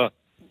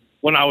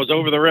when I was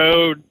over the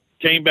road,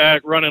 came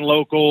back running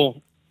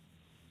local,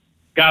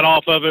 got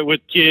off of it with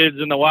kids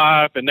and the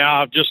wife, and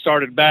now I've just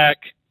started back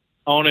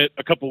on it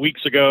a couple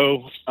weeks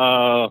ago.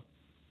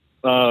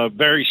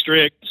 Very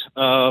strict.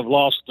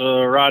 Lost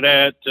right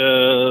at,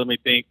 let me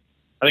think.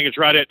 I think it's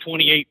right at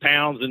 28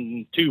 pounds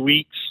in 2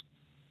 weeks.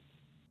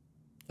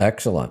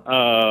 Excellent.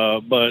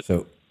 Trying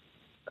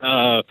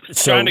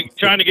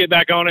to get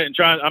back on it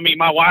and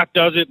my wife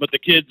does it, but the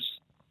kids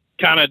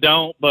kind of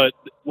don't, but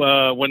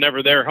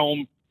whenever they're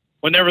home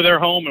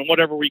and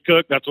whatever we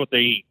cook, that's what they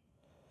eat.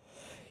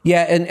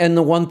 Yeah, and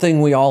the one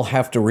thing we all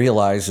have to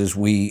realize is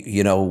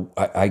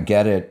I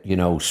get it,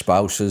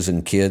 spouses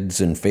and kids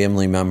and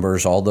family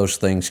members, all those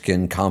things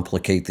can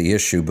complicate the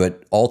issue,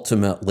 but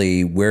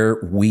ultimately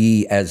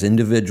we as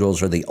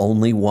individuals are the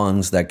only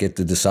ones that get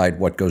to decide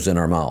what goes in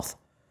our mouth.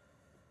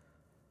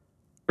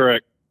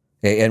 Correct.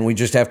 And we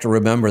just have to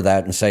remember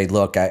that and say,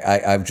 look,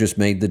 I've just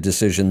made the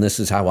decision. This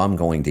is how I'm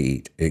going to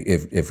eat.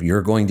 If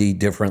you're going to eat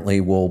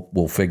differently,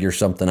 we'll figure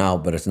something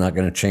out, but it's not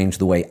going to change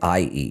the way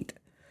I eat.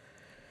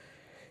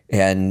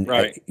 And,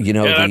 right.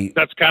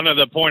 That's kind of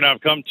the point I've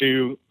come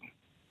to.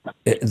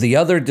 The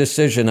other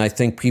decision I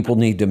think people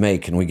need to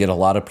make, and we get a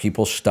lot of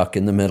people stuck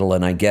in the middle,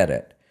 and I get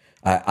it.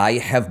 I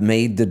have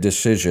made the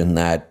decision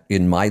that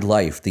in my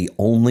life, the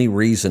only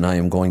reason I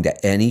am going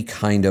to any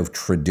kind of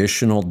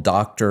traditional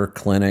doctor,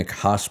 clinic,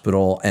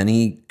 hospital,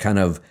 any kind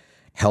of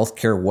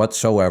healthcare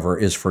whatsoever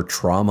is for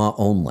trauma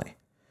only.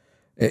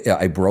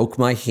 I broke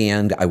my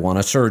hand. I want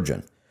a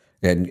surgeon,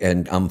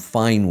 and I'm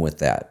fine with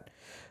that.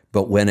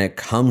 But when it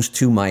comes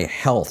to my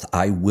health,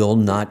 I will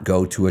not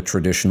go to a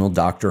traditional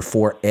doctor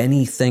for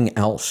anything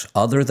else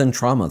other than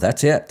trauma.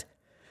 That's it.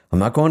 I'm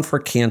not going for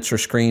cancer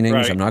screenings.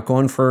 Right. I'm not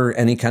going for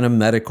any kind of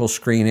medical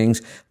screenings.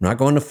 I'm not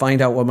going to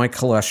find out what my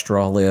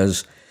cholesterol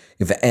is.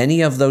 If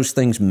any of those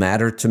things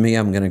matter to me,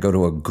 I'm going to go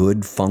to a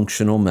good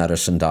functional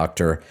medicine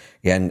doctor.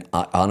 And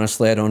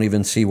honestly, I don't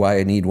even see why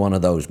I need one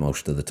of those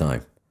most of the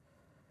time.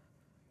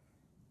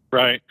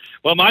 Right.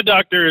 Well, my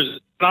doctor is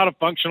not a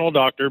functional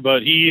doctor,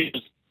 but he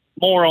is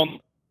more on.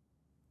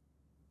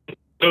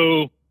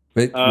 So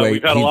we've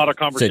had a lot of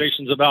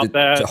conversations about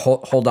that.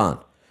 Hold on.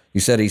 You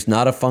said he's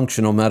not a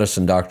functional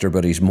medicine doctor,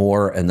 but he's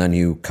more, and then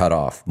you cut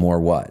off. More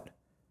what?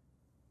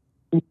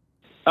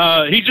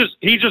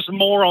 He's just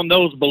more on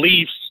those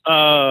beliefs. He's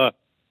all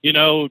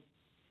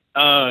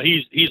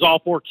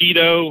for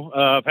keto.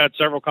 I've had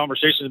several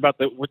conversations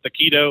with the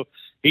keto.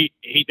 He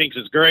thinks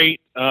it's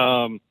great.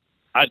 I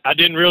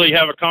didn't really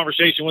have a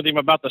conversation with him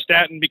about the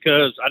statin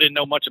because I didn't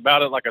know much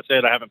about it. Like I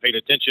said, I haven't paid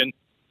attention.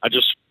 I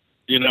just,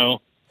 I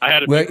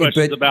had a few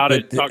questions about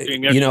it. Talked to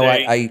him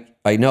yesterday.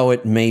 I know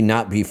it may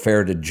not be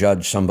fair to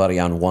judge somebody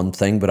on one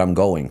thing, but I'm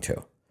going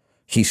to.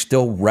 He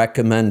still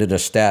recommended a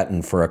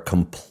statin for a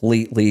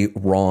completely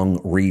wrong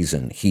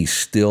reason. He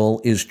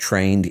still is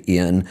trained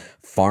in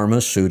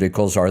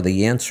pharmaceuticals are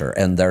the answer,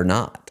 and they're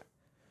not.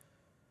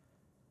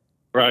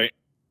 Right.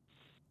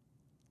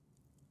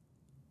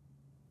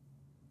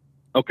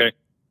 Okay.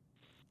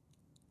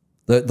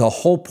 The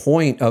whole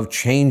point of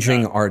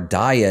changing our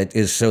diet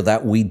is so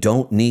that we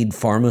don't need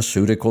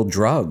pharmaceutical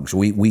drugs.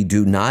 We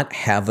do not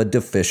have a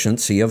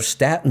deficiency of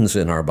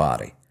statins in our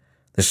body.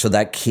 So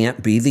that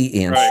can't be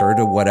the answer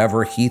to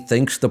whatever he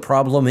thinks the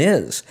problem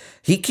is.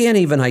 He can't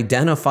even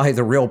identify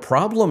the real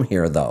problem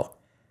here, though.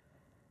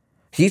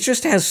 He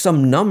just has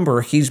some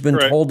number he's been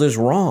told is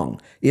wrong.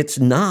 It's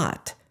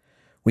not.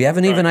 We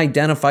haven't even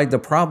identified the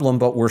problem,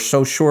 but we're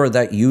so sure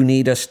that you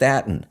need a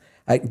statin.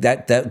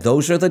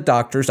 Those are the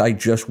doctors I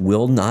just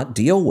will not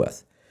deal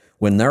with.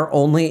 When their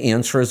only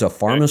answer is a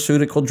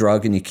pharmaceutical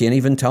drug and you can't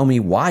even tell me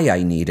why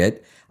I need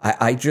it,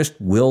 I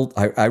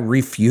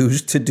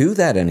refuse to do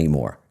that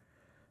anymore.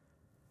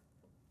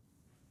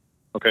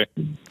 Okay.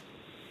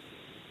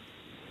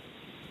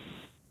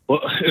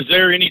 Well, is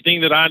there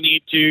anything that I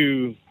need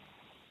to,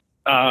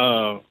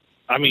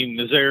 I mean,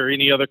 is there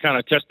any other kind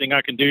of testing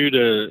I can do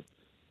to?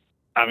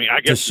 I mean,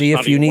 I guess to see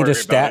if you need a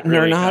statin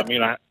or not. I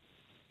mean,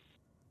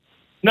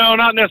 no,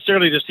 not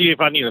necessarily to see if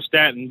I need a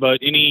statin, but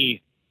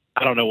any.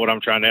 I don't know what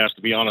I'm trying to ask,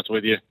 to be honest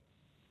with you.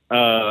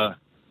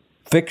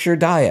 Fix your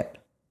diet.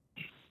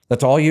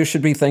 That's all you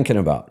should be thinking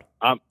about.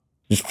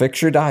 Just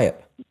fix your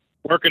diet.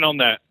 Working on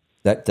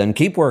that. Then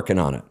keep working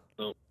on it.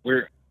 So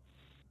we're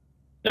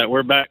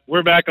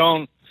back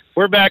on,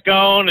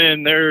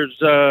 and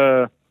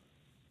there's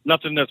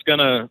nothing that's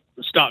gonna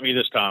stop me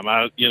this time.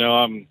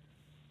 I'm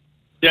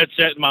dead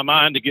set in my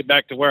mind to get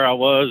back to where I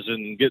was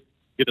and get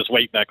this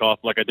weight back off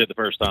like I did the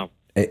first time.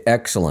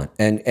 Excellent.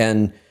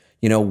 And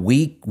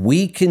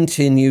we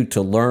continue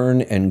to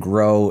learn and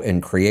grow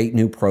and create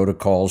new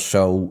protocols.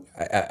 So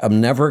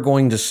I'm never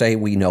going to say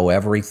we know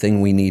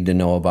everything we need to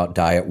know about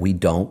diet. We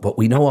don't, but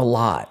we know a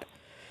lot.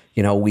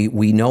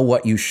 We know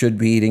what you should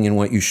be eating and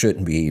what you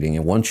shouldn't be eating.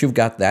 And once you've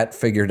got that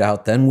figured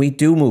out, then we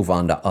do move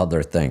on to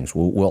other things.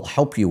 We'll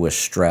help you with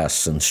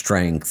stress and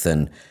strength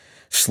and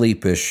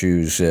sleep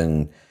issues.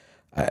 And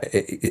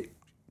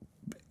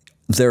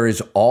there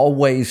is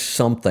always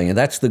something. And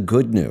that's the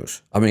good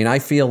news. I mean, I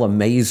feel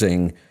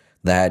amazing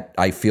that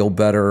I feel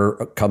better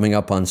coming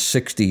up on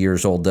 60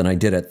 years old than I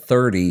did at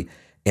 30.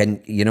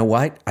 And you know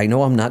what? I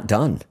know I'm not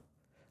done.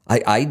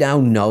 I now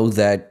know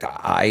that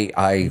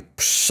I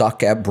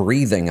suck at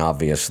breathing,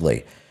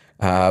 obviously.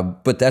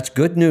 But that's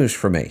good news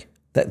for me.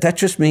 That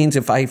just means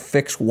if I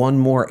fix one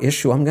more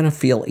issue, I'm going to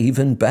feel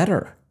even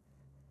better.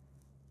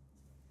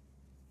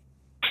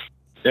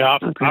 Yeah,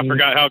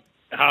 I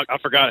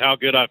forgot how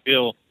good I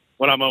feel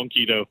when I'm on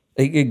keto.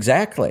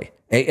 Exactly.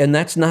 And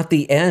that's not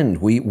the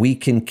end. We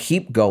can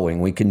keep going.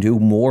 We can do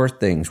more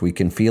things. We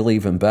can feel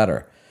even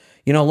better.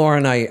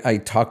 Lauren, I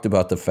talked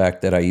about the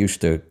fact that I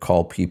used to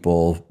call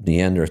people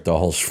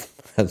Neanderthals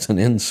as an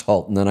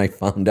insult, and then I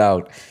found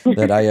out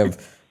that I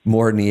have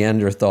more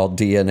Neanderthal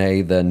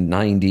DNA than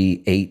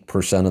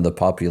 98% of the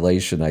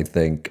population, I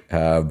think.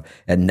 And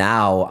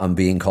now I'm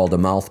being called a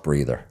mouth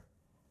breather.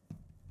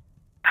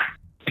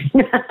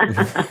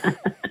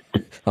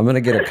 I'm going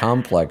to get a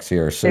complex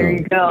here soon. There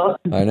you go.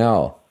 I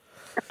know.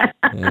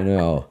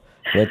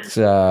 Let's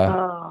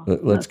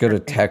go to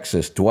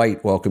Texas.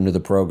 Dwight, welcome to the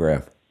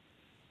program.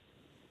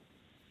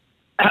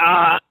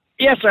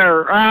 Yes,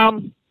 sir.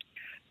 I'm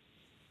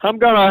going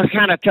to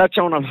kind of touch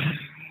on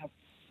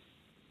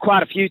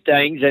quite a few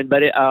things,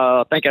 but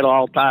I think it'll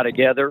all tie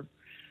together.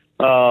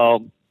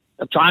 I'm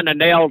trying to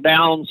nail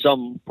down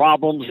some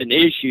problems and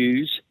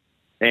issues,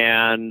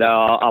 and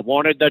I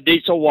wanted the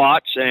diesel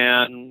watch,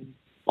 and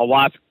my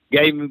wife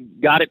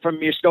got it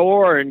from your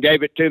store and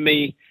gave it to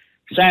me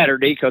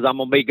Saturday because I'm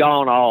going to be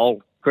gone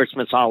all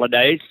Christmas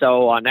holidays.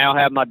 So I now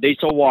have my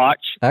diesel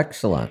watch.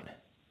 Excellent.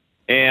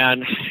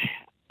 And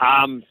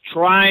I'm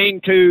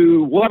trying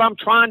to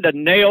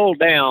nail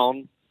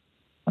down,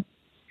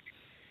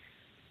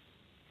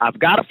 I've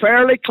got a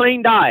fairly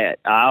clean diet.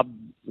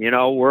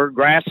 We're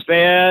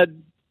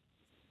grass-fed,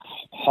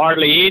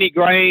 hardly any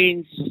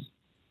grains,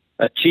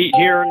 a cheat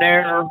here and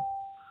there.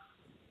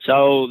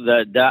 So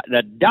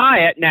the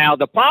diet, now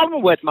the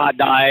problem with my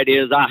diet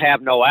is I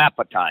have no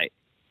appetite.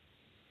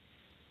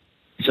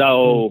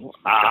 So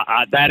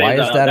why is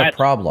that a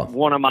problem?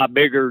 One of my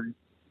bigger.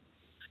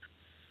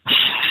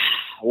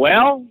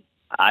 Well,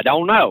 I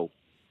don't know.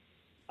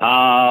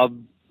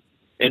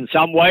 In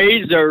some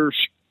ways, there's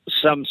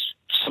some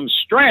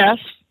stress.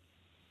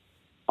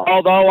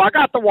 Although I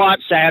got to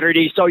watch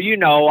Saturday, so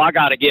I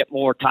got to get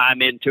more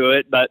time into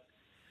it. But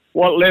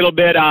what little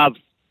bit I've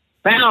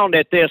found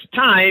at this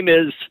time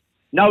is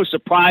no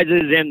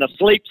surprises in the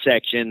sleep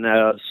section.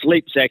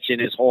 Sleep section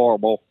is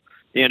horrible.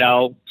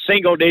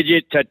 Single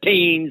digit to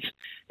teens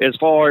as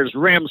far as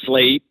REM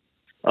sleep.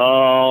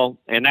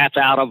 And that's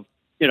out of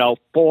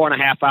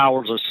 4.5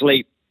 hours of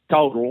sleep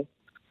total.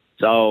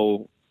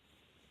 So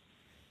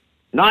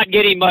not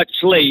getting much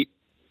sleep,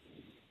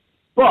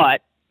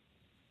 but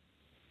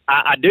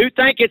I do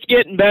think it's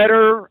getting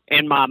better,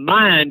 and my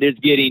mind is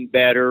getting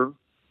better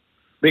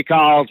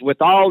because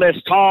with all this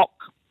talk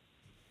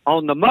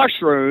on the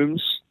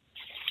mushrooms,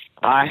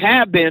 I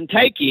have been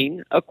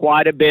taking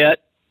quite a bit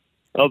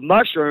of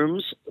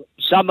mushrooms,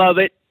 some of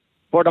it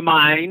for the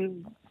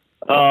mind.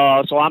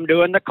 So I'm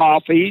doing the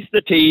coffees,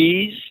 the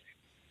teas,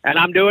 and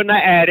I'm doing the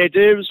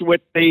additives with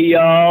the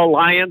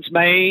lion's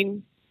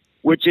mane,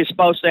 which is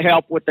supposed to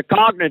help with the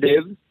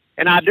cognitive.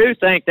 And I do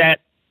think that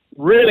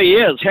really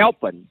is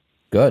helping.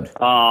 Good.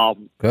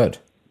 Good.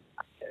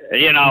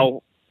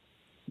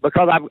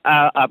 Because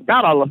I've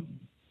got I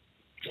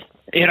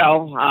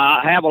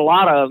have a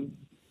lot of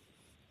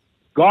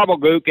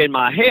gobbledygook in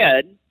my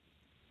head.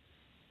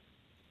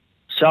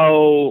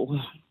 So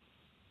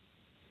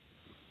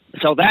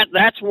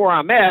that's where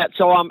I'm at.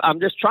 So I'm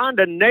just trying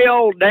to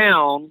nail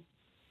down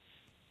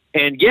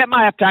and get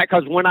my appetite,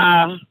 because when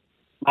my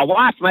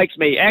wife makes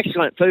me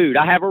excellent food.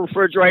 I have a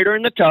refrigerator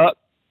in the tuck.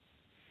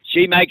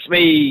 She makes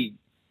me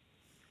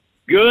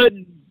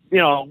good,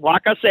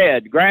 like I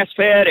said,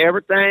 grass-fed,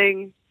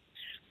 everything.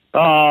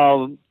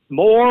 I'd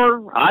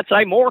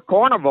say more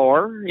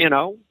carnivore,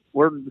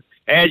 we're,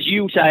 as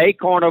you say,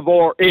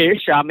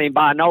 carnivore-ish. I mean,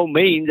 by no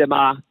means am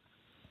I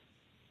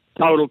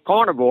total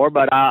carnivore,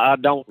 but I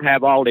don't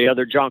have all the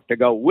other junk to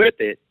go with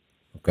it.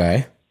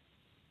 Okay.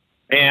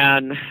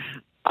 And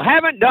I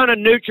haven't done a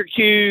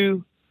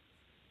NutriQ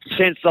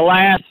since the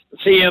last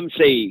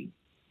CMC.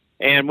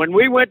 And when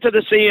we went to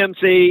the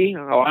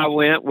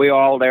CMC, we were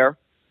all there,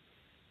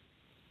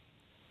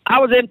 I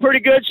was in pretty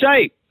good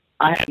shape.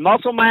 I had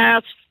muscle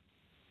mass.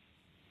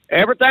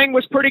 Everything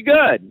was pretty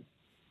good.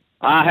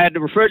 I had the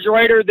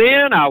refrigerator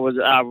then. I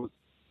was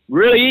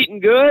really eating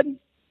good.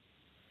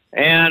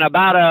 And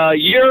about a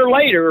year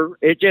later,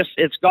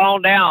 it's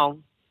gone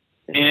down.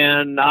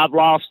 And I've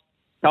lost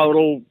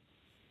total,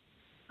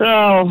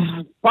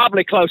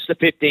 probably close to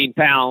 15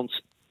 pounds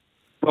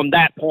from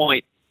that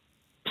point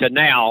to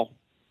now.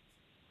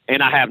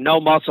 And I have no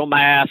muscle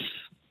mass.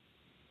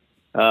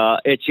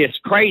 It's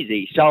just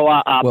crazy. So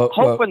I'm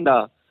hoping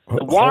the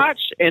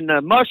watch and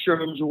the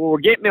mushrooms will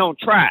get me on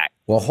track.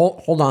 Well,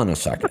 hold on a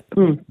second.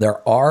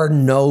 There are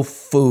no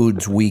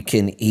foods we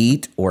can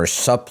eat or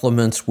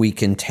supplements we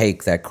can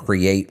take that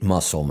create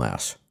muscle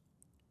mass.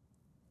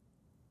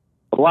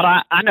 Well,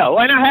 I know.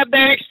 And I have the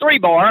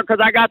X3 bar because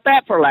I got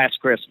that for last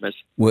Christmas.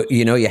 Well,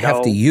 you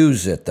have to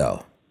use it,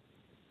 though.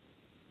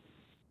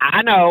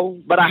 I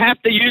know, but I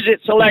have to use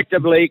it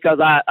selectively because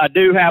I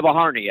do have a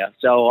hernia.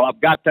 So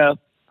I've got to,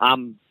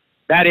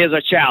 that is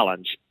a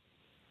challenge.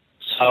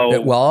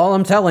 So, well, all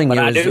I'm telling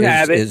you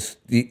is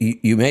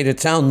you made it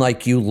sound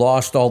like you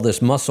lost all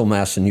this muscle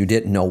mass and you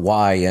didn't know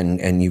why,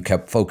 and you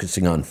kept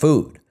focusing on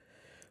food.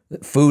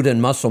 Food and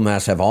muscle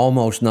mass have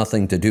almost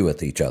nothing to do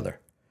with each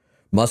other.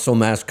 Muscle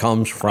mass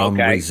comes from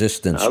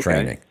resistance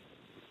training.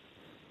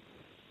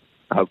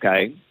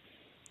 Okay.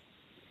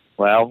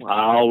 Well,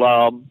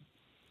 I'll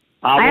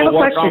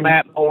work on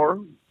that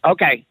more.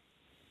 Okay.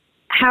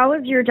 How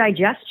is your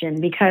digestion?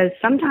 Because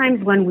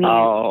sometimes when we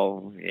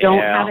don't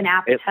have an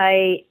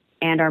appetite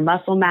and our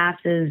muscle mass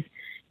is,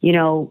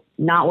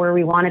 not where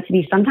we want it to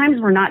be, sometimes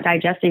we're not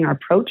digesting our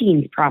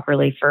proteins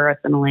properly for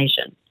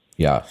assimilation.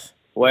 Yes.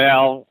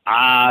 Well,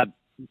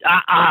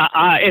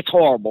 it's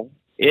horrible.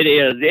 It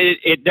is.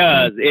 It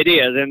does. It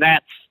is.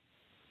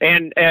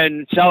 And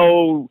and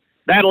so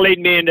that'll lead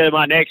me into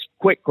my next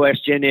quick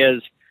question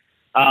is,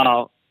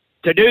 to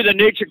do the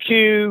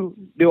NutriQ,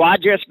 do I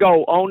just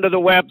go onto the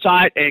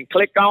website and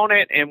click on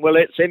it, and will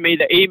it send me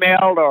the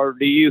email, or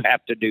do you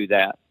have to do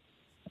that?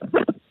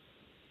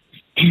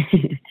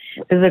 This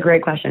is a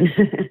great question.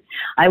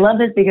 I love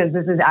this because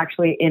this is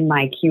actually in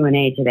my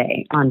Q&A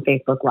today on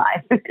Facebook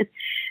Live.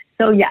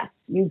 So yes,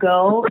 you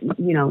go,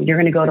 you're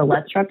going to go to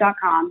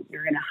letstruck.com.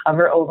 You're going to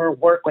hover over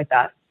work with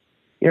us.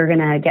 You're going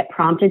to get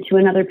prompted to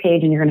another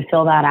page and you're going to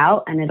fill that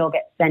out and it'll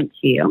get sent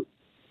to you.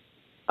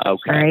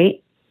 Okay. All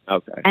right.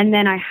 Okay. And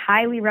then I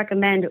highly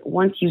recommend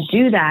once you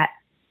do that,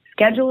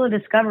 schedule a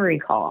discovery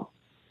call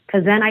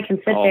because then I can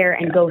sit there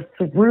and go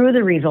through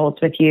the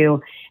results with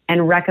you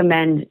and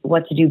recommend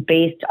what to do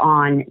based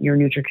on your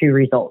NutriQ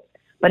results.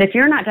 But if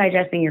you're not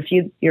digesting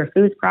your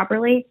foods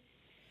properly,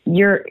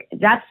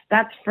 that's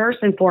first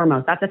and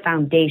foremost. That's a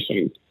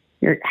foundation.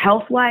 Your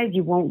health-wise,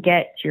 you won't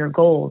get to your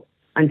goals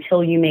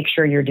until you make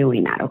sure you're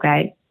doing that.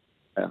 Okay.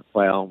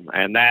 Well,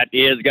 and that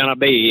is going to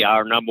be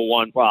our number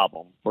one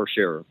problem for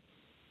sure.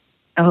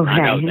 Okay. I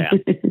know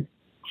that.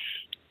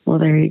 Well,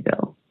 there you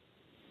go.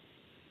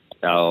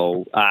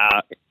 So,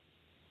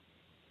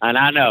 and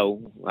I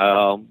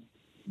know,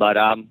 but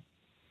I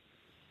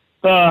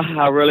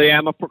really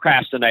am a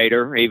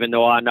procrastinator, even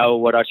though I know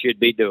what I should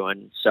be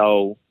doing.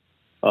 So,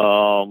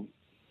 but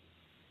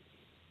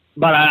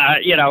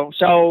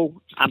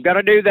so I'm going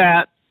to do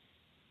that.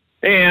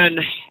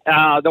 And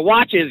the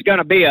watch is going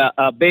to be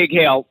a big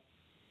help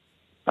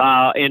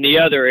in the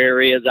other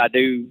areas. I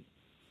do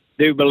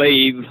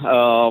believe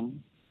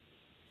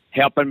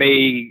helping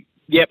me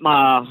get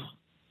my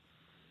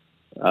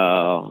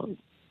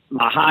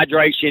my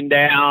hydration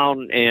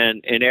down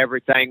and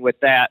everything with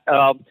that.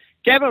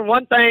 Kevin,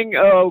 one thing,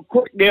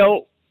 quick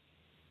deal.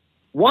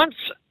 Once,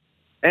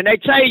 and they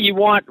say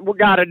we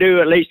got to do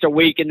at least a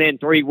week and then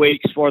 3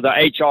 weeks for the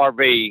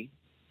HRV.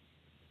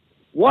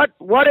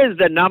 What is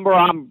the number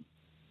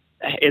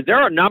is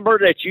there a number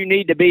that you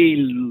need to be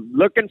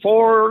looking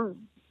for?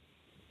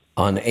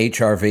 On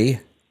HRV?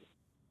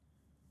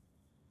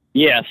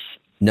 Yes.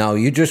 No,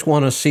 you just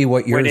want to see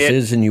what yours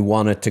is and you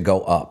want it to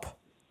go up.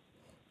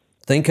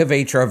 Think of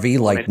HRV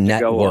like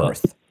net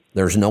worth.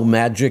 There's no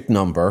magic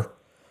number.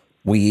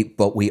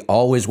 But we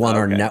always want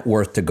our net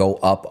worth to go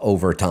up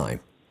over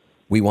time.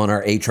 We want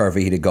our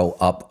HRV to go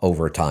up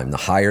over time. The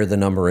higher the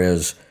number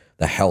is,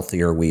 the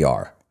healthier we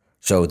are.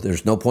 So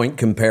there's no point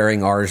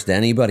comparing ours to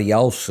anybody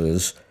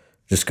else's.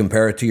 Just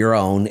compare it to your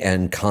own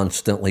and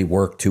constantly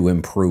work to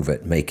improve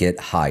it, make it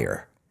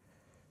higher.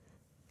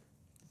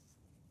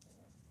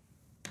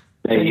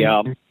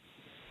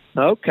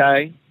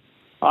 Okay.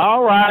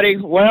 All righty.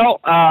 Well,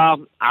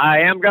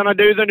 I am going to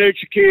do the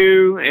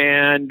NutriQ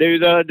and do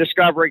the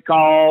discovery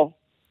call.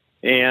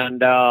 And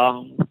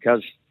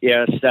because,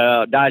 yes,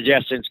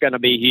 digestion is going to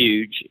be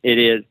huge. It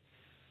is.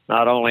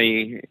 Not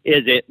only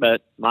is it,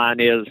 but mine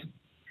is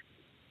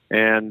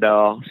And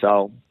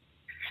so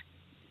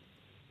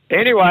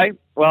anyway,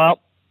 well,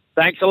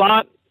 thanks a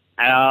lot.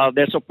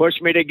 This will push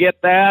me to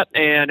get that.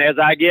 And as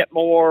I get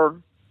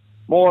more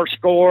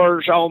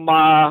scores on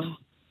my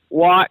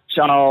watch,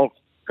 I'll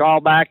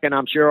call back, and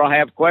I'm sure I'll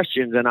have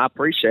questions, and I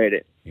appreciate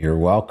it. You're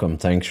welcome.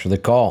 Thanks for the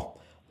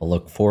call. I'll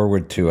look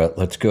forward to it.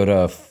 Let's go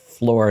to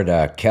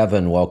Florida.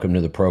 Kevin, welcome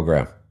to the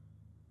program.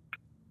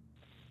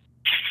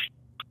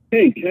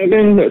 Hey,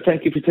 Kevin.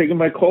 Thank you for taking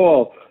my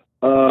call.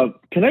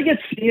 Can I get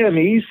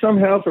CME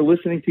somehow for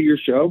listening to your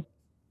show?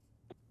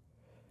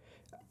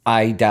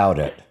 I doubt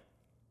it.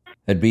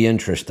 It'd be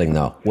interesting,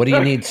 though. What do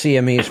you need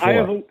CMEs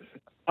for?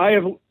 I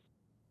have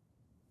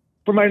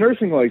for my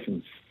nursing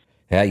license.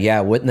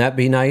 Yeah. Wouldn't that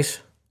be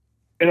nice?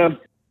 And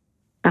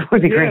That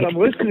would be great. And I'm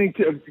listening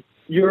to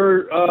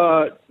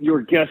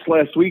your guest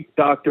last week,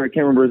 doctor. I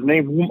can't remember his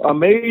name.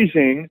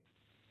 Amazing.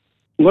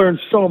 Learned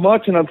so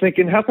much, and I'm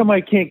thinking, how come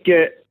I can't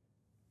get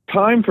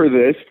time for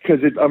this? Because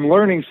I'm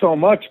learning so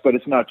much, but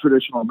it's not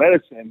traditional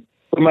medicine.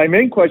 But my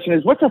main question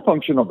is, what's a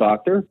functional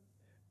doctor?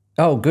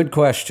 Oh, good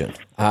question.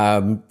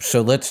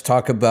 So let's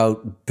talk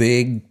about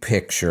big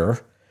picture,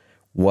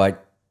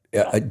 what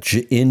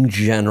in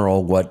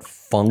general, what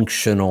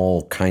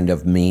functional kind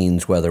of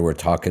means, whether we're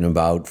talking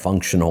about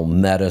functional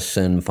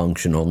medicine,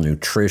 functional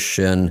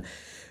nutrition.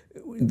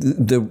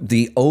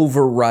 The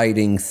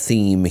overriding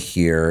theme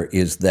here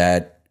is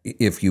that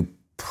if you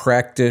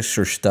practice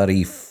or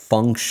study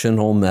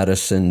functional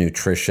medicine,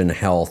 nutrition,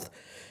 health,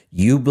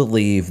 you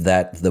believe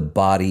that the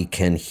body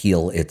can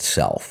heal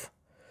itself.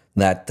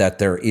 That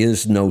there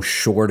is no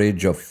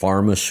shortage of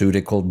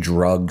pharmaceutical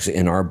drugs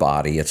in our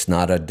body. It's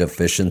not a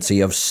deficiency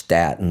of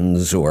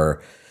statins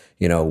or,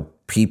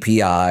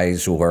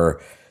 PPIs,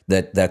 or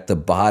that the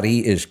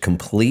body is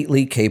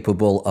completely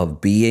capable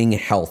of being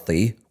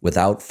healthy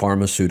without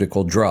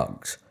pharmaceutical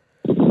drugs.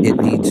 It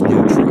needs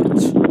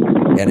nutrients.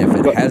 And if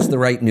it has the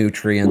right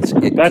nutrients,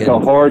 that's a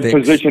hard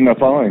position to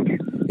find.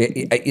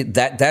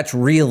 That's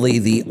really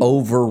the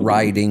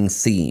overriding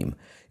theme,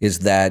 is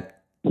that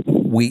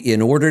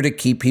in order to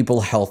keep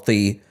people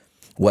healthy,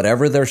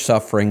 whatever they're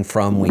suffering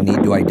from, we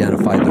need to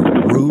identify the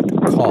root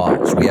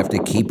cause. We have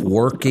to keep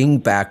working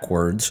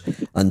backwards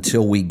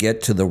until we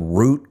get to the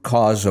root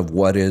cause of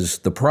what is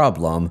the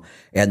problem,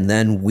 and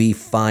then we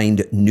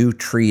find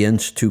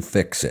nutrients to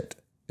fix it.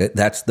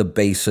 That's the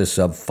basis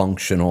of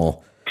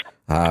functional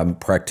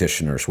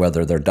practitioners,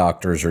 whether they're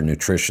doctors or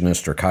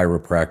nutritionists or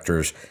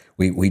chiropractors.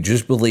 We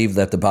just believe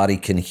that the body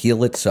can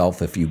heal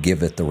itself if you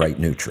give it the right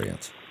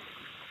nutrients.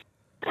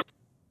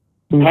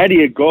 How do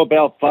you go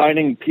about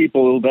finding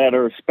people that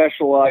are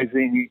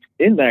specializing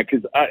in that?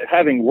 Because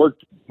having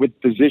worked with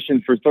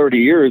physicians for 30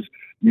 years,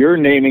 you're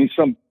naming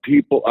some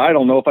people. I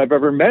don't know if I've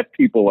ever met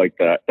people like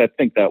that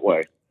think that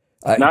way.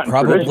 Not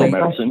probably, in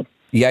traditional medicine.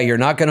 Yeah, you're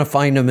not going to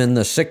find them in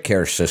the sick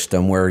care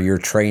system where you're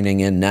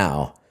training in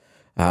now.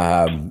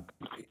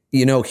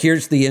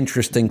 Here's the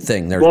interesting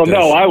thing.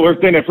 No, I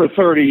worked in it for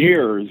 30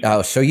 years.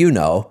 Oh, so There's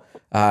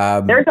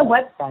a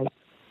website.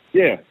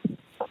 Yeah.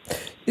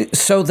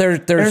 So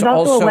there's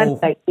also a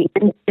website, the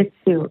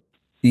Institute.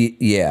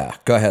 Yeah,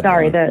 go ahead.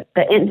 Sorry, the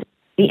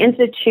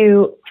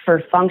Institute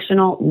for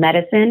Functional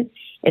Medicine.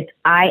 It's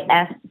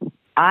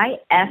ifm.org.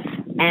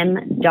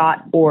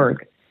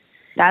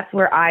 That's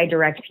where I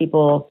direct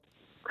people.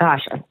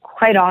 Gosh,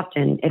 quite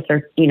often, if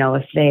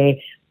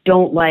they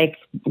don't like,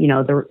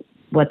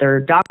 what their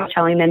doctor's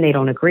telling them, they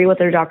don't agree with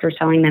their doctor's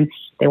telling them,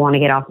 they want to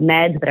get off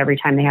meds, but every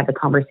time they have the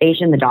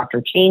conversation, the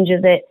doctor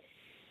changes it.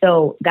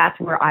 So that's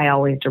where I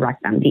always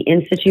direct them, the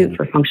Institute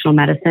for Functional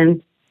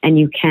Medicine, and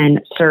you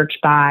can search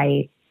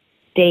by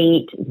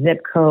state,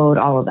 zip code,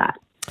 all of that.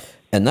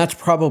 And that's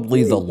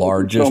probably the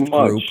largest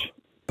group,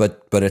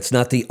 but it's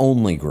not the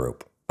only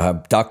group.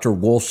 Dr.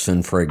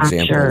 Wolfson, for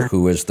example,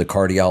 who is the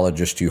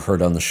cardiologist you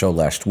heard on the show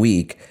last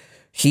week,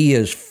 he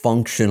is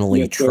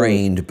functionally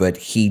trained, but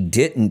he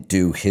didn't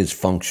do his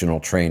functional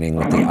training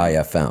with the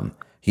IFM.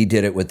 He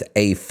did it with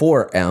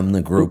A4M,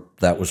 the group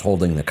that was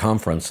holding the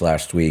conference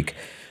last week.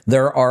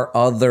 There are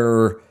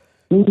other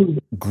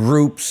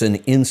groups and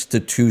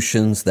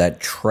institutions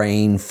that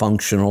train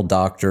functional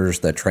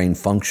doctors, that train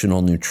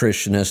functional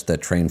nutritionists,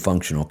 that train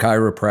functional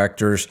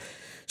chiropractors.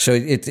 So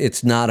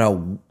it's not a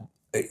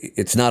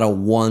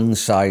one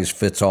size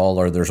fits all,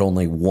 or there's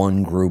only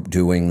one group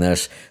doing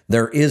this.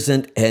 There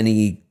isn't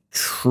any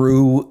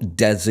true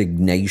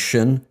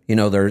designation.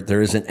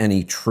 There isn't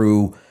any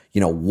true,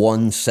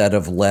 one set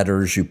of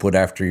letters you put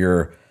after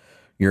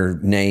your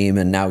name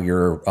and now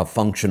you're a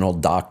functional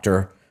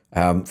doctor.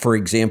 For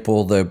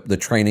example, the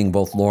training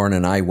both Lauren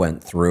and I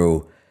went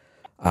through,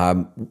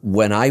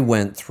 when I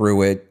went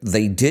through it,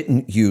 they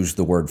didn't use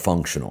the word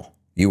functional.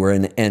 You were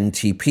an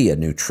NTP, a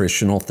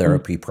nutritional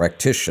therapy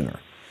practitioner.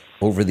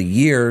 Over the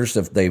years,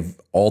 if they've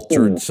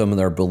altered some of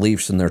their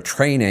beliefs in their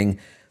training,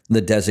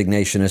 the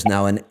designation is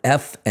now an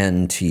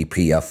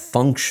FNTP, a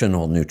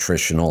functional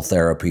nutritional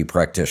therapy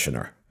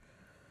practitioner.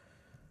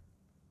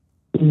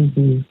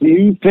 Mm-hmm. Do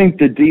you think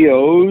the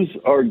DOs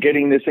are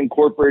getting this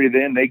incorporated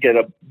in? They get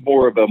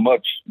more of a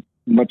much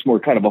much more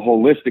kind of a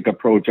holistic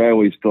approach I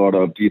always thought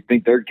of. Do you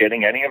think they're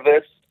getting any of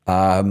this?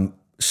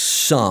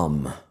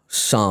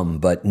 Some,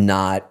 but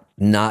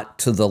not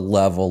to the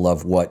level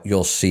of what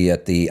you'll see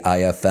at the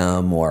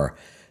IFM, or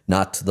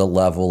not to the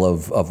level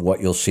of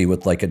what you'll see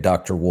with like a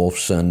Dr.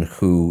 Wolfson,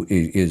 who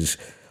is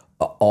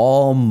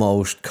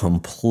almost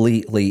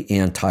completely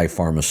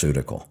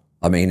anti-pharmaceutical.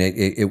 I mean,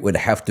 it would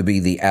have to be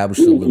the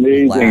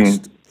absolute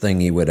last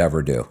thing he would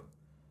ever do.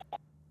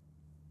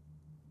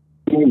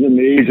 It was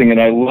amazing,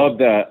 and I love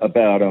that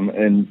about him,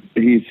 and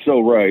he's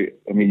so right.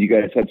 I mean, you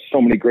guys have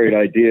so many great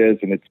ideas,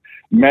 and it's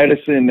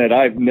medicine that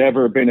I've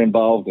never been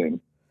involved in,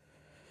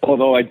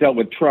 although I dealt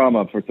with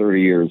trauma for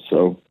 30 years,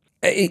 so...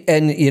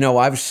 And, you know,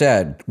 I've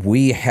said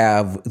we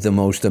have the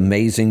most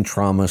amazing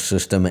trauma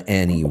system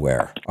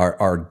anywhere.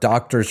 Our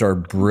doctors are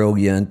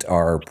brilliant.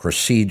 Our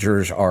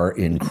procedures are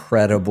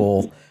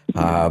incredible.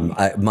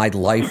 My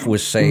life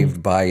was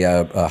saved by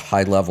a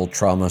high-level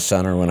trauma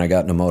center when I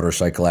got in a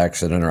motorcycle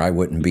accident, or I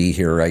wouldn't be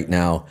here right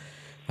now.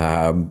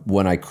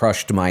 When I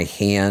crushed my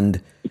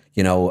hand,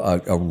 you know,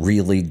 a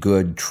really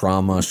good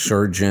trauma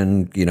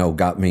surgeon, you know,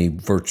 got me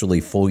virtually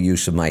full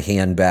use of my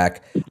hand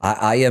back.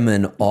 I am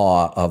in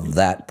awe of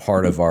that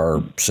part of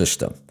our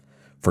system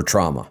for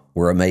trauma.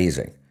 We're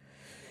amazing.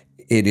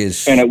 It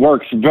is. And it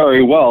works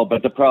very well,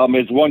 but the problem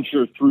is once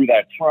you're through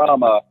that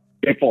trauma,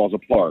 it falls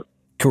apart.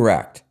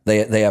 Correct.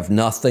 They have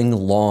nothing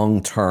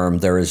long term.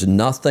 There is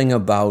nothing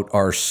about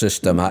our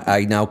system.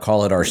 I now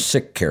call it our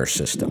sick care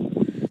system.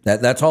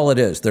 That's all it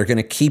is. They're going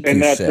to keep you sick.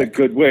 And that's a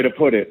good way to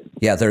put it.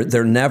 Yeah,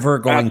 they're never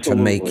going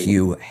Absolutely. to make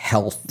you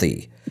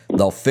healthy.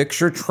 They'll fix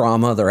your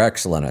trauma. They're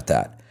excellent at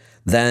that.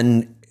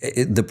 Then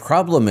the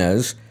problem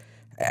is,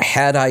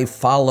 had I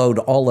followed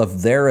all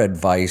of their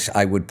advice,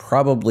 I would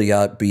probably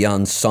be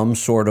on some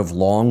sort of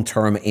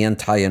long-term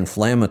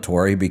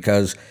anti-inflammatory,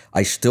 because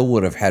I still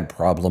would have had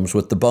problems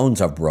with the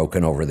bones I've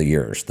broken over the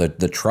years. The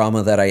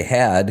trauma that I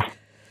had,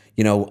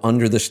 you know,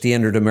 under the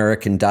standard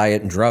American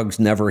diet and drugs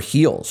never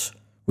heals.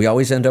 We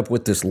always end up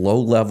with this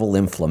low-level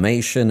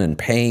inflammation and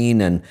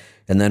pain, and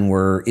then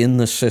we're in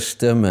the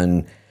system,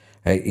 and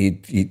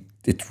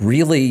it's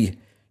really,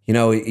 you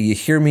know, you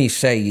hear me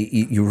say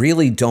you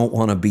really don't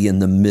want to be in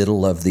the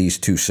middle of these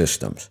two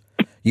systems.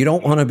 You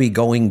don't want to be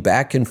going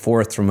back and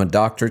forth from a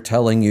doctor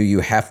telling you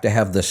have to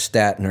have the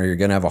statin or you're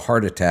going to have a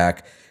heart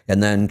attack,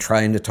 and then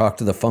trying to talk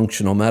to the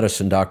functional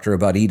medicine doctor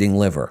about eating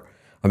liver.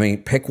 I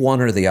mean, pick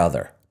one or the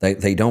other.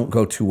 They don't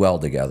go too well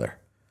together.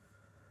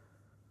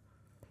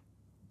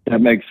 That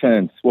makes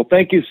sense. Well,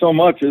 thank you so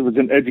much. It was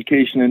an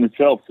education in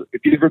itself.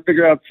 If you ever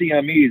figure out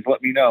CMEs,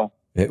 let me know.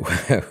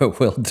 It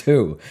will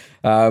do.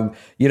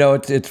 You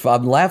know,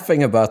 I'm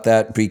laughing about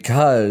that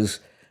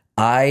because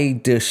I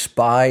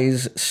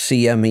despise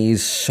CMEs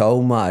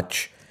so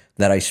much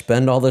that I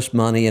spend all this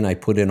money and I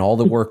put in all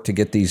the work to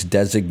get these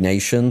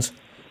designations,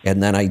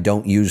 and then I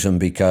don't use them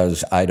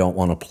because I don't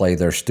want to play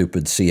their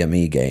stupid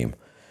CME game.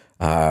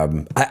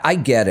 I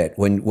get it.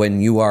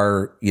 When you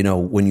are, you know,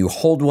 when you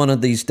hold one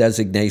of these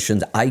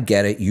designations, I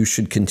get it. You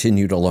should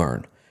continue to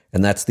learn.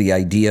 And that's the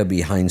idea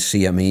behind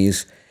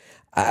CMEs.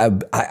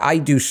 I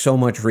do so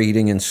much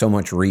reading and so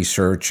much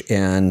research,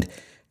 and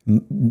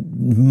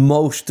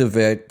most of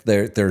it,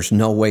 there's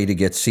no way to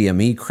get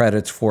CME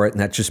credits for it. And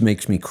that just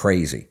makes me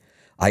crazy.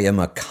 I am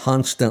a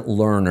constant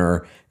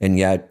learner, and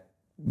yet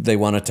they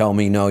want to tell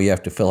me, no, you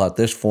have to fill out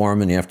this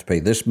form and you have to pay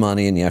this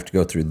money and you have to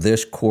go through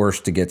this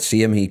course to get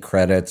CME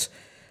credits.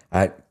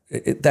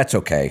 That's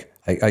okay.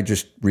 I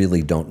just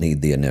really don't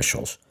need the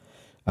initials.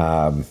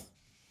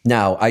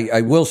 Now,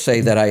 I will say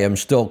that I am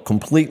still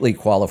completely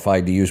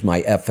qualified to use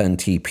my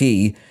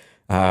FNTP.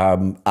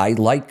 I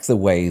like the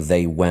way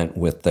they went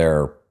with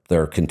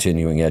their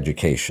continuing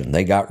education.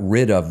 They got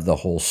rid of the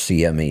whole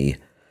CME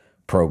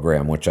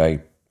program, which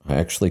I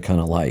actually kind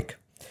of like.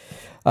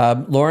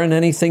 Lauren,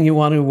 anything you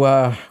want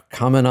to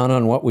comment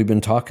on what we've been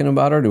talking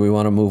about, or do we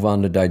want to move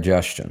on to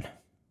digestion?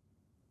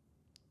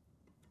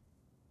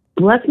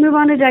 Let's move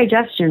on to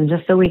digestion,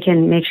 just so we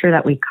can make sure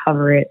that we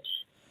cover it.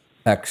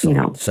 Excellent.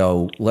 You know,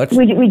 so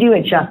we do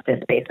it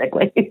justice,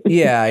 basically.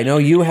 Yeah, I know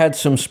you had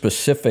some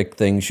specific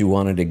things you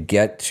wanted to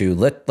get to.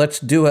 Let's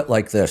do it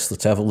like this.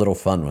 Let's have a little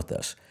fun with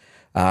this.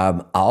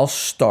 I'll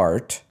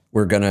start.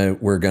 We're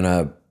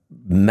gonna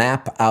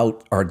map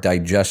out our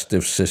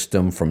digestive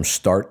system from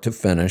start to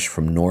finish,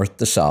 from north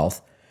to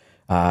south,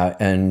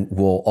 and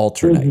we'll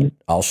alternate. Mm-hmm.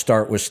 I'll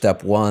start with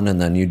step 1, and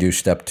then you do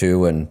step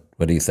 2. And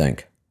what do you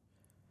think?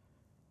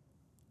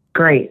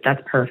 Great.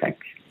 That's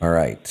perfect. All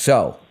right.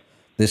 So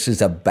this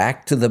is a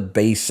back to the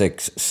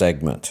basics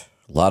segment.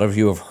 A lot of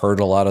you have heard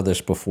a lot of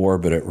this before,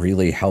 but it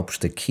really helps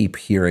to keep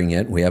hearing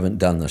it. We haven't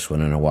done this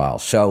one in a while.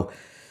 So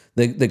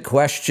the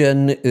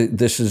question,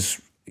 this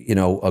is, you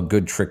know, a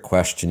good trick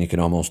question. You can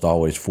almost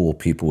always fool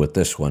people with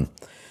this one.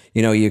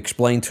 You know, you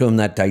explain to them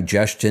that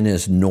digestion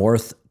is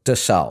north to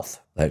south.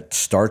 That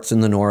starts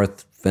in the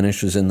north,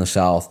 finishes in the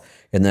south.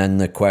 And then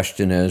the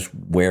question is,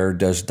 where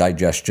does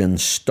digestion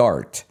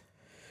start?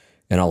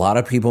 And a lot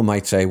of people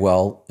might say,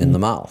 well, in the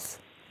mouth.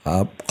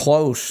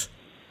 Close,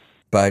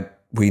 but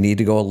we need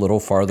to go a little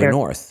farther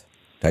north.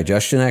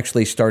 Digestion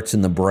actually starts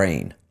in the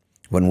brain.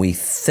 When we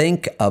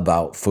think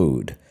about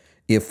food,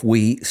 if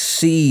we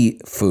see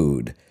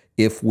food,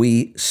 if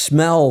we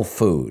smell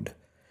food,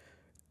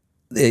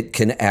 it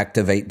can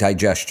activate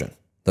digestion.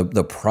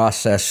 The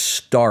process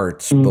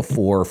starts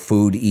before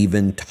food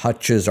even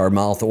touches our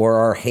mouth or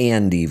our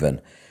hand even.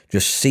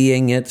 Just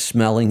seeing it,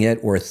 smelling it,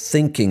 or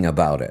thinking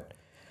about it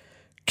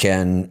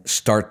can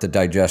start the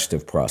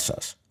digestive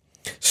process.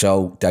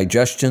 So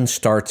digestion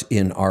starts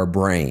in our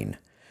brain.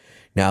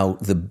 Now,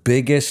 the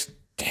biggest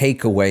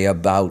takeaway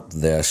about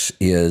this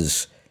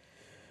is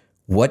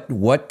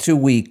what do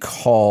we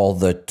call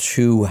the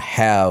two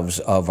halves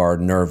of our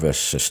nervous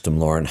system,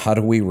 Lauren? How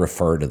do we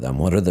refer to them?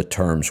 What are the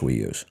terms we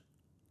use?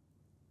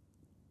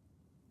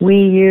 We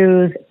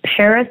use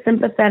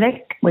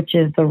parasympathetic, which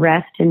is the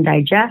rest and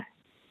digest,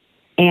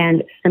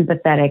 and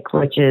sympathetic,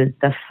 which is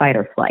the fight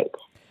or flight.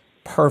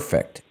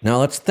 Perfect. Now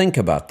let's think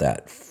about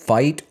that.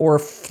 Fight or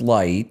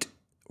flight,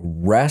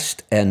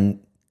 rest and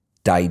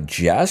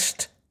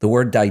digest. The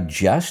word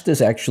digest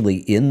is actually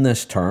in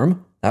this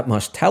term. That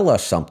must tell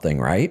us something,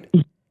 right?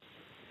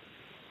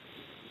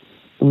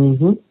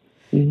 Mm-hmm.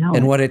 You know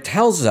and it. what it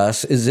tells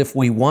us is if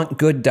we want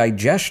good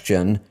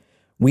digestion,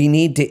 we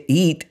need to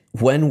eat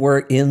when we're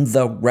in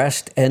the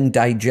rest and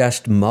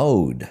digest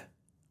mode.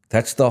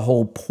 That's the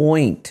whole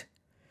point.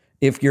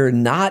 If you're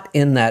not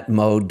in that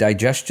mode,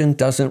 digestion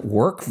doesn't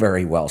work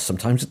very well.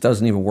 Sometimes it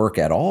doesn't even work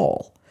at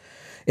all.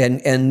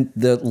 And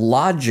the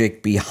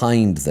logic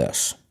behind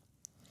this,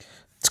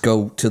 let's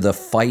go to the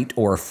fight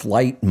or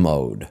flight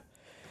mode.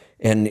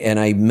 And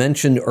I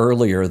mentioned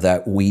earlier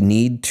that we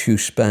need to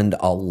spend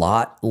a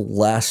lot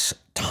less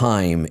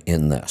time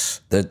in this,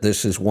 that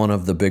this is one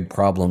of the big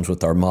problems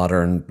with our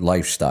modern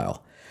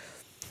lifestyle.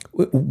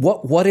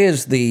 What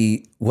is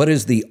the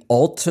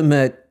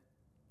ultimate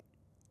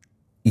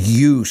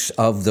use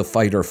of the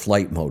fight or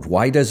flight mode?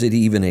 Why does it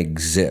even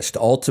exist?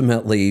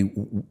 Ultimately,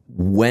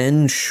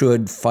 when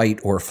should fight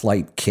or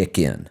flight kick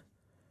in?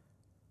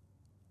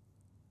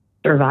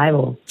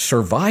 Survival.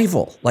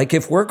 Like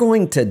if we're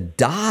going to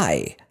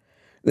die,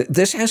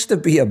 this has to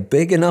be a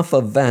big enough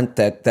event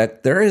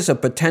that there is a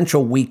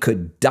potential we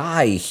could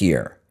die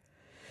here.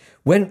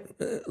 When,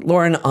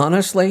 Lauren,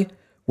 honestly,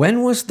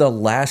 when was the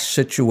last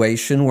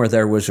situation where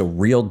there was a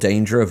real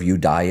danger of you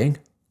dying?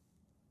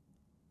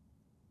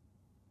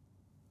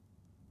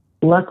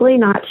 Luckily,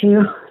 not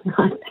too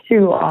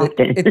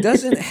often. It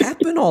doesn't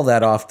happen all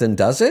that often,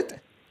 does it?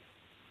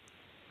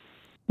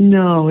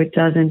 No, it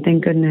doesn't.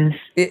 Thank goodness.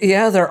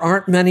 Yeah, there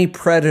aren't many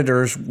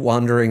predators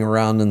wandering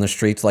around in the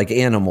streets like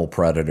animal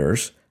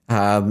predators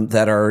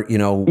that are,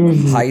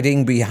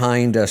 hiding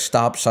behind a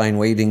stop sign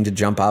waiting to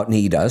jump out and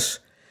eat us.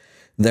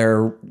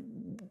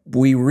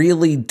 We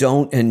really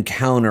don't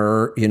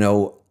encounter,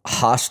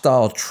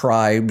 hostile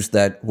tribes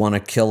that want to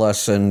kill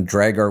us and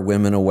drag our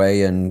women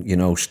away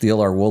and,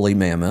 steal our woolly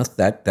mammoth.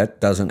 That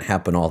doesn't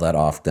happen all that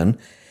often.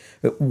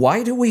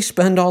 Why do we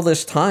spend all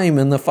this time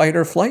in the fight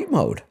or flight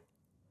mode?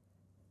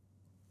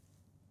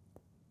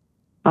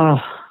 Oh,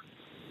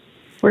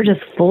 we're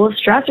just full of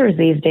stressors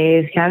these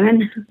days,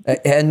 Kevin.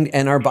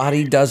 And our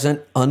body doesn't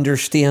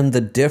understand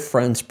the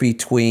difference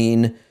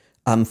between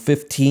I'm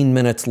 15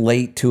 minutes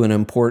late to an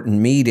important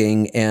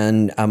meeting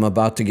and I'm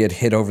about to get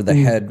hit over the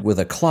head with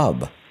a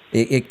club.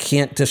 It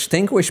can't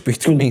distinguish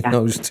between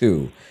those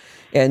two.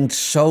 And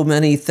so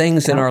many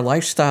things in our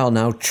lifestyle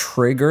now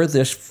trigger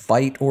this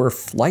fight or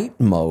flight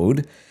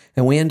mode,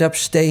 and we end up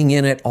staying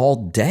in it all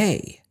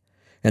day.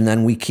 And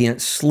then we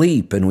can't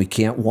sleep and we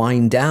can't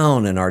wind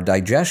down and our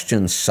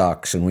digestion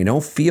sucks and we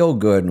don't feel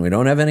good and we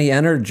don't have any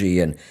energy.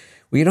 And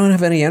we don't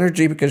have any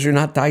energy because you're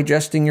not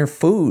digesting your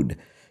food.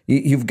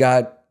 You've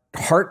got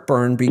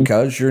heartburn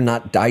because you're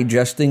not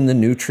digesting the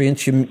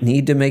nutrients you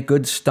need to make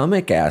good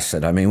stomach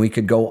acid. I mean, we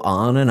could go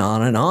on and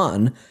on and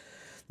on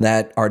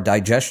that our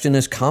digestion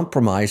is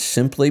compromised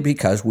simply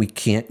because we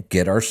can't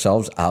get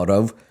ourselves out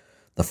of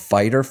the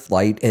fight or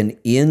flight and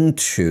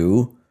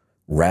into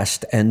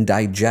rest and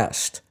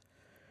digest.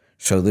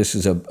 So this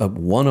is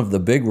one of the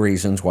big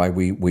reasons why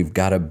we've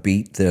got to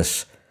beat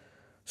this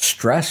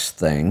stress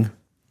thing.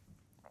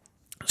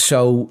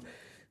 So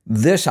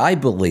this, I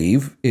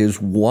believe,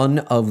 is one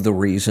of the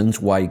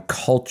reasons why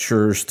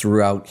cultures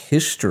throughout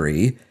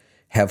history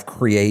have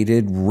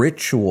created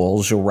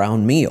rituals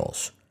around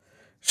meals.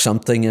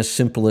 Something as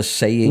simple as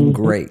saying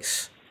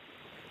grace.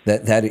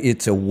 That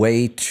it's a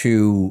way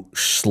to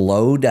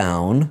slow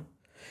down.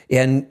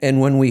 And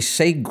when we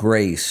say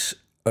grace,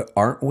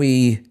 aren't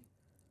we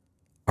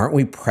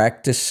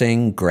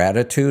practicing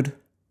gratitude?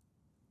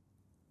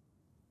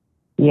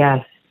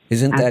 Yes.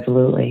 Isn't that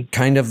absolutely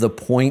kind of the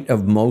point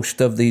of most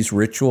of these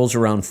rituals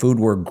around food?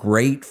 We're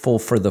grateful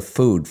for the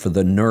food, for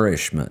the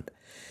nourishment.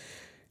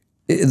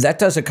 That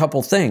does a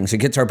couple things. It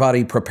gets our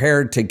body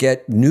prepared to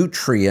get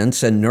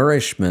nutrients and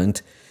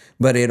nourishment,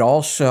 but it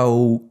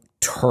also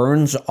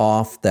turns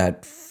off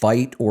that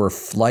fight or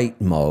flight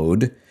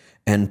mode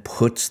and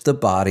puts the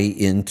body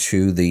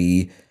into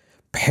the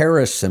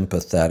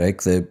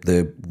parasympathetic,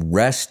 the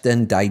rest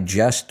and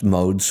digest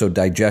mode, so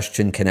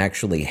digestion can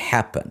actually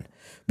happen.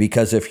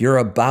 Because if you're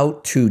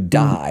about to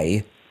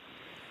die,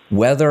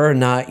 whether or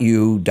not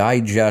you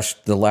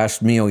digest the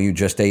last meal you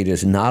just ate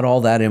is not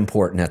all that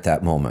important at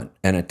that moment.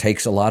 And it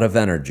takes a lot of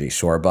energy.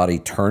 So our body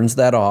turns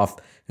that off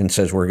and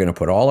says, we're going to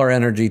put all our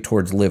energy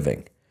towards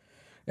living.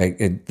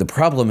 The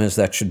problem is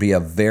that should be a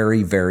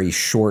very, very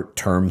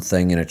short-term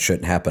thing, and it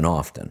shouldn't happen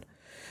often.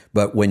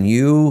 But when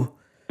you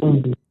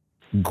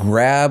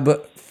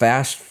grab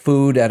fast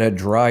food at a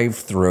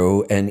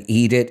drive-through and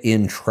eat it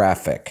in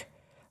traffic,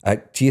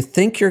 do you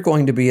think you're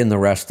going to be in the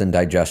rest and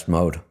digest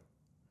mode?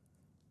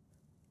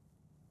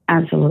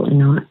 Absolutely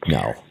not.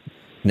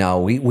 No,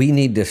 we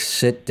need to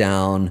sit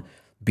down,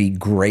 be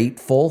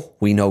grateful.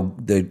 We know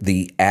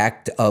the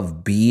act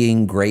of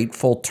being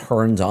grateful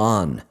turns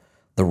on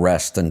the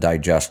rest and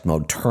digest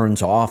mode,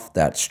 turns off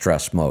that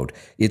stress mode.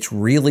 It's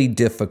really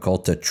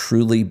difficult to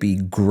truly be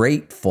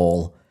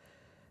grateful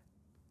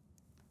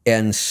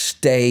and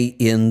stay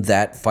in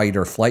that fight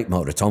or flight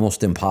mode. It's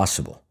almost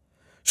impossible.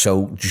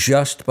 So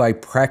just by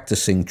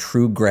practicing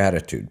true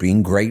gratitude,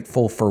 being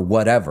grateful for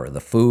whatever,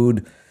 the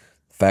food,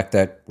 the fact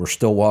that we're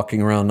still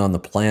walking around on the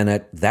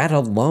planet, that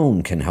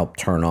alone can help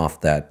turn off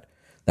that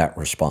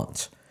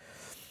response.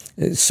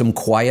 Some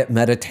quiet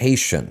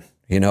meditation.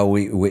 You know,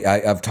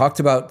 I've talked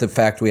about the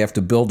fact we have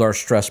to build our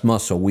stress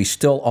muscle. We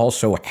still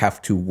also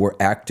have to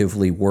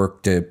actively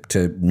work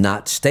to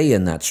not stay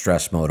in that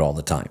stress mode all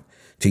the time,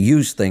 to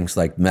use things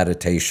like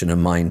meditation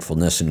and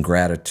mindfulness and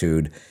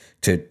gratitude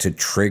to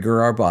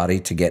trigger our body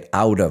to get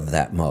out of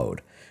that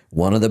mode.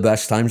 One of the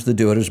best times to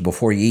do it is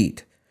before you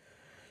eat.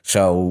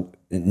 So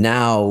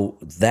now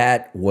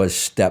that was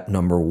step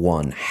number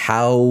one.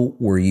 How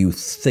were you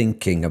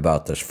thinking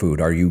about this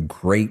food? Are you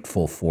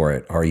grateful for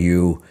it? Are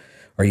you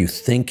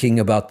thinking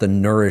about the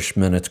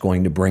nourishment it's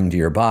going to bring to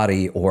your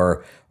body,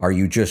 or are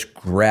you just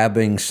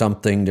grabbing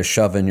something to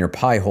shove in your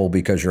pie hole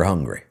because you're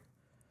hungry?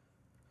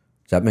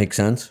 Does that make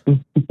sense?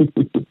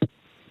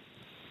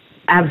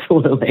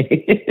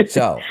 Absolutely.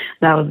 So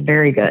that was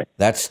very good.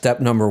 That's step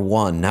number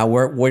one. Now,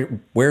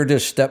 where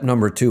does step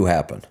number two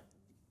happen?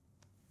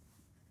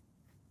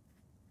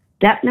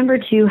 Step number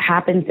two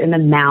happens in the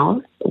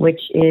mouth,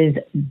 which is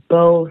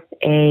both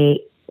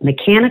a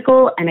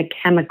mechanical and a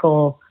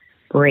chemical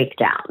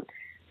breakdown.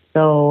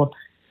 So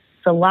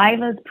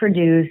saliva is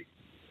produced,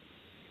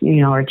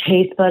 our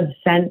taste buds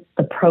sense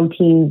the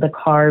proteins, the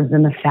carbs,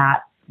 and the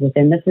fats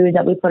within the food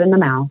that we put in the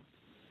mouth.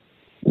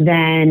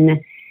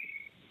 Then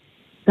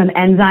some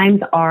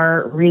enzymes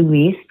are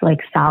released, like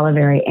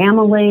salivary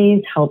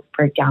amylase helps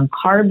break down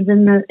carbs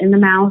in the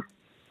mouth,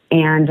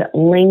 and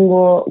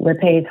lingual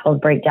lipase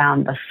helps break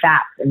down the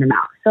fats in the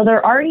mouth. So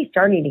they're already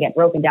starting to get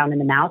broken down in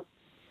the mouth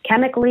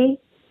chemically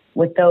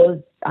with those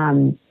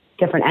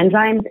different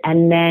enzymes,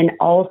 and then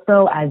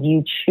also as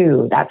you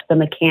chew. That's the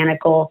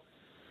mechanical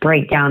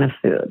breakdown of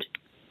food,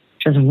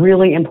 which is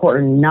really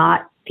important.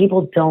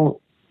 People don't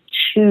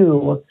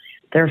chew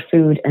their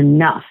food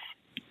enough.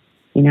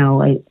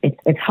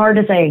 It's hard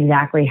to say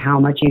exactly how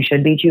much you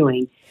should be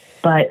chewing,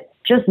 but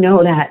just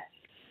know that,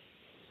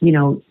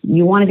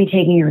 you want to be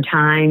taking your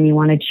time. You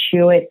want to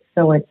chew it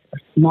so it's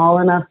small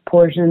enough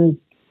portions,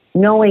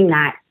 knowing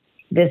that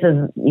this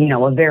is,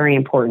 a very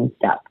important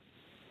step.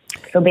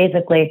 So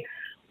basically,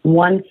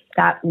 once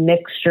that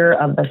mixture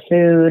of the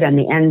food and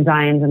the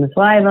enzymes and the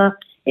saliva,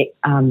 it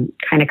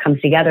kind of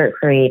comes together, it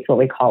creates what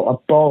we call a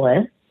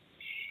bolus,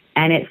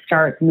 and it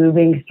starts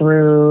moving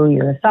through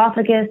your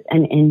esophagus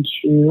and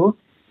into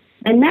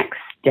the next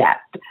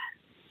step,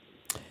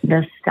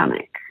 the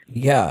stomach.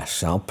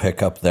 Yes, I'll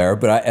pick up there.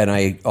 But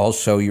I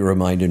also, you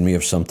reminded me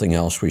of something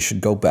else. We should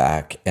go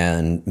back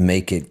and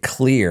make it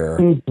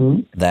clear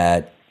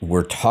that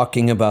we're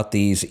talking about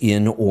these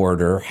in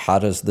order. How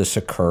does this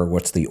occur?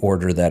 What's the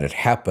order that it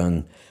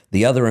happened?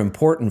 The other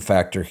important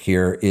factor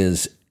here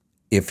is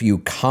if you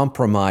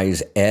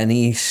compromise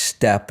any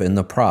step in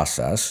the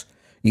process,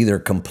 either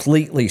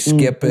completely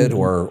skip it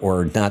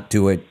or not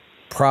do it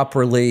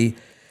properly,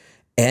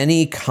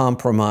 any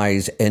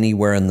compromise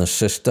anywhere in the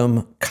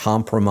system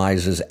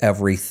compromises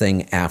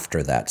everything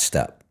after that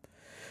step.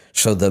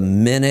 So the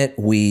minute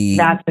we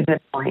That's a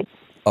good point.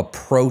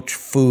 approach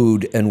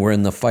food and we're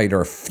in the fight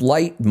or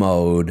flight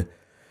mode,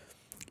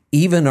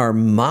 even our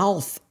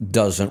mouth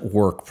doesn't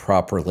work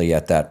properly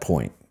at that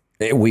point.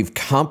 We've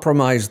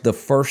compromised the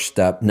first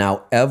step.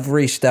 Now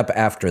every step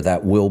after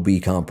that will be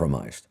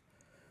compromised.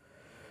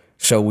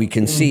 So we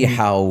can see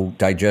how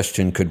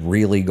digestion could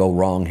really go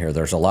wrong here.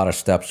 There's a lot of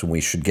steps and we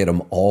should get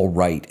them all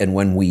right. And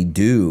when we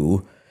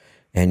do,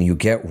 and you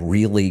get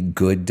really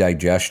good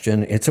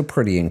digestion, it's a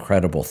pretty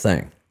incredible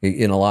thing.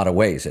 In a lot of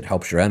ways, it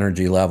helps your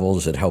energy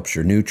levels, it helps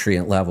your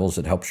nutrient levels,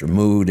 it helps your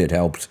mood, it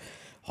helps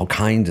all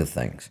kinds of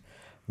things.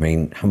 I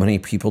mean, how many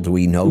people do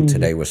we know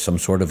today with some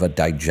sort of a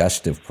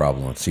digestive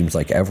problem? It seems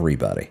like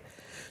everybody.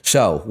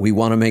 So we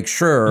want to make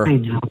sure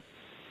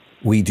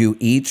we do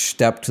each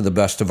step to the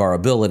best of our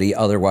ability.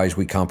 Otherwise,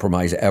 we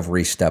compromise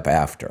every step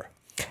after.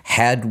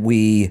 Had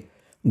we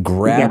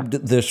grabbed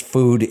this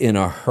food in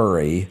a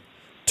hurry,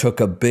 took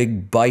a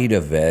big bite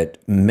of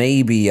it,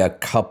 maybe a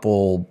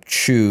couple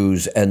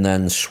chews, and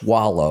then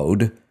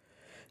swallowed,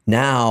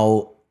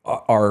 now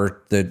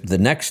the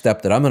next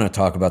step that I'm going to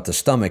talk about, the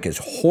stomach, is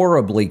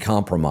horribly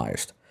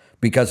compromised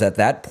because at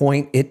that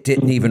point, it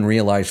didn't even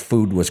realize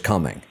food was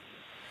coming.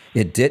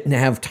 It didn't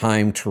have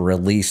time to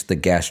release the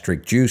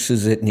gastric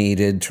juices it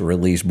needed, to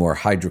release more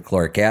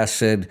hydrochloric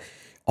acid.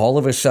 All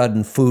of a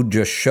sudden, food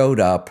just showed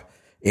up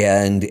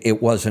and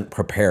it wasn't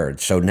prepared.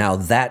 So now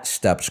that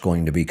step's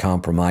going to be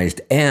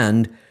compromised,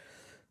 and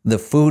the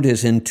food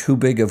is in too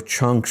big of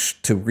chunks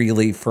to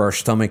really, for our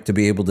stomach to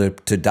be able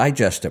to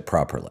digest it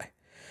properly.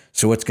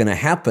 So what's going to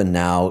happen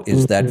now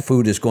is that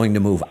food is going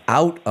to move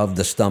out of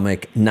the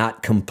stomach,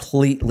 not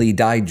completely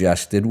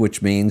digested,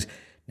 which means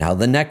now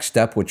the next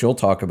step, which you'll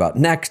talk about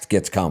next,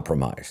 gets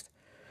compromised.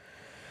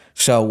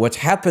 So what's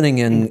happening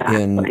in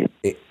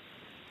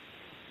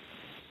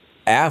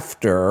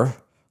after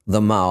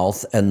the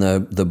mouth and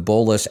the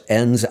bolus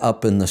ends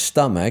up in the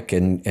stomach,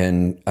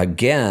 and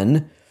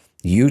again,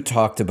 you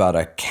talked about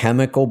a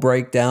chemical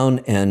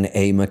breakdown and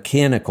a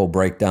mechanical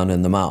breakdown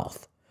in the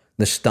mouth.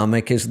 The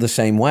stomach is the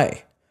same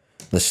way.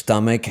 The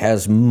stomach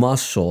has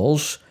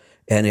muscles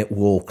and it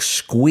will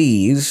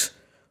squeeze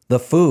the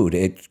food.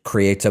 It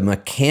creates a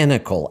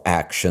mechanical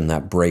action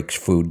that breaks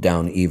food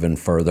down even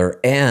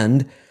further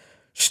and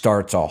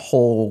starts a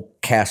whole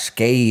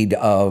cascade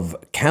of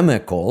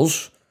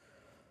chemicals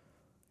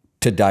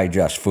to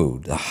digest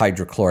food, the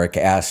hydrochloric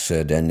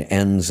acid and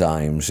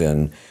enzymes,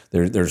 and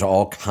there's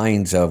all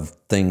kinds of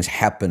things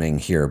happening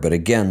here. But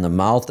again, the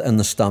mouth and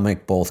the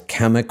stomach, both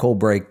chemical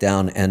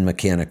breakdown and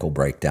mechanical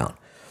breakdown,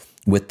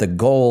 with the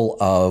goal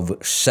of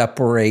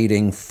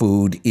separating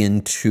food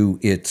into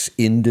its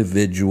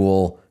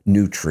individual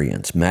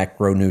nutrients,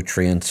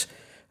 macronutrients,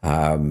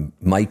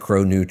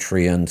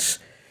 micronutrients.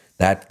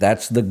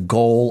 That's the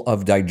goal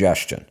of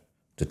digestion,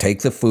 to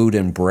take the food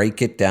and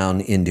break it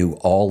down into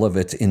all of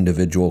its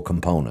individual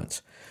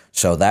components.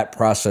 So that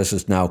process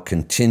is now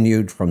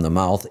continued from the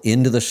mouth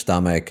into the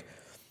stomach.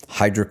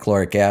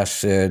 Hydrochloric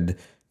acid,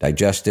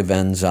 digestive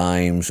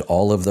enzymes,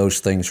 all of those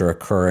things are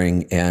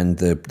occurring, and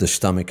the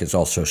stomach is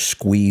also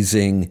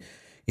squeezing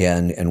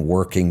and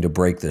working to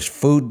break this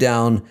food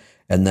down,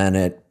 and then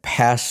it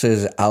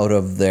passes out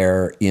of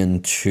there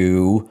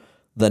into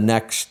the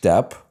next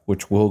step,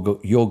 which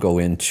you'll go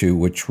into,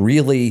 which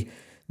really,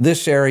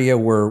 this area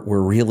we're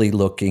really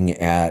looking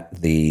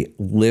at the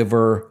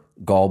liver,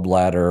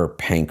 gallbladder,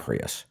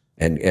 pancreas,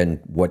 and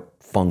what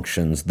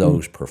functions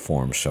those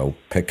perform. So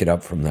pick it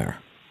up from there.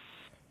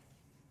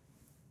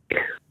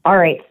 All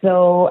right.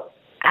 So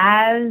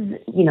as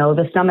you know,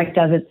 the stomach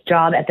does its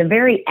job. At the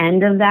very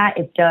end of that,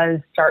 it does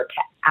start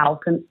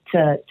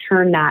to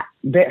turn that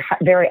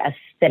very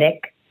acidic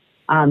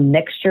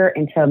mixture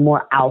into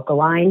more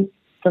alkaline,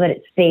 so that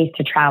it's safe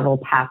to travel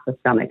past the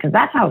stomach, because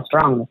that's how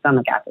strong the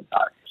stomach acids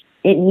are.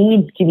 It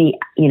needs to be,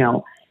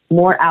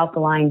 more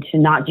alkaline to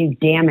not do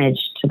damage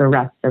to the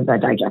rest of the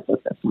digestive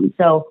system.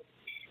 So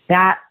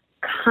that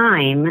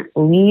chyme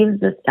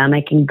leaves the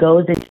stomach and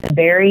goes into the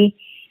very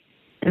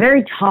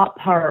top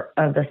part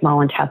of the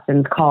small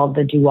intestine called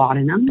the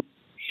duodenum.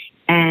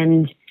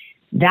 And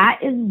that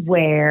is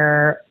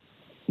where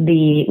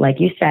like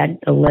you said,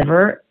 the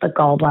liver, the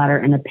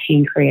gallbladder, and the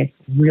pancreas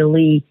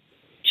really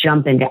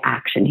jump into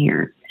action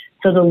here.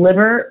 So the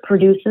liver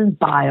produces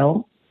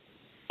bile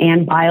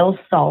and bile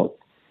salts.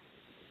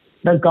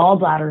 The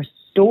gallbladder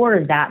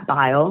stores that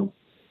bile,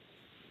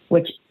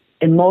 which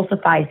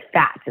emulsifies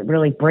fats. It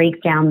really breaks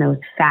down those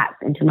fats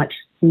into much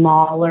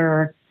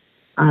smaller,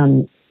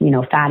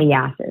 fatty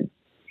acids.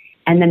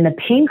 And then the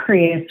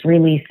pancreas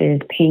releases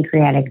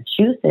pancreatic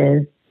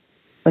juices,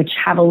 which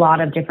have a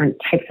lot of different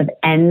types of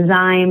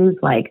enzymes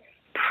like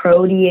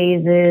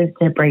proteases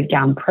to break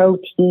down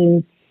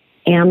proteins,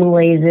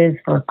 amylases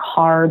for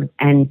carbs,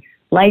 and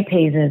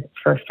lipases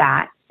for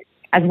fat,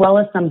 as well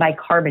as some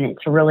bicarbonate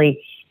to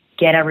really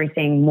get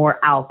everything more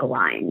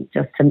alkaline,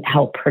 just to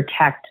help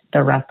protect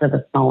the rest of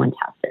the small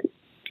intestine.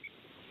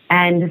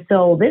 And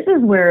so this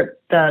is where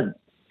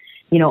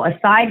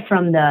aside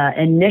from the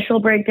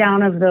initial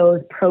breakdown of those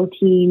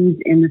proteins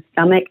in the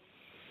stomach,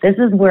 this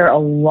is where a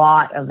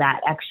lot of that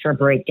extra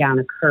breakdown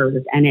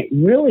occurs. And it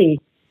really,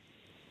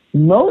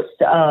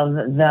 most of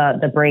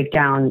the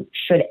breakdown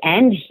should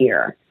end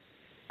here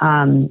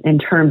in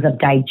terms of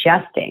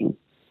digesting.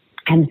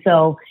 And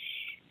so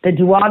the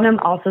duodenum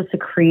also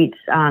secretes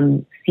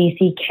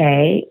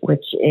CCK,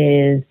 which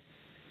is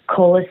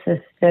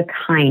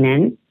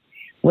cholecystokinin,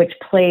 which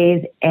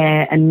plays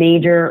a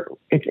major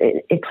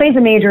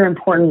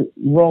important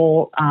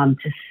role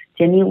to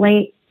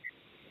stimulate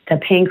the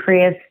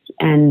pancreas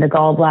and the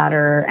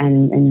gallbladder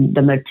and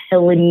the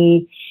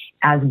motility,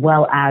 as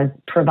well as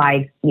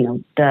provide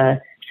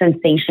the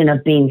sensation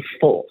of being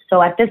full.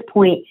 So at this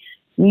point,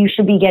 you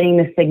should be getting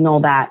the signal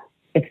that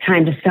it's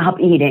time to stop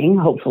eating,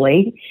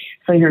 hopefully,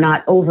 so you're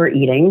not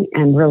overeating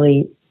and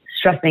really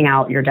stressing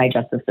out your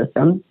digestive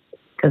system,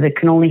 because it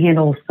can only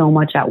handle so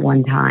much at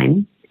one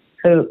time.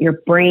 So your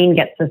brain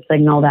gets the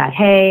signal that,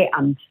 hey,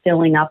 I'm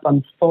filling up,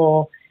 I'm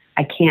full,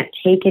 I can't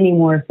take any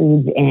more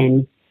foods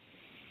in.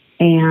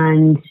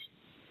 And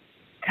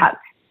that's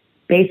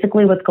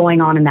basically what's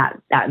going on in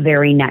that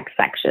very next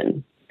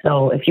section.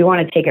 So if you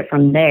want to take it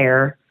from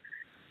there,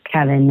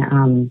 Kevin, go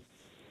on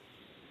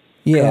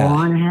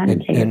ahead and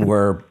take it. And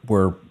we're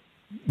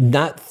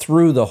not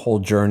through the whole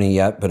journey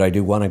yet, but I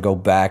do want to go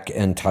back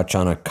and touch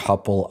on a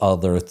couple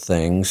other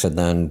things, and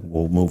then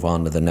we'll move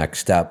on to the next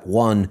step.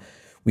 One,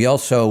 we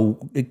also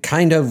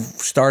kind of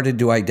started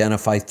to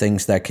identify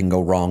things that can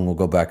go wrong. We'll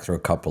go back through a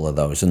couple of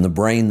those. In the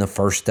brain, the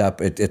first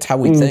step, it's how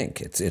we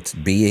think. It's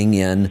being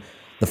in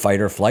the fight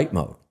or flight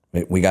mode.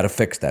 We got to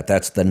fix that.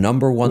 That's the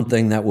number one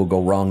thing that will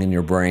go wrong in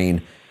your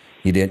brain.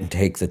 You didn't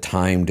take the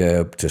time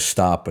to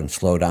stop and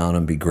slow down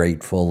and be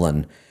grateful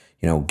and,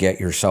 get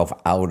yourself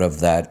out of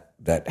that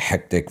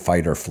hectic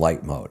fight or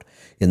flight mode.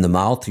 In the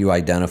mouth, you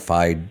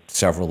identified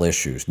several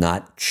issues.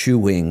 Not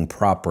chewing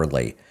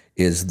properly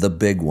is the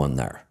big one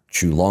there.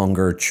 Chew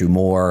longer, chew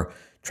more,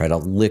 try to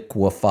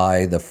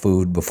liquefy the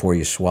food before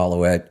you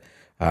swallow it.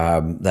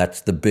 That's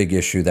the big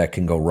issue that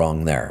can go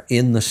wrong there.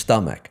 In the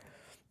stomach,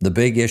 the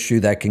big issue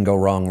that can go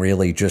wrong,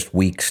 really just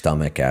weak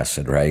stomach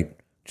acid, right?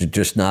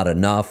 Just not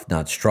enough,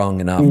 not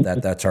strong enough.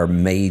 That's our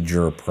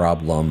major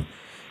problem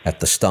at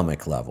the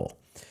stomach level.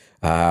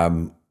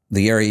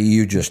 The area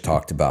you just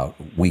talked about,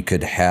 we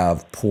could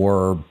have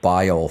poor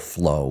bile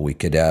flow. We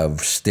could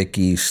have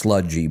sticky,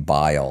 sludgy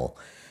bile.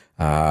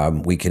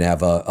 We can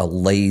have a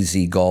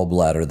lazy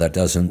gallbladder that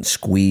doesn't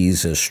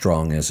squeeze as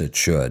strong as it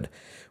should.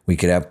 We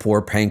could have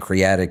poor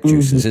pancreatic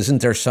juices.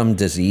 Isn't there some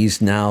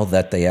disease now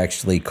that they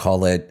actually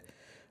call it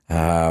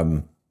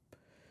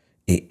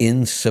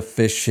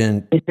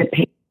insufficient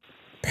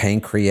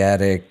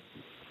pancreatic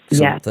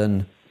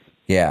something?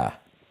 Yeah.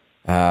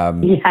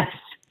 Yes.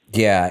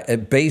 Yeah,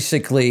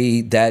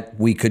 basically that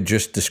we could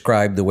just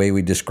describe the way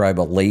we describe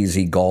a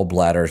lazy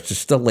gallbladder. It's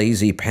just a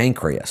lazy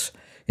pancreas.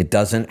 It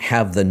doesn't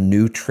have the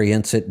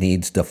nutrients it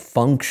needs to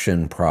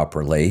function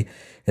properly.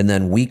 And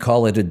then we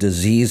call it a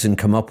disease and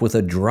come up with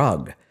a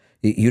drug.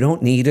 You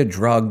don't need a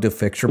drug to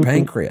fix your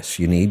pancreas.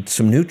 You need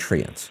some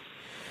nutrients.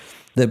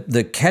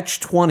 The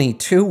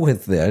catch-22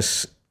 with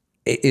this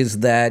is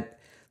that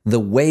the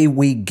way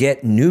we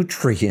get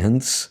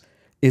nutrients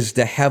is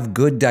to have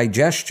good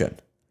digestion.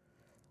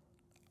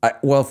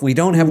 Well, if we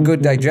don't have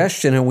good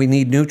digestion and we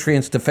need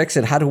nutrients to fix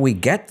it, how do we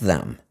get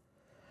them?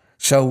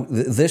 So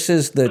this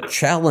is the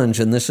challenge,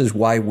 and this is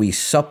why we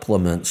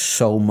supplement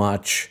so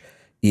much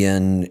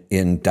in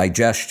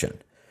digestion.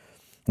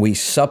 We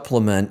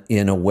supplement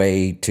in a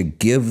way to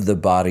give the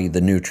body the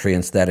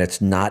nutrients that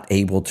it's not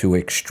able to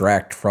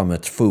extract from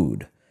its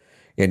food.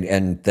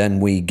 And then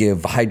we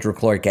give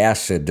hydrochloric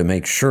acid to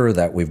make sure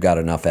that we've got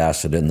enough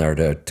acid in there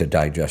to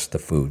digest the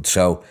food.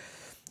 So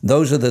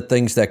those are the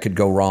things that could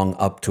go wrong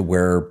up to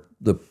where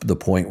the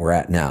point we're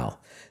at now.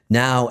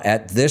 Now,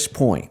 at this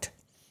point,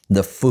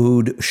 the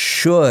food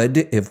should,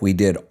 if we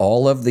did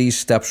all of these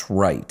steps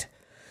right,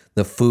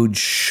 the food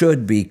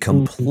should be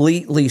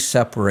completely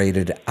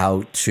separated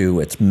out to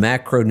its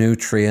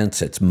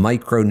macronutrients, its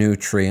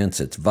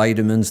micronutrients, its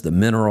vitamins, the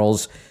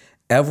minerals.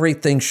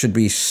 Everything should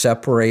be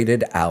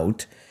separated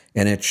out,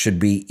 and it should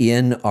be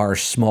in our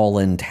small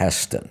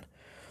intestine.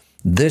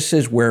 This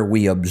is where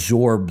we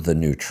absorb the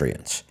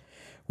nutrients.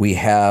 We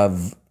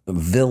have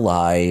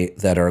villi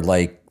that are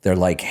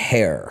like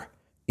hair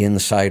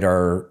inside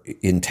our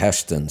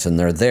intestines, and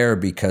they're there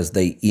because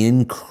they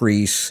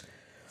increase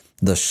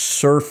the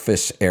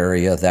surface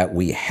area that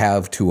we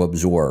have to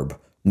absorb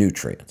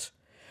nutrients.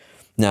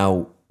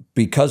 Now,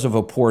 because of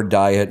a poor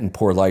diet and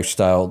poor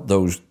lifestyle,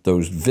 those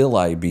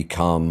villi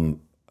become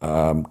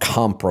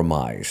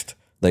compromised.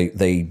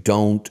 They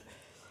don't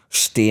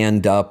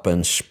stand up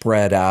and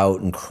spread out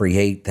and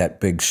create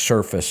that big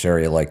surface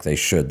area like they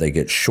should. They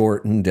get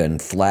shortened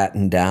and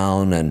flattened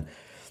down, and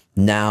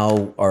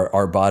now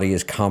our body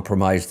is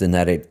compromised in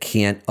that it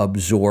can't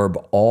absorb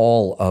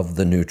all of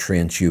the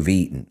nutrients you've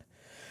eaten.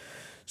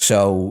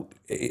 So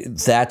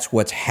that's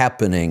what's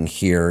happening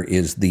here,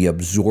 is the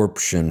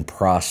absorption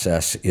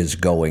process is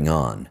going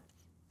on.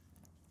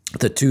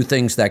 The two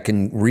things that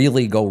can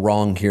really go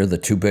wrong here, the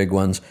two big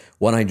ones,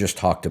 one I just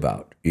talked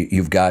about.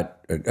 You've got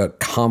a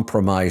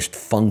compromised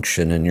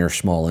function in your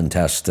small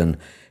intestine,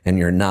 and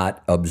you're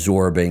not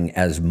absorbing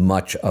as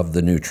much of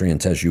the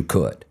nutrients as you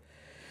could.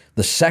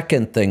 The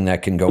second thing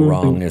that can go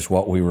wrong is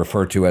what we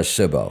refer to as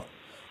SIBO.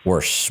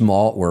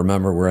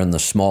 Remember, we're in the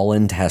small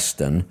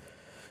intestine.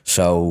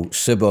 So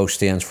SIBO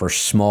stands for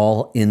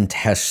small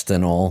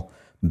intestinal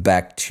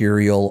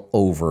bacterial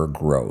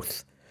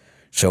overgrowth.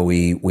 So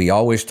we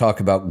always talk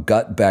about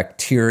gut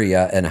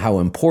bacteria and how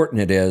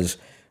important it is,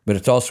 but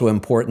it's also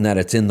important that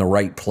it's in the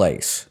right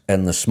place.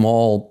 And the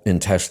small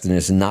intestine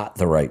is not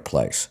the right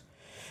place.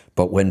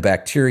 But when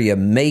bacteria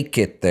make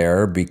it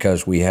there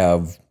because we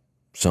have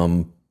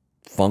some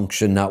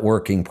function not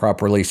working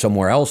properly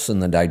somewhere else in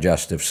the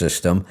digestive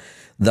system,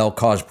 they'll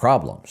cause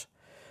problems,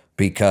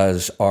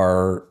 because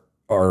our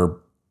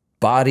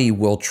body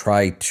will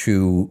try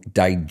to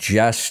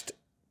digest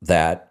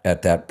that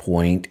at that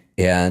point,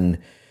 and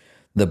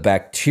the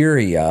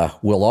bacteria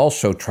will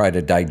also try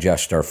to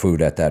digest our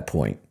food at that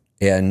point,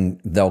 and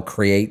they'll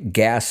create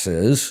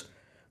gases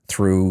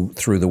through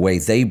the way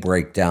they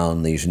break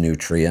down these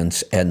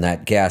nutrients, and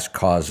that gas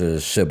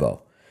causes SIBO.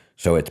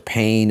 So it's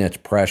pain, it's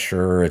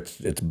pressure, it's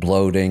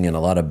bloating, and a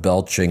lot of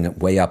belching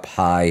way up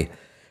high.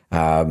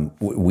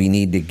 We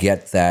need to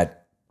get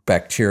that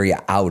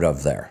bacteria out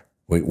of there.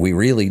 We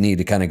really need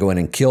to kind of go in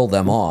and kill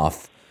them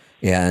off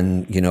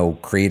and,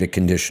 create a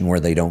condition where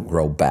they don't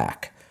grow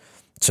back.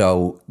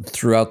 So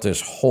throughout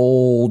this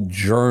whole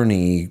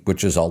journey,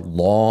 which is a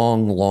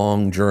long,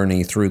 long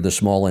journey through the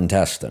small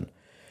intestine,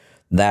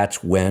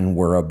 that's when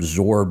we're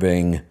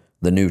absorbing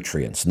the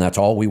nutrients. And that's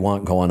all we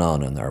want going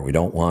on in there. We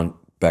don't want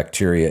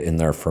bacteria in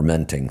there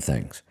fermenting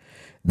things.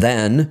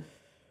 Then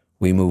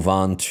we move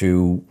on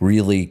to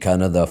really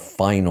kind of the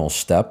final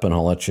step, and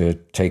I'll let you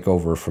take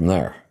over from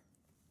there.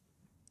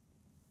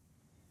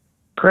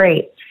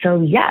 Great.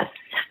 So yes.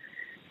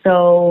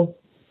 So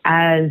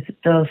as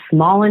the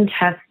small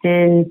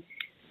intestine,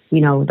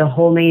 the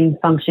whole main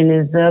function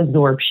is the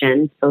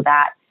absorption. So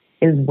that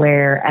is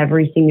where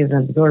everything is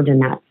absorbed in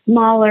that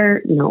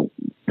smaller,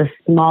 the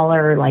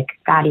smaller like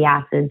fatty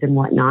acids and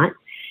whatnot.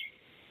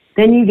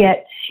 Then you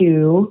get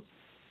to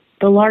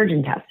the large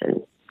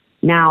intestine.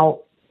 Now,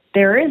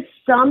 there are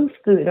some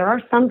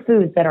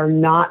foods that are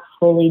not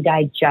fully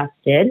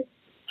digested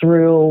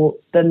through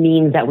the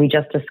means that we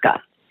just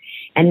discussed.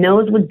 And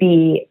those would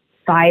be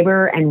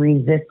fiber and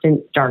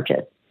resistant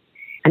starches.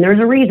 And there's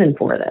a reason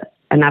for this.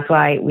 And that's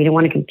why we didn't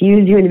want to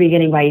confuse you in the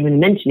beginning by even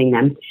mentioning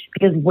them,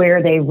 because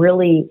where they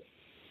really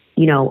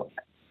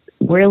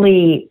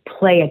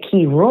play a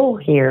key role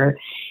here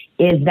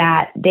is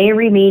that they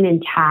remain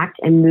intact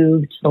and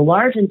move to the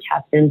large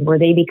intestines where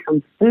they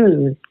become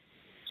food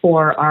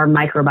for our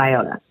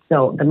microbiota.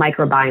 So the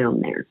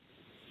microbiome there.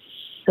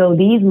 So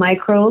these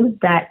microbes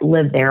that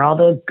live there, all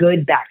those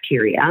good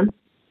bacteria,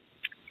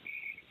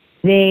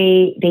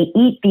 they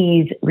eat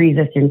these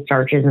resistant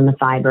starches and the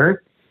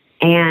fiber,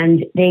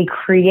 and they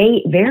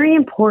create very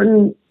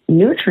important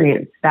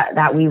nutrients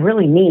that we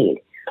really need.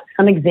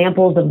 Some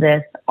examples of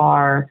this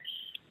are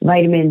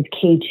vitamins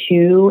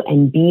K2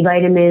 and B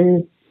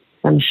vitamins,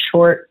 some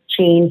short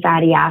chain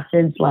fatty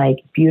acids like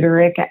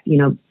butyric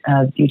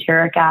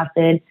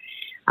acid,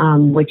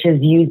 which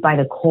is used by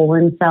the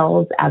colon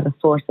cells as a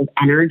source of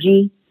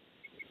energy,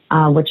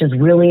 which is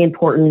really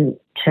important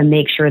to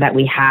make sure that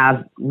we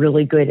have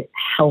really good,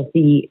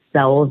 healthy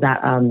cells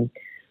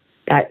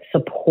that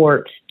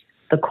support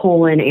the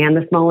colon and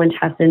the small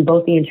intestine.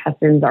 Both the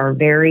intestines are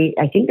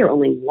I think they're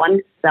only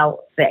one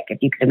cell thick, if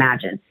you could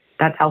imagine.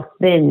 That's how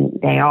thin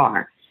they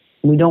are.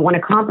 We don't want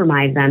to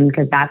compromise them,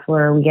 because that's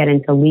where we get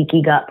into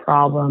leaky gut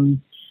problems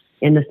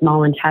in the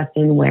small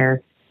intestine,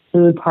 where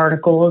food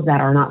particles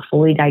that are not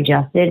fully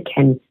digested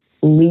can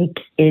leak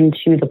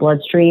into the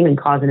bloodstream and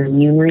cause an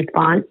immune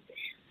response,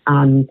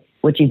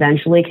 which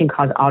eventually can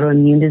cause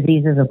autoimmune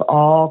diseases of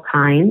all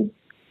kinds.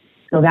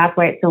 So that's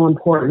why it's so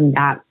important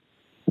that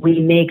we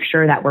make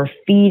sure that we're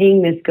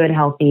feeding this good,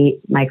 healthy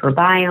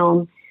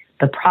microbiome,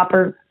 the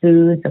proper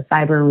foods, the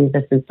fiber and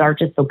resistant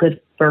starches. So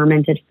good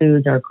fermented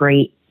foods are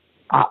great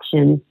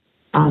options.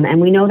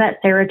 And we know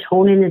that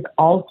serotonin is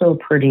also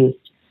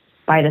produced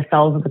by the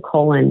cells of the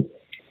colon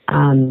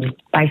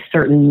by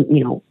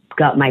certain,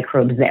 gut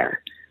microbes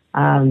there.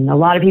 A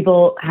lot of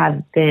people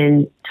have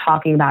been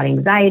talking about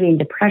anxiety and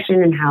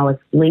depression and how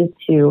it's linked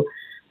to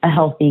a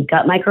healthy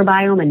gut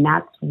microbiome. And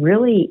that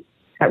really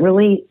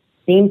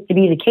seems to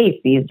be the case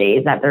these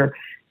days, that they're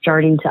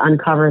starting to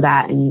uncover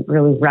that and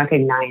really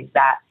recognize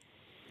that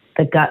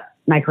the gut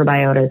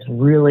microbiota is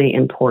really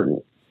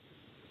important.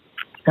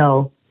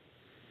 So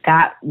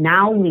that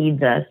now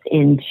leads us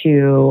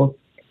into,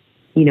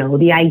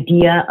 the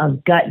idea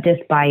of gut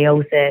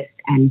dysbiosis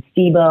and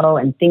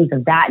SIBO and things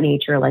of that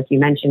nature, like you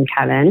mentioned,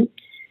 Kevin,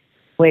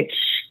 which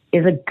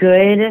is a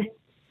good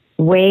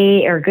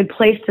way or a good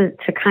place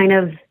to kind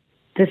of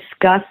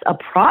discuss a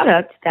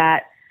product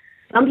that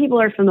some people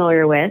are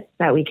familiar with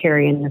that we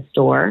carry in the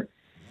store,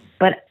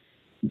 but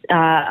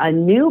a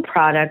new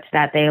product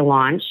that they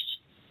launched,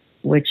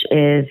 which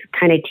is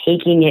kind of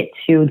taking it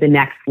to the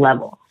next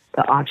level,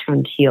 the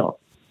Atrantil.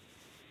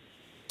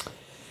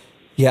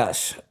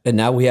 Yes, and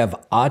now we have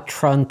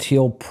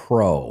Atrantil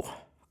Pro,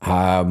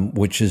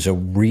 which is a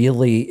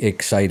really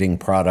exciting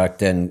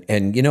product. And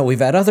we've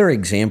had other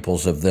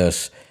examples of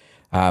this.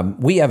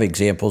 We have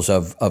examples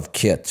of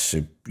kits,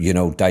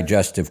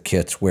 digestive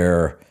kits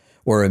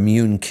or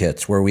immune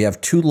kits, where we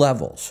have two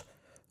levels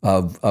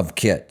of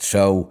kit.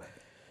 So,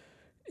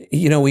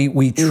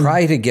 we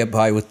try to get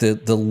by with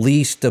the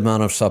least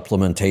amount of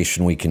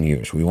supplementation we can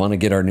use. We want to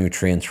get our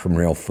nutrients from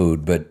real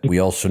food, but we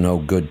also know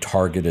good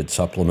targeted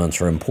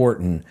supplements are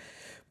important.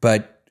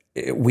 But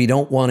we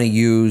don't want to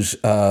use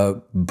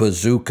a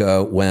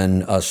bazooka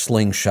when a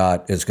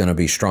slingshot is going to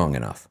be strong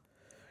enough.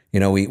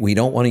 We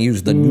don't want to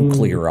use the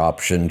nuclear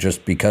option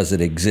just because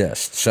it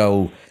exists.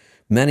 So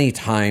many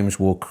times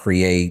we'll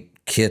create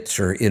kits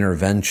or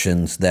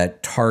interventions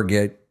that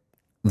target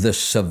the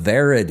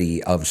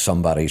severity of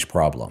somebody's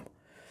problem.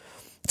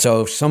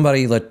 So if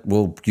somebody,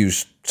 we'll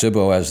use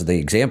SIBO as the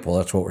example,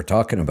 that's what we're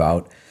talking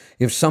about.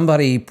 If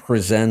somebody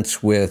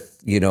presents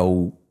with,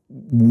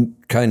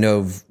 kind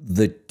of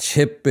the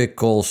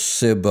typical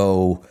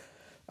SIBO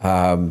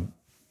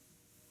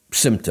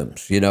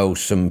symptoms,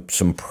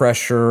 some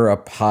pressure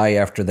up high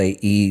after they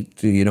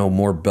eat,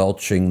 more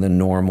belching than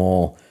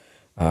normal,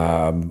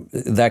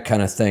 that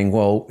kind of thing.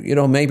 Well,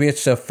 maybe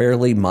it's a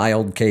fairly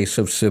mild case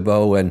of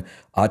SIBO, and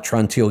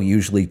Atrantil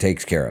usually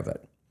takes care of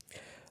it.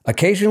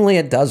 Occasionally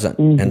it doesn't,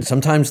 and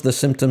sometimes the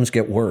symptoms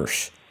get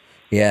worse.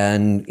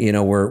 And,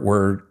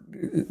 we're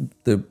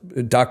the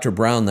Dr.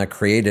 Brown that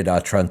created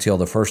Atrantil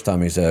the first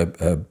time, he's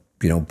a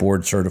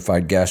board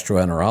certified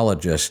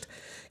gastroenterologist.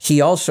 He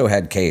also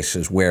had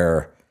cases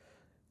where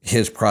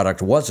his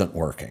product wasn't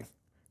working.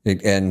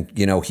 And,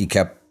 he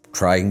kept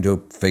trying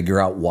to figure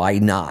out why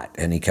not.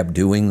 And he kept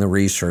doing the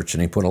research,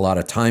 and he put a lot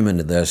of time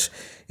into this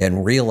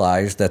and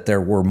realized that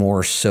there were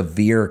more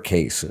severe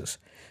cases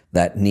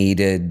that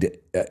needed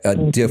a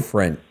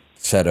different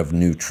set of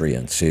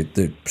nutrients.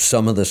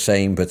 Some of the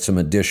same, but some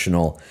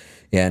additional.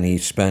 And he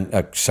spent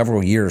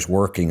several years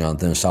working on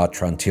this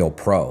Atrantil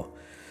Pro.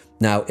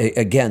 Now,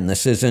 again,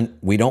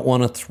 we don't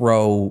want to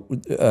throw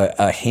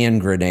a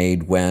hand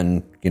grenade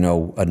when, a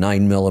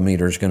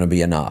 9mm is going to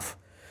be enough.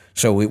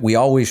 So we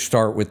always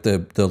start with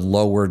the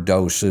lower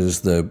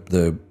doses,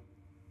 the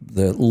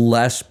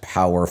less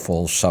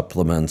powerful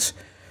supplements.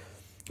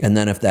 And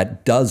then if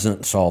that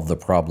doesn't solve the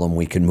problem,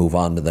 we can move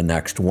on to the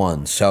next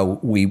one. So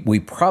we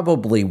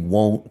probably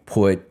won't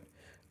put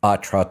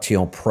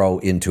Atrantil Pro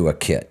into a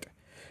kit.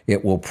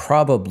 It will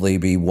probably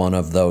be one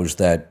of those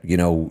that,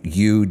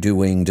 you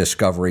doing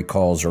discovery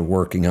calls or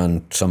working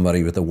on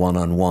somebody with a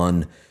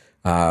one-on-one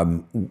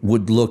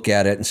would look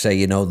at it and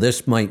say,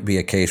 this might be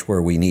a case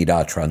where we need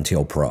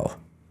Atrantil Pro.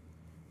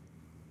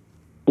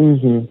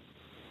 Mm-hmm.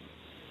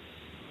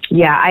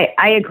 Yeah,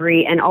 I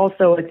agree. And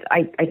also,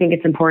 I think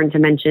it's important to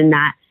mention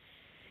that,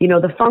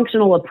 the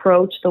functional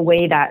approach, the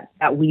way that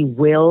we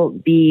will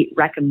be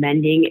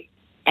recommending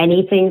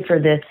anything for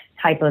this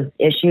type of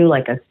issue,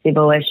 like a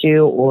SIBO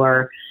issue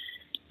or,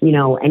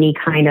 any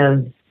kind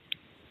of,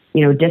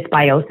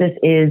 dysbiosis,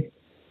 is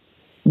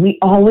we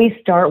always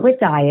start with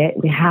diet.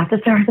 We have to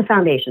start at the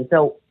foundation.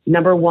 So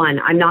number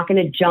one, I'm not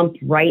going to jump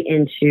right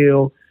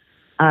into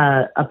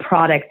a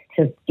product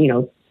to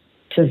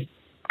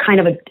kind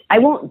of I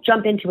won't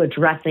jump into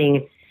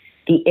addressing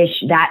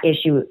that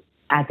issue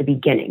at the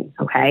beginning.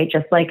 Okay.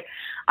 Just like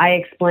I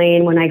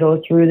explain when I go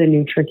through the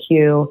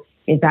NutriQ,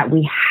 is that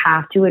we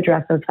have to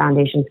address those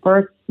foundations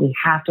first. We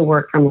have to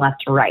work from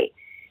left to right.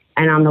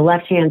 And on the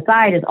left-hand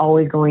side is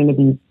always going to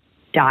be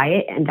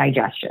diet and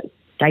digestion.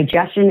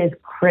 Digestion is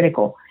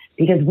critical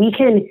because we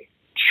can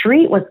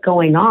treat what's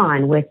going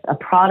on with a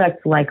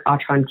product like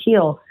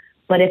Atrantil,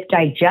 but if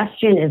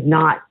digestion has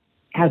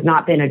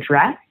not been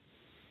addressed,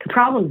 the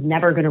problem's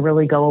never going to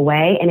really go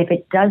away. And if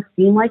it does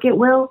seem like it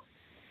will,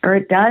 or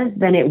it does,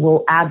 then it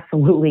will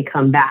absolutely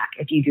come back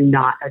if you do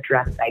not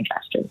address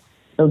digestion.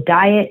 So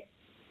diet,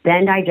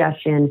 then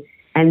digestion,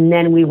 and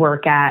then we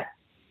work at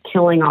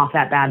killing off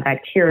that bad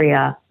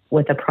bacteria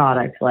with a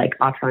product like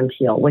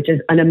Atrantil, which is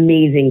an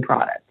amazing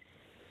product.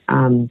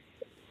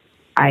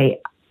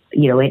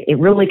 It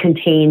really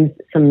contains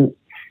some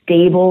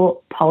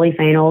stable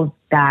polyphenols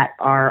that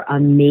are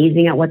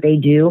amazing at what they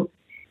do.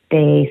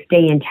 They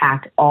stay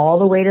intact all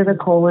the way to the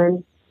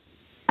colon.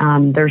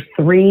 There's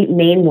three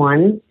main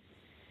ones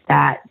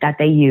that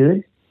they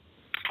use.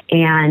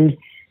 And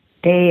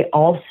they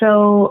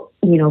also,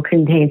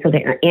 contain, so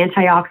they're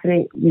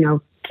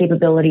antioxidant,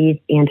 capabilities,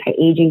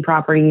 anti-aging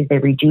properties. They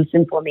reduce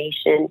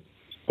inflammation.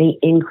 They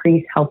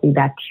increase healthy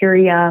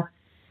bacteria,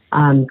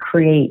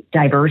 create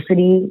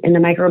diversity in the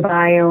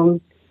microbiome.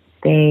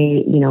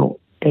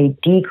 They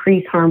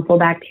decrease harmful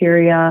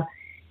bacteria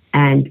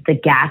and the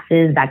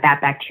gases that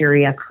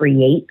bacteria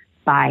create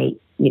by,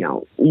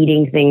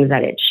 eating things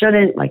that it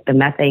shouldn't, like the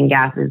methane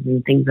gases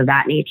and things of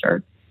that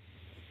nature.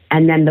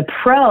 And then the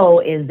Pro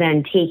is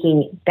then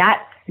taking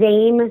that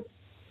same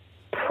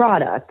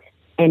product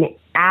and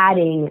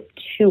adding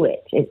to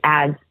it. It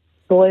adds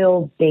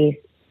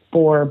soil-based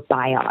spore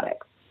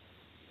biotics,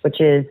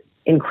 which is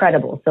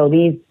incredible. So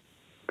these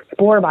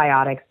spore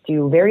biotics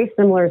do very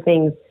similar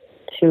things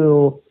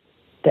to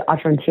the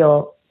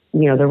Atrantil,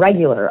 the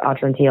regular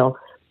Atrantil,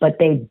 but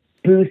they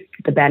boost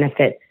the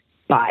benefits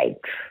by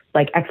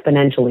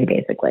exponentially,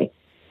 basically.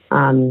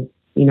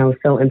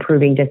 So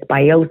improving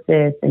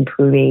dysbiosis,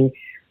 improving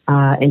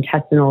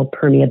intestinal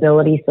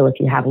permeability. So if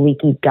you have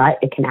leaky gut,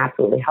 it can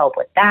absolutely help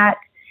with that.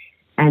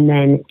 And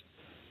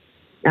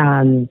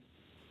then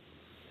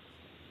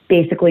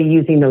basically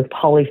using those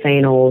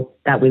polyphenols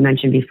that we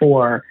mentioned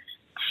before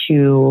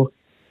to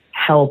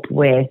help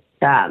with,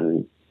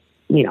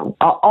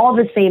 all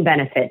the same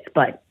benefits,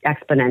 but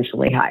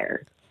exponentially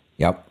higher.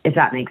 Yep. If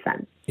that makes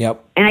sense.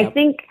 Yep. And yep.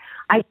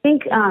 I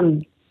think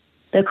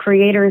the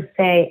creators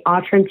say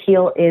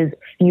Atrantil is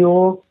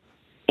fuel,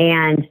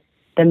 and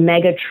the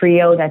Mega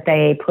Trio that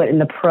they put in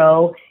the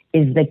Pro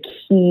is the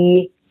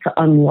key to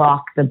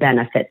unlock the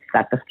benefits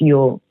that the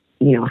fuel,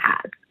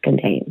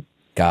 contains.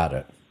 Got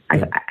it. I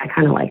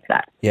kind of like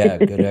that. Yeah,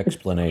 good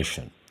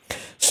explanation.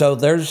 So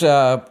there's,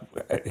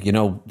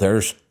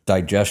 there's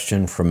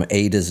digestion from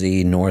A to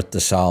Z, north to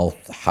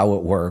south, how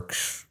it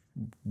works,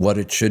 what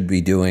it should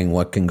be doing,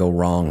 what can go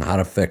wrong, how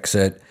to fix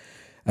it.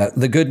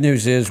 The good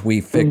news is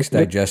we fix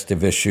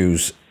digestive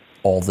issues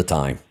all the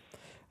time.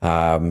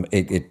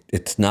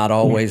 It's not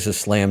always a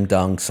slam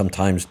dunk.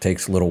 Sometimes it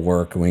takes a little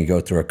work when you go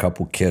through a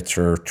couple kits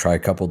or try a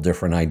couple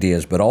different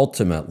ideas. But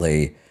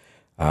ultimately,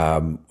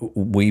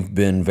 we've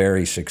been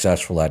very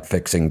successful at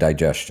fixing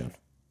digestion.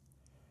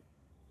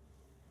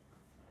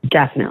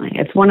 Definitely.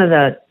 It's one of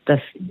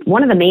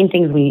the main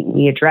things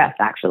we address,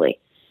 actually,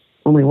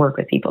 when we work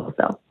with people.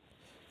 So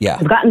yeah,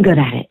 we've gotten good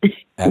at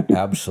it.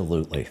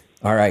 Absolutely.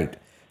 All right.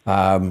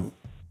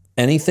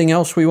 Anything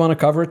else we want to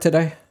cover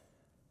today?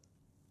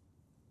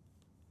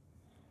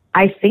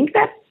 I think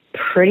that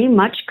pretty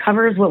much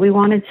covers what we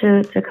wanted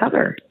to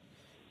cover.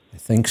 I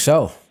think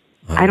so.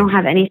 I don't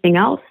have anything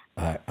else.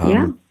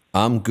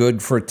 I'm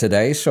good for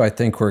today, so I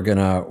think we're going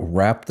to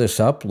wrap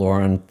this up.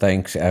 Lauren,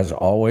 thanks as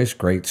always.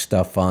 Great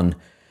stuff on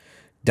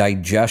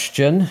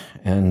digestion,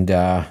 and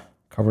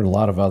covered a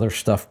lot of other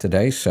stuff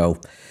today.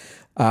 So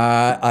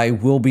I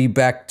will be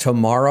back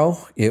tomorrow.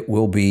 It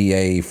will be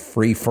a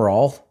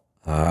free-for-all.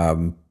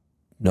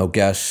 No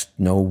guest,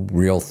 no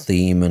real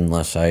theme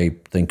unless I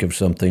think of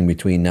something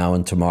between now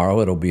and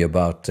tomorrow. It'll be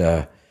about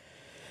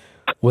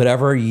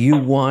whatever you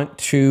want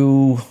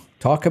to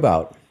talk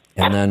about.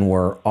 And then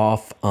we're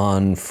off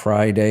on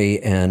Friday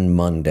and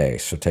Monday,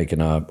 so taking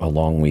a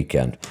long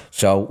weekend.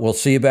 So we'll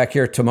see you back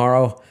here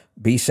tomorrow.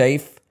 Be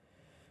safe,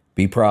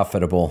 be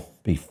profitable,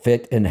 be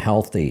fit and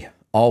healthy.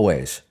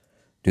 Always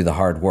do the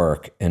hard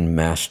work and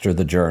master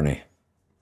the journey.